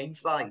hiding in plain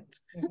sight.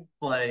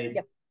 Like,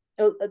 yep.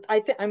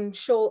 I'm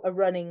sure a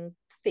running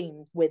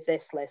theme with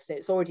this list,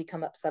 it's already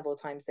come up several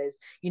times, is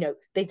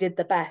they did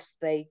the best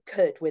they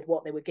could with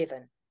what they were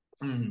given.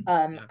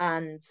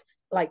 And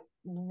like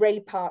Ray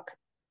Park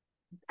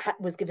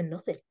was given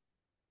nothing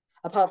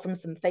apart from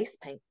some face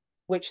paint,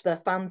 which the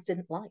fans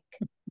didn't like.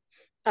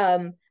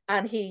 And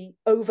he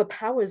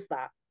overpowers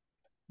that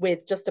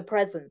with just a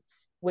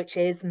presence which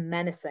is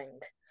menacing.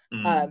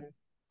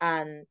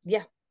 And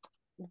yeah,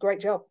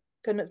 great job,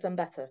 couldn't have done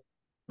better.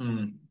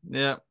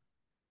 Yeah.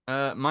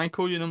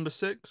 Michael, you're number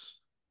 6.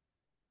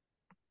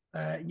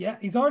 Yeah,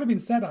 he's already been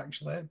said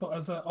actually, but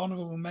as an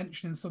honourable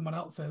mention in someone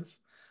else's,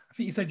 I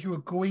think you said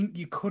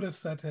you could have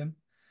said him.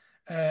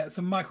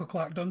 So Michael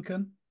Clark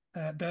Duncan,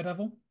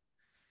 Daredevil.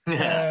 So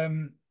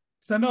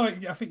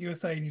I think you were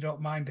saying you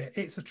don't mind it.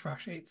 It's a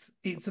trash.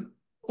 It's an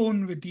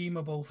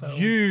unredeemable film.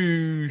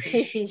 You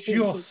it's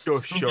just so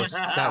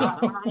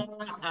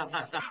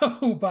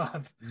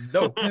bad.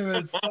 No.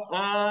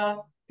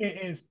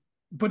 It is.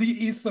 But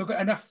he is so good.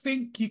 And I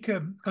think you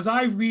can, because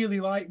I really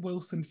like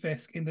Wilson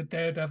Fisk in the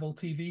Daredevil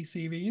TV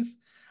series.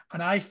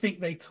 And I think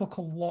they took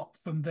a lot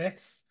from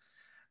this.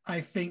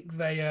 I think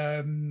they,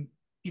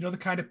 the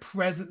kind of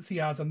presence he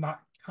has and that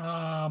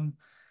calm,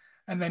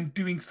 and then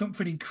doing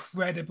something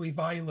incredibly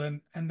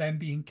violent and then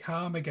being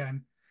calm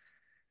again.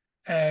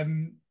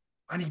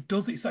 And he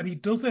does it. So and he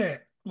does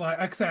it like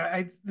I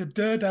said, the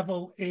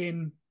Daredevil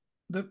in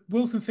the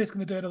Wilson Fisk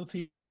and the Daredevil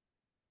TV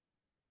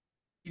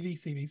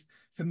series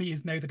for me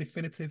is now the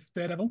definitive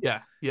Daredevil.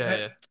 Yeah, yeah, Uh,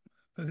 yeah.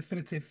 the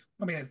definitive.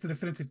 I mean, it's the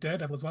definitive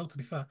Daredevil as well. To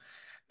be fair,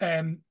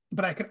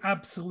 but I can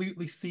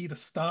absolutely see the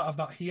start of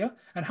that here.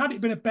 And had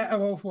it been a better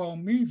overall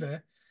movie,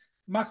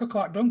 Michael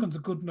Clark Duncan's a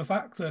good enough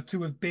actor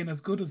to have been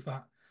as good as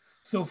that.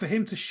 So for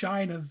him to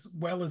shine as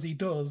well as he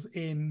does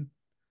in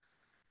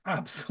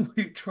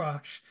absolute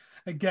trash,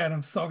 again,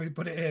 I'm sorry,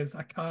 but it is.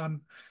 I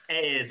can't.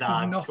 It is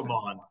There's ads, come nothing.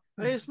 on.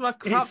 It's my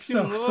It's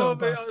craption so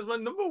love it. bad. It's my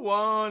number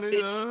one. It's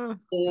I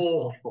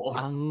awful.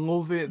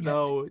 love it Yeah,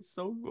 though. It's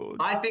so good.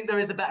 I think there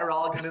is a better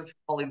argument for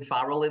Colin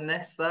Farrell in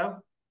this,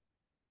 though.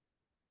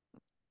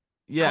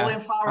 Yeah, Colin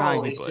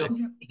Farrell is arguably.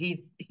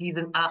 just he's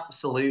an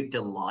absolute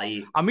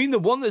delight. I mean, the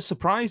one that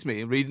surprised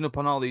me reading up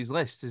on all these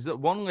lists is that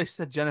one list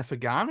said Jennifer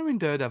Garner in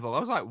Daredevil. I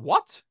was like,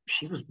 what?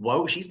 She was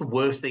woke. She's the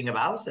worst thing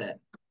about it.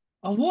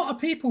 a lot of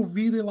people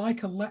really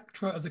like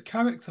Elektra as a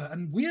character,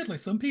 and weirdly,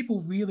 some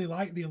people really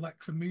like the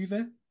Elektra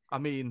movie. I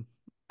mean,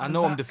 I And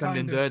know I'm that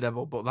defending kind of,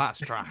 Daredevil, but that's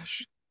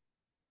trash.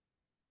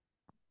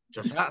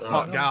 Just That's I don't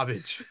hot know.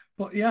 garbage.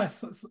 But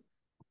yes,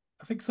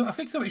 I think so. I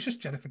think so. It's just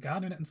Jennifer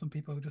Garner in it, and some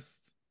people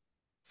just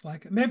it's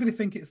like maybe they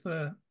think it's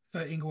the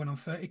 13 going on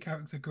 30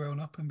 character grown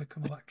up and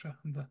become Elektra,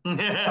 and they're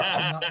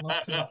attaching that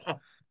love to it.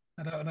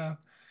 I don't know.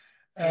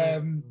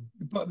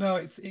 But no,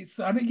 it's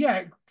I mean,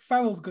 yeah,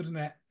 Farrell's good in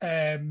it.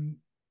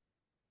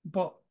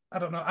 But I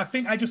don't know. I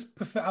think I just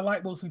prefer. I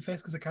like Wilson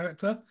Fisk as a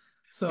character,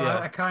 so Yeah.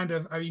 I kind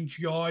of I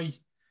enjoy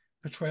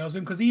portrayals of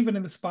him because even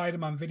in the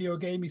Spider-Man video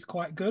game, he's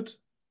quite good.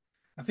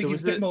 I think There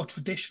he's was a bit a more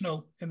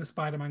traditional in the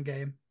Spider-Man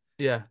game.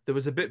 Yeah, there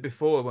was a bit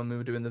before when we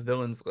were doing the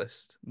villains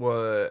list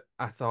where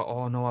I thought,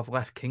 oh no, I've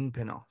left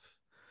Kingpin off.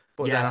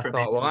 But then Yeah, I from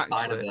thought, Into well, the actually,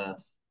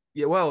 Spider-Verse.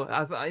 yeah, well,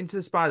 I thought Into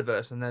the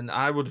Spider-Verse, and then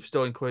I would have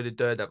still included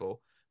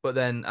Daredevil. But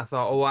then I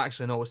thought, oh,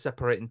 actually, no, we're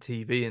separating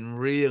TV, and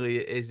really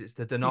it's the It's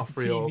the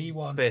D'Onofrio TV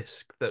one.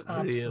 Fisk that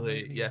really,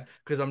 Absolutely, yeah, yeah.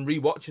 because I'm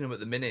rewatching them at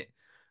the minute.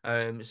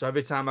 So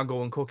every time I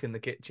go and cook in the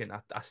kitchen,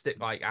 I stick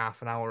like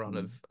half an hour on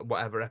of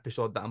whatever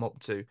episode that I'm up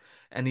to,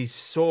 and he's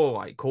so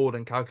like cold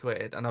and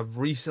calculated. And I've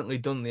recently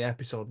done the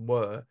episode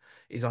where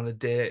he's on a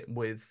date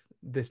with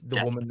the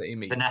Yes, woman that he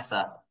meets.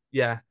 Vanessa.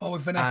 Yeah, Oh,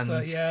 with Vanessa,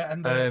 and yeah,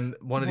 and the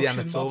one of the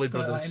Russian Anatoly mobster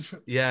brothers, intro.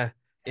 yeah,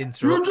 Yeah. You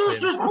interrupts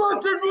him.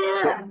 disrespected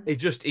me!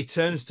 He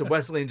turns to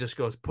Wesley and just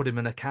goes, "Put him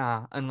in a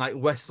car," and like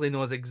Wesley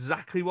knows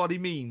exactly what he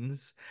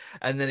means,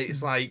 and then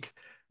it's Mm. like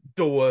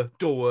door,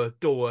 door,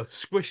 door,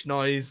 squish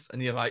noise,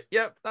 and you're like,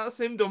 "Yep, that's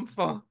him done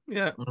for."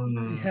 Yeah.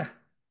 Mm. Yeah,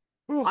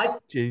 Oh, I,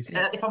 jeez.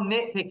 if it's I'm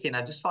nitpicking,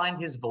 I just find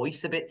his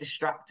voice a bit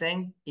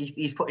distracting.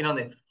 He's putting on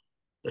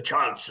the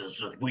chances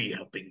that we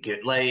have been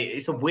good. Like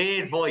it's a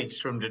weird voice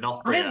from I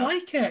D'Onofrio.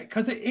 like it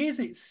because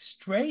it's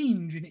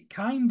strange and it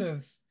kind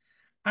of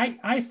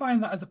I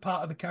find that as a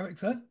part of the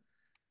character.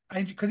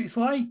 And because it's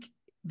like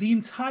the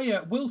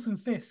entire Wilson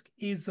Fisk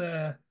is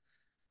a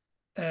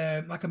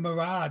like a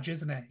mirage,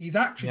 isn't it? He's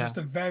actually Yeah. just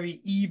a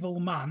very evil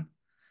man,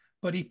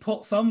 but he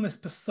puts on this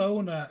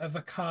persona of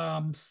a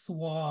calm,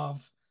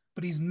 suave,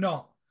 but he's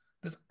not.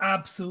 There's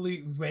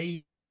absolute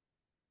rage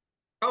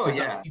Oh But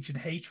yeah, and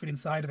hatred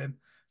inside of him.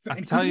 I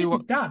And because tell he you is what.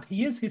 his dad,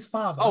 he is his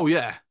father. Oh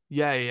yeah,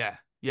 yeah, yeah,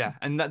 yeah.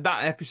 And that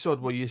episode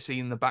where you're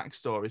seeing the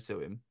backstory to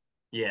him,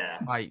 yeah.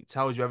 like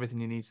tells you everything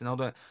you need to know.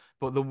 Don't it?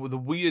 But the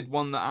weird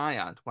one that I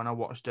had when I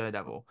watched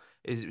Daredevil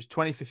is it was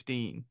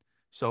 2015.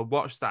 So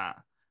watch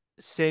that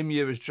same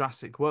year as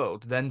Jurassic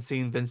World. Then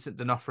seeing Vincent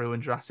D'Onofrio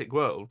in Jurassic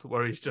World,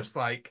 where he's just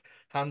like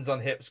hands on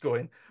hips,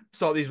 going,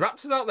 "Sort these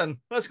raptors out, then.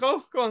 Let's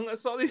go. Go on,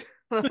 let's sort these."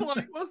 I'm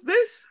like, "What's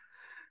this?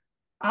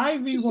 I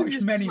Just see you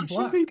rewatched Men in smashing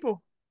Black,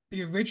 people."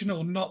 the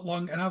original, not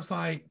long, and I was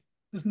like,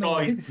 there's no Oh,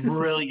 way he's this is the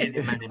brilliant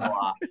in same Men in guy.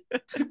 Black.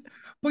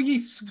 But you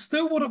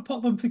still wouldn't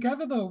put them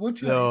together though,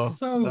 would you? It's No,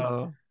 so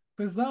no.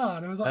 bizarre.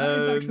 And I was like, that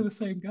is actually Um, the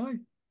same guy.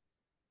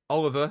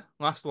 Oliver,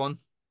 last one.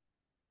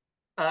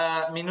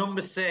 My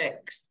number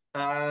six.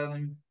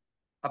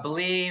 I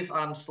believe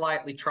I'm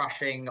slightly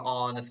trashing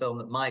on a film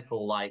that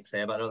Michael likes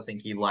here, but I don't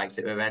think he likes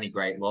it with any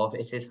great love.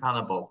 It is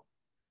Hannibal.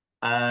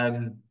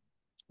 Um,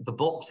 the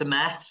book's a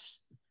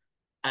mess,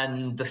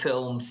 and the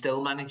film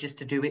still manages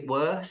to do it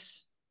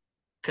worse.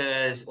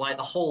 Because, like,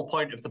 the whole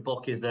point of the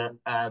book is that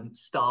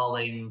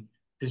Starling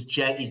is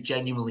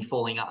genuinely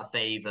falling out of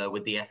favor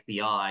with the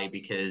FBI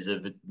because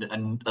of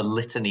a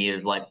litany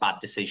of like bad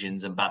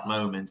decisions and bad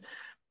moments.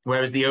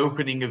 Whereas the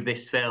opening of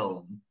this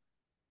film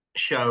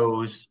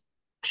shows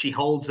she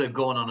holds a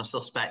gun on a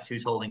suspect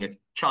who's holding a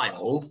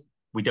child.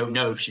 We don't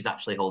know if she's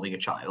actually holding a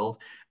child,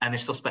 and the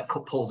suspect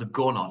pulls a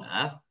gun on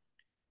her.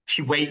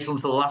 She waits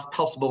until the last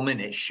possible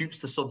minute, shoots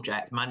the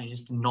subject,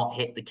 manages to not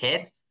hit the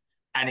kid,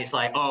 and it's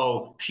like,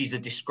 oh, she's a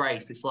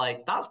disgrace. It's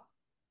like that's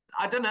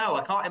I don't know.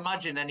 I can't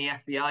imagine any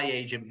FBI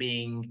agent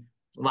being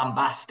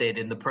lambasted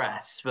in the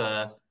press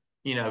for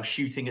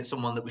shooting at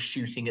someone that was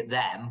shooting at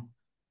them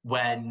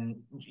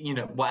when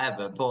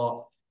whatever.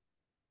 But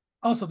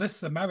Also, this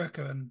is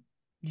America, and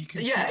you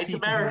can Yeah, shoot it's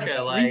people who are America,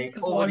 asleep like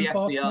as law over the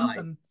enforcement, FBI.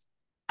 and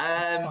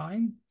it's Um,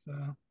 fine.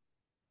 So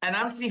and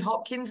Anthony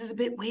Hopkins is a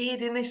bit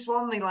weird in this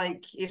one. They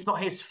like it's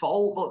not his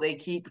fault, but they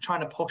keep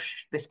trying to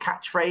push this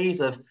catchphrase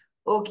of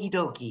 "okie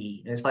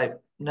dokie," and it's like,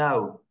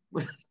 no.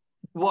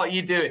 What are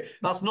you doing?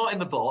 That's not in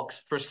the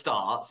books for a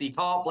start, so you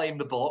can't blame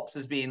the books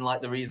as being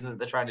like the reason that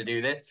they're trying to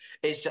do this.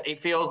 It's just, it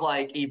feels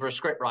like either a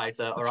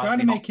scriptwriter they're or trying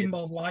to Anthony make him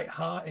more Hopkins.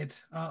 light-hearted,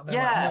 aren't they?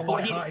 Like Yeah, more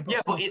but he light-hearted, but yeah,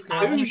 still but it's as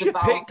scary. Who's he's your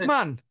about pick, to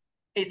man?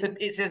 it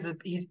says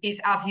it's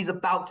as he's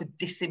about to You've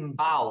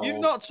disembowel.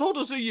 not told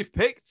us who you've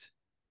picked.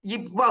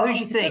 Well, who's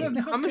you He said think? Anthony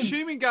I'm Hopkins.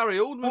 assuming Gary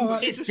Oh, Oldman, but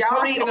right. you're It's just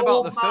Gary talking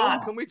about the film.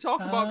 Oldman. Can we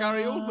talk about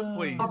Gary Oldman,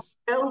 Ah, please?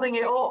 Building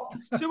it up.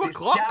 It's 2 It's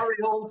o'clock. Gary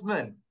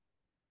Oldman.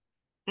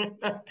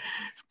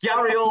 It's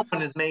Gary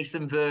Oldman as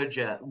Mason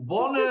Verger.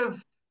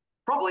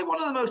 Probably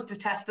one of the most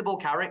detestable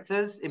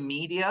characters in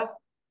media.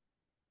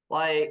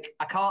 Like,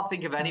 I can't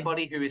think of hmm.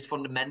 anybody who is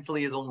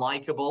fundamentally as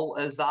unlikable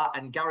as that.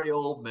 And Gary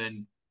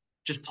Oldman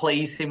just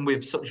plays him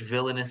with such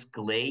villainous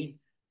glee.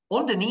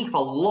 Underneath a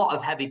lot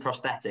of heavy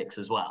prosthetics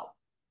as well.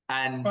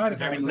 And I don't know if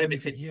very there's anything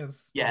limited, he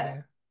is. yeah,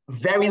 Yeah.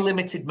 very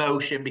limited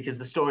motion because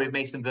the story of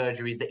Mason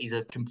Verger is that he's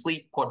a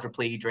complete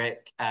quadriplegic.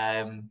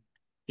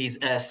 He's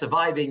a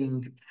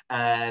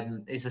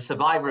he's a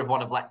survivor of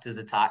one of Lecter's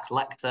attacks.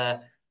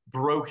 Lecter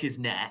broke his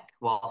neck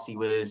whilst he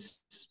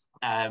was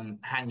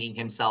hanging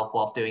himself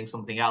whilst doing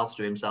something else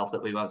to himself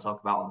that we won't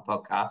talk about on the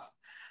podcast.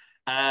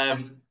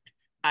 Um,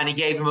 and he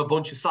gave him a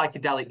bunch of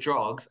psychedelic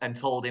drugs and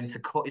told him to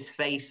cut his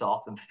face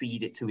off and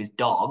feed it to his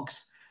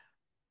dogs.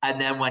 And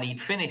then when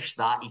he'd finished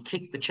that, he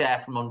kicked the chair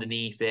from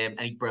underneath him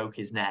and he broke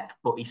his neck,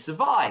 but he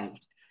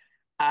survived.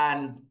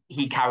 And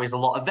he carries a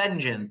lot of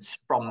vengeance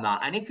from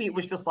that. And if it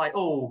was just like,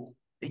 oh,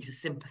 he's a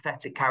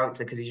sympathetic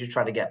character because he's just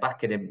trying to get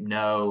back at him,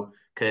 no,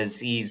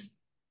 because is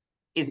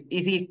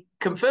he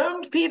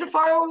confirmed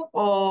paedophile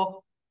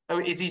or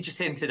is he just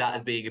hinted at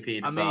as being a I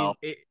paedophile?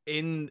 mean,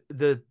 in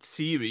the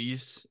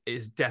series,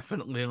 it's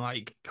definitely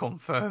like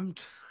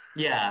confirmed.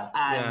 Yeah,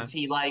 Yeah. and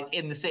he like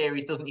in the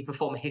series doesn't he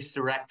perform a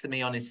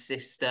hysterectomy on his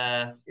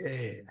sister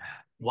Yeah.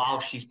 while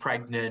she's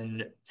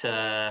pregnant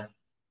to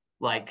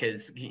like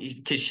because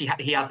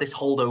he has this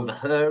hold over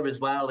her as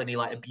well and he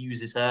like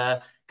abuses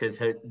her because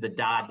the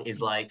dad is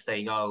like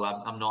saying oh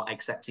I'm not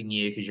accepting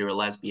you because you're a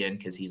lesbian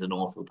because he's an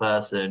awful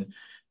person.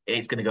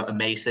 It's going to go to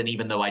Mason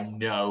even though I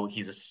know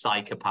he's a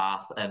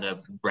psychopath and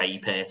a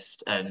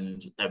rapist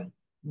and a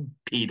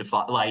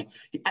pedophile. Like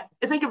I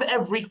think of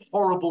every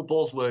horrible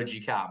buzzword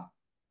you can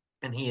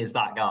and he is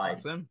that guy.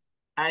 That's him.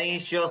 And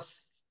he's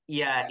just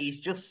yeah he's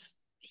just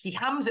he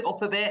hams it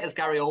up a bit as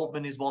Gary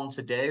Oldman is one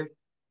to do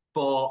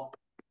but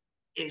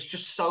it's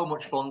just so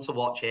much fun to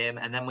watch him.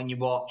 And then when you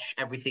watch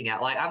everything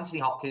else, like Anthony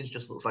Hopkins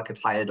just looks like a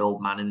tired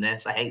old man in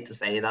this. I hate to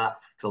say that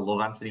because I love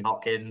Anthony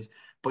Hopkins,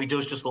 but he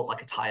does just look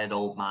like a tired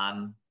old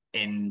man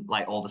in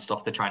like all the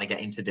stuff they're trying to get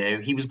him to do.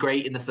 He was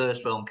great in the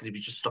first film because he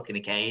was just stuck in a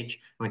cage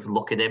and we could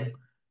look at him.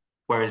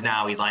 Whereas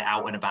now he's like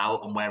out and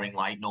about and wearing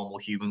like normal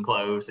human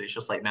clothes. It's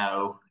just like,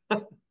 no.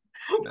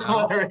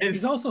 No.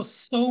 He's Whereas also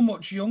so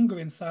much younger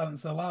in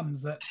Silence of the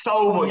Lambs that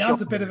so he much has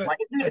younger. Like,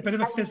 isn't a it bit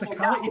of a 7 year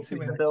gap physicality to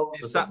between the him.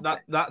 films or It's that something?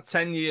 that that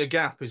 10-year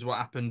gap is what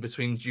happened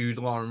between Jude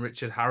Law and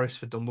Richard Harris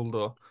for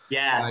Dumbledore.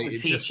 Yeah, Like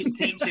it just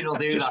teaching will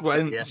do just that to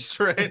went you.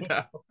 straight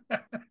down.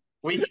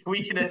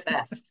 We can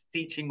attest.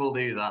 Teaching will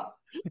do that.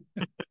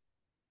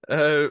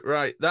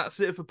 Right, that's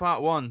it for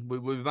part one.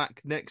 We'll be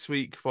back next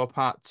week for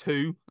part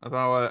two of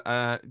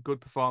our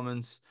good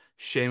performance.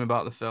 Shame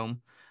about the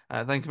film.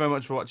 Thank you very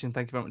much for watching.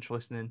 Thank you very much for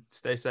listening.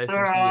 Stay safe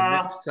and see you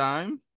Ta-ra! next time.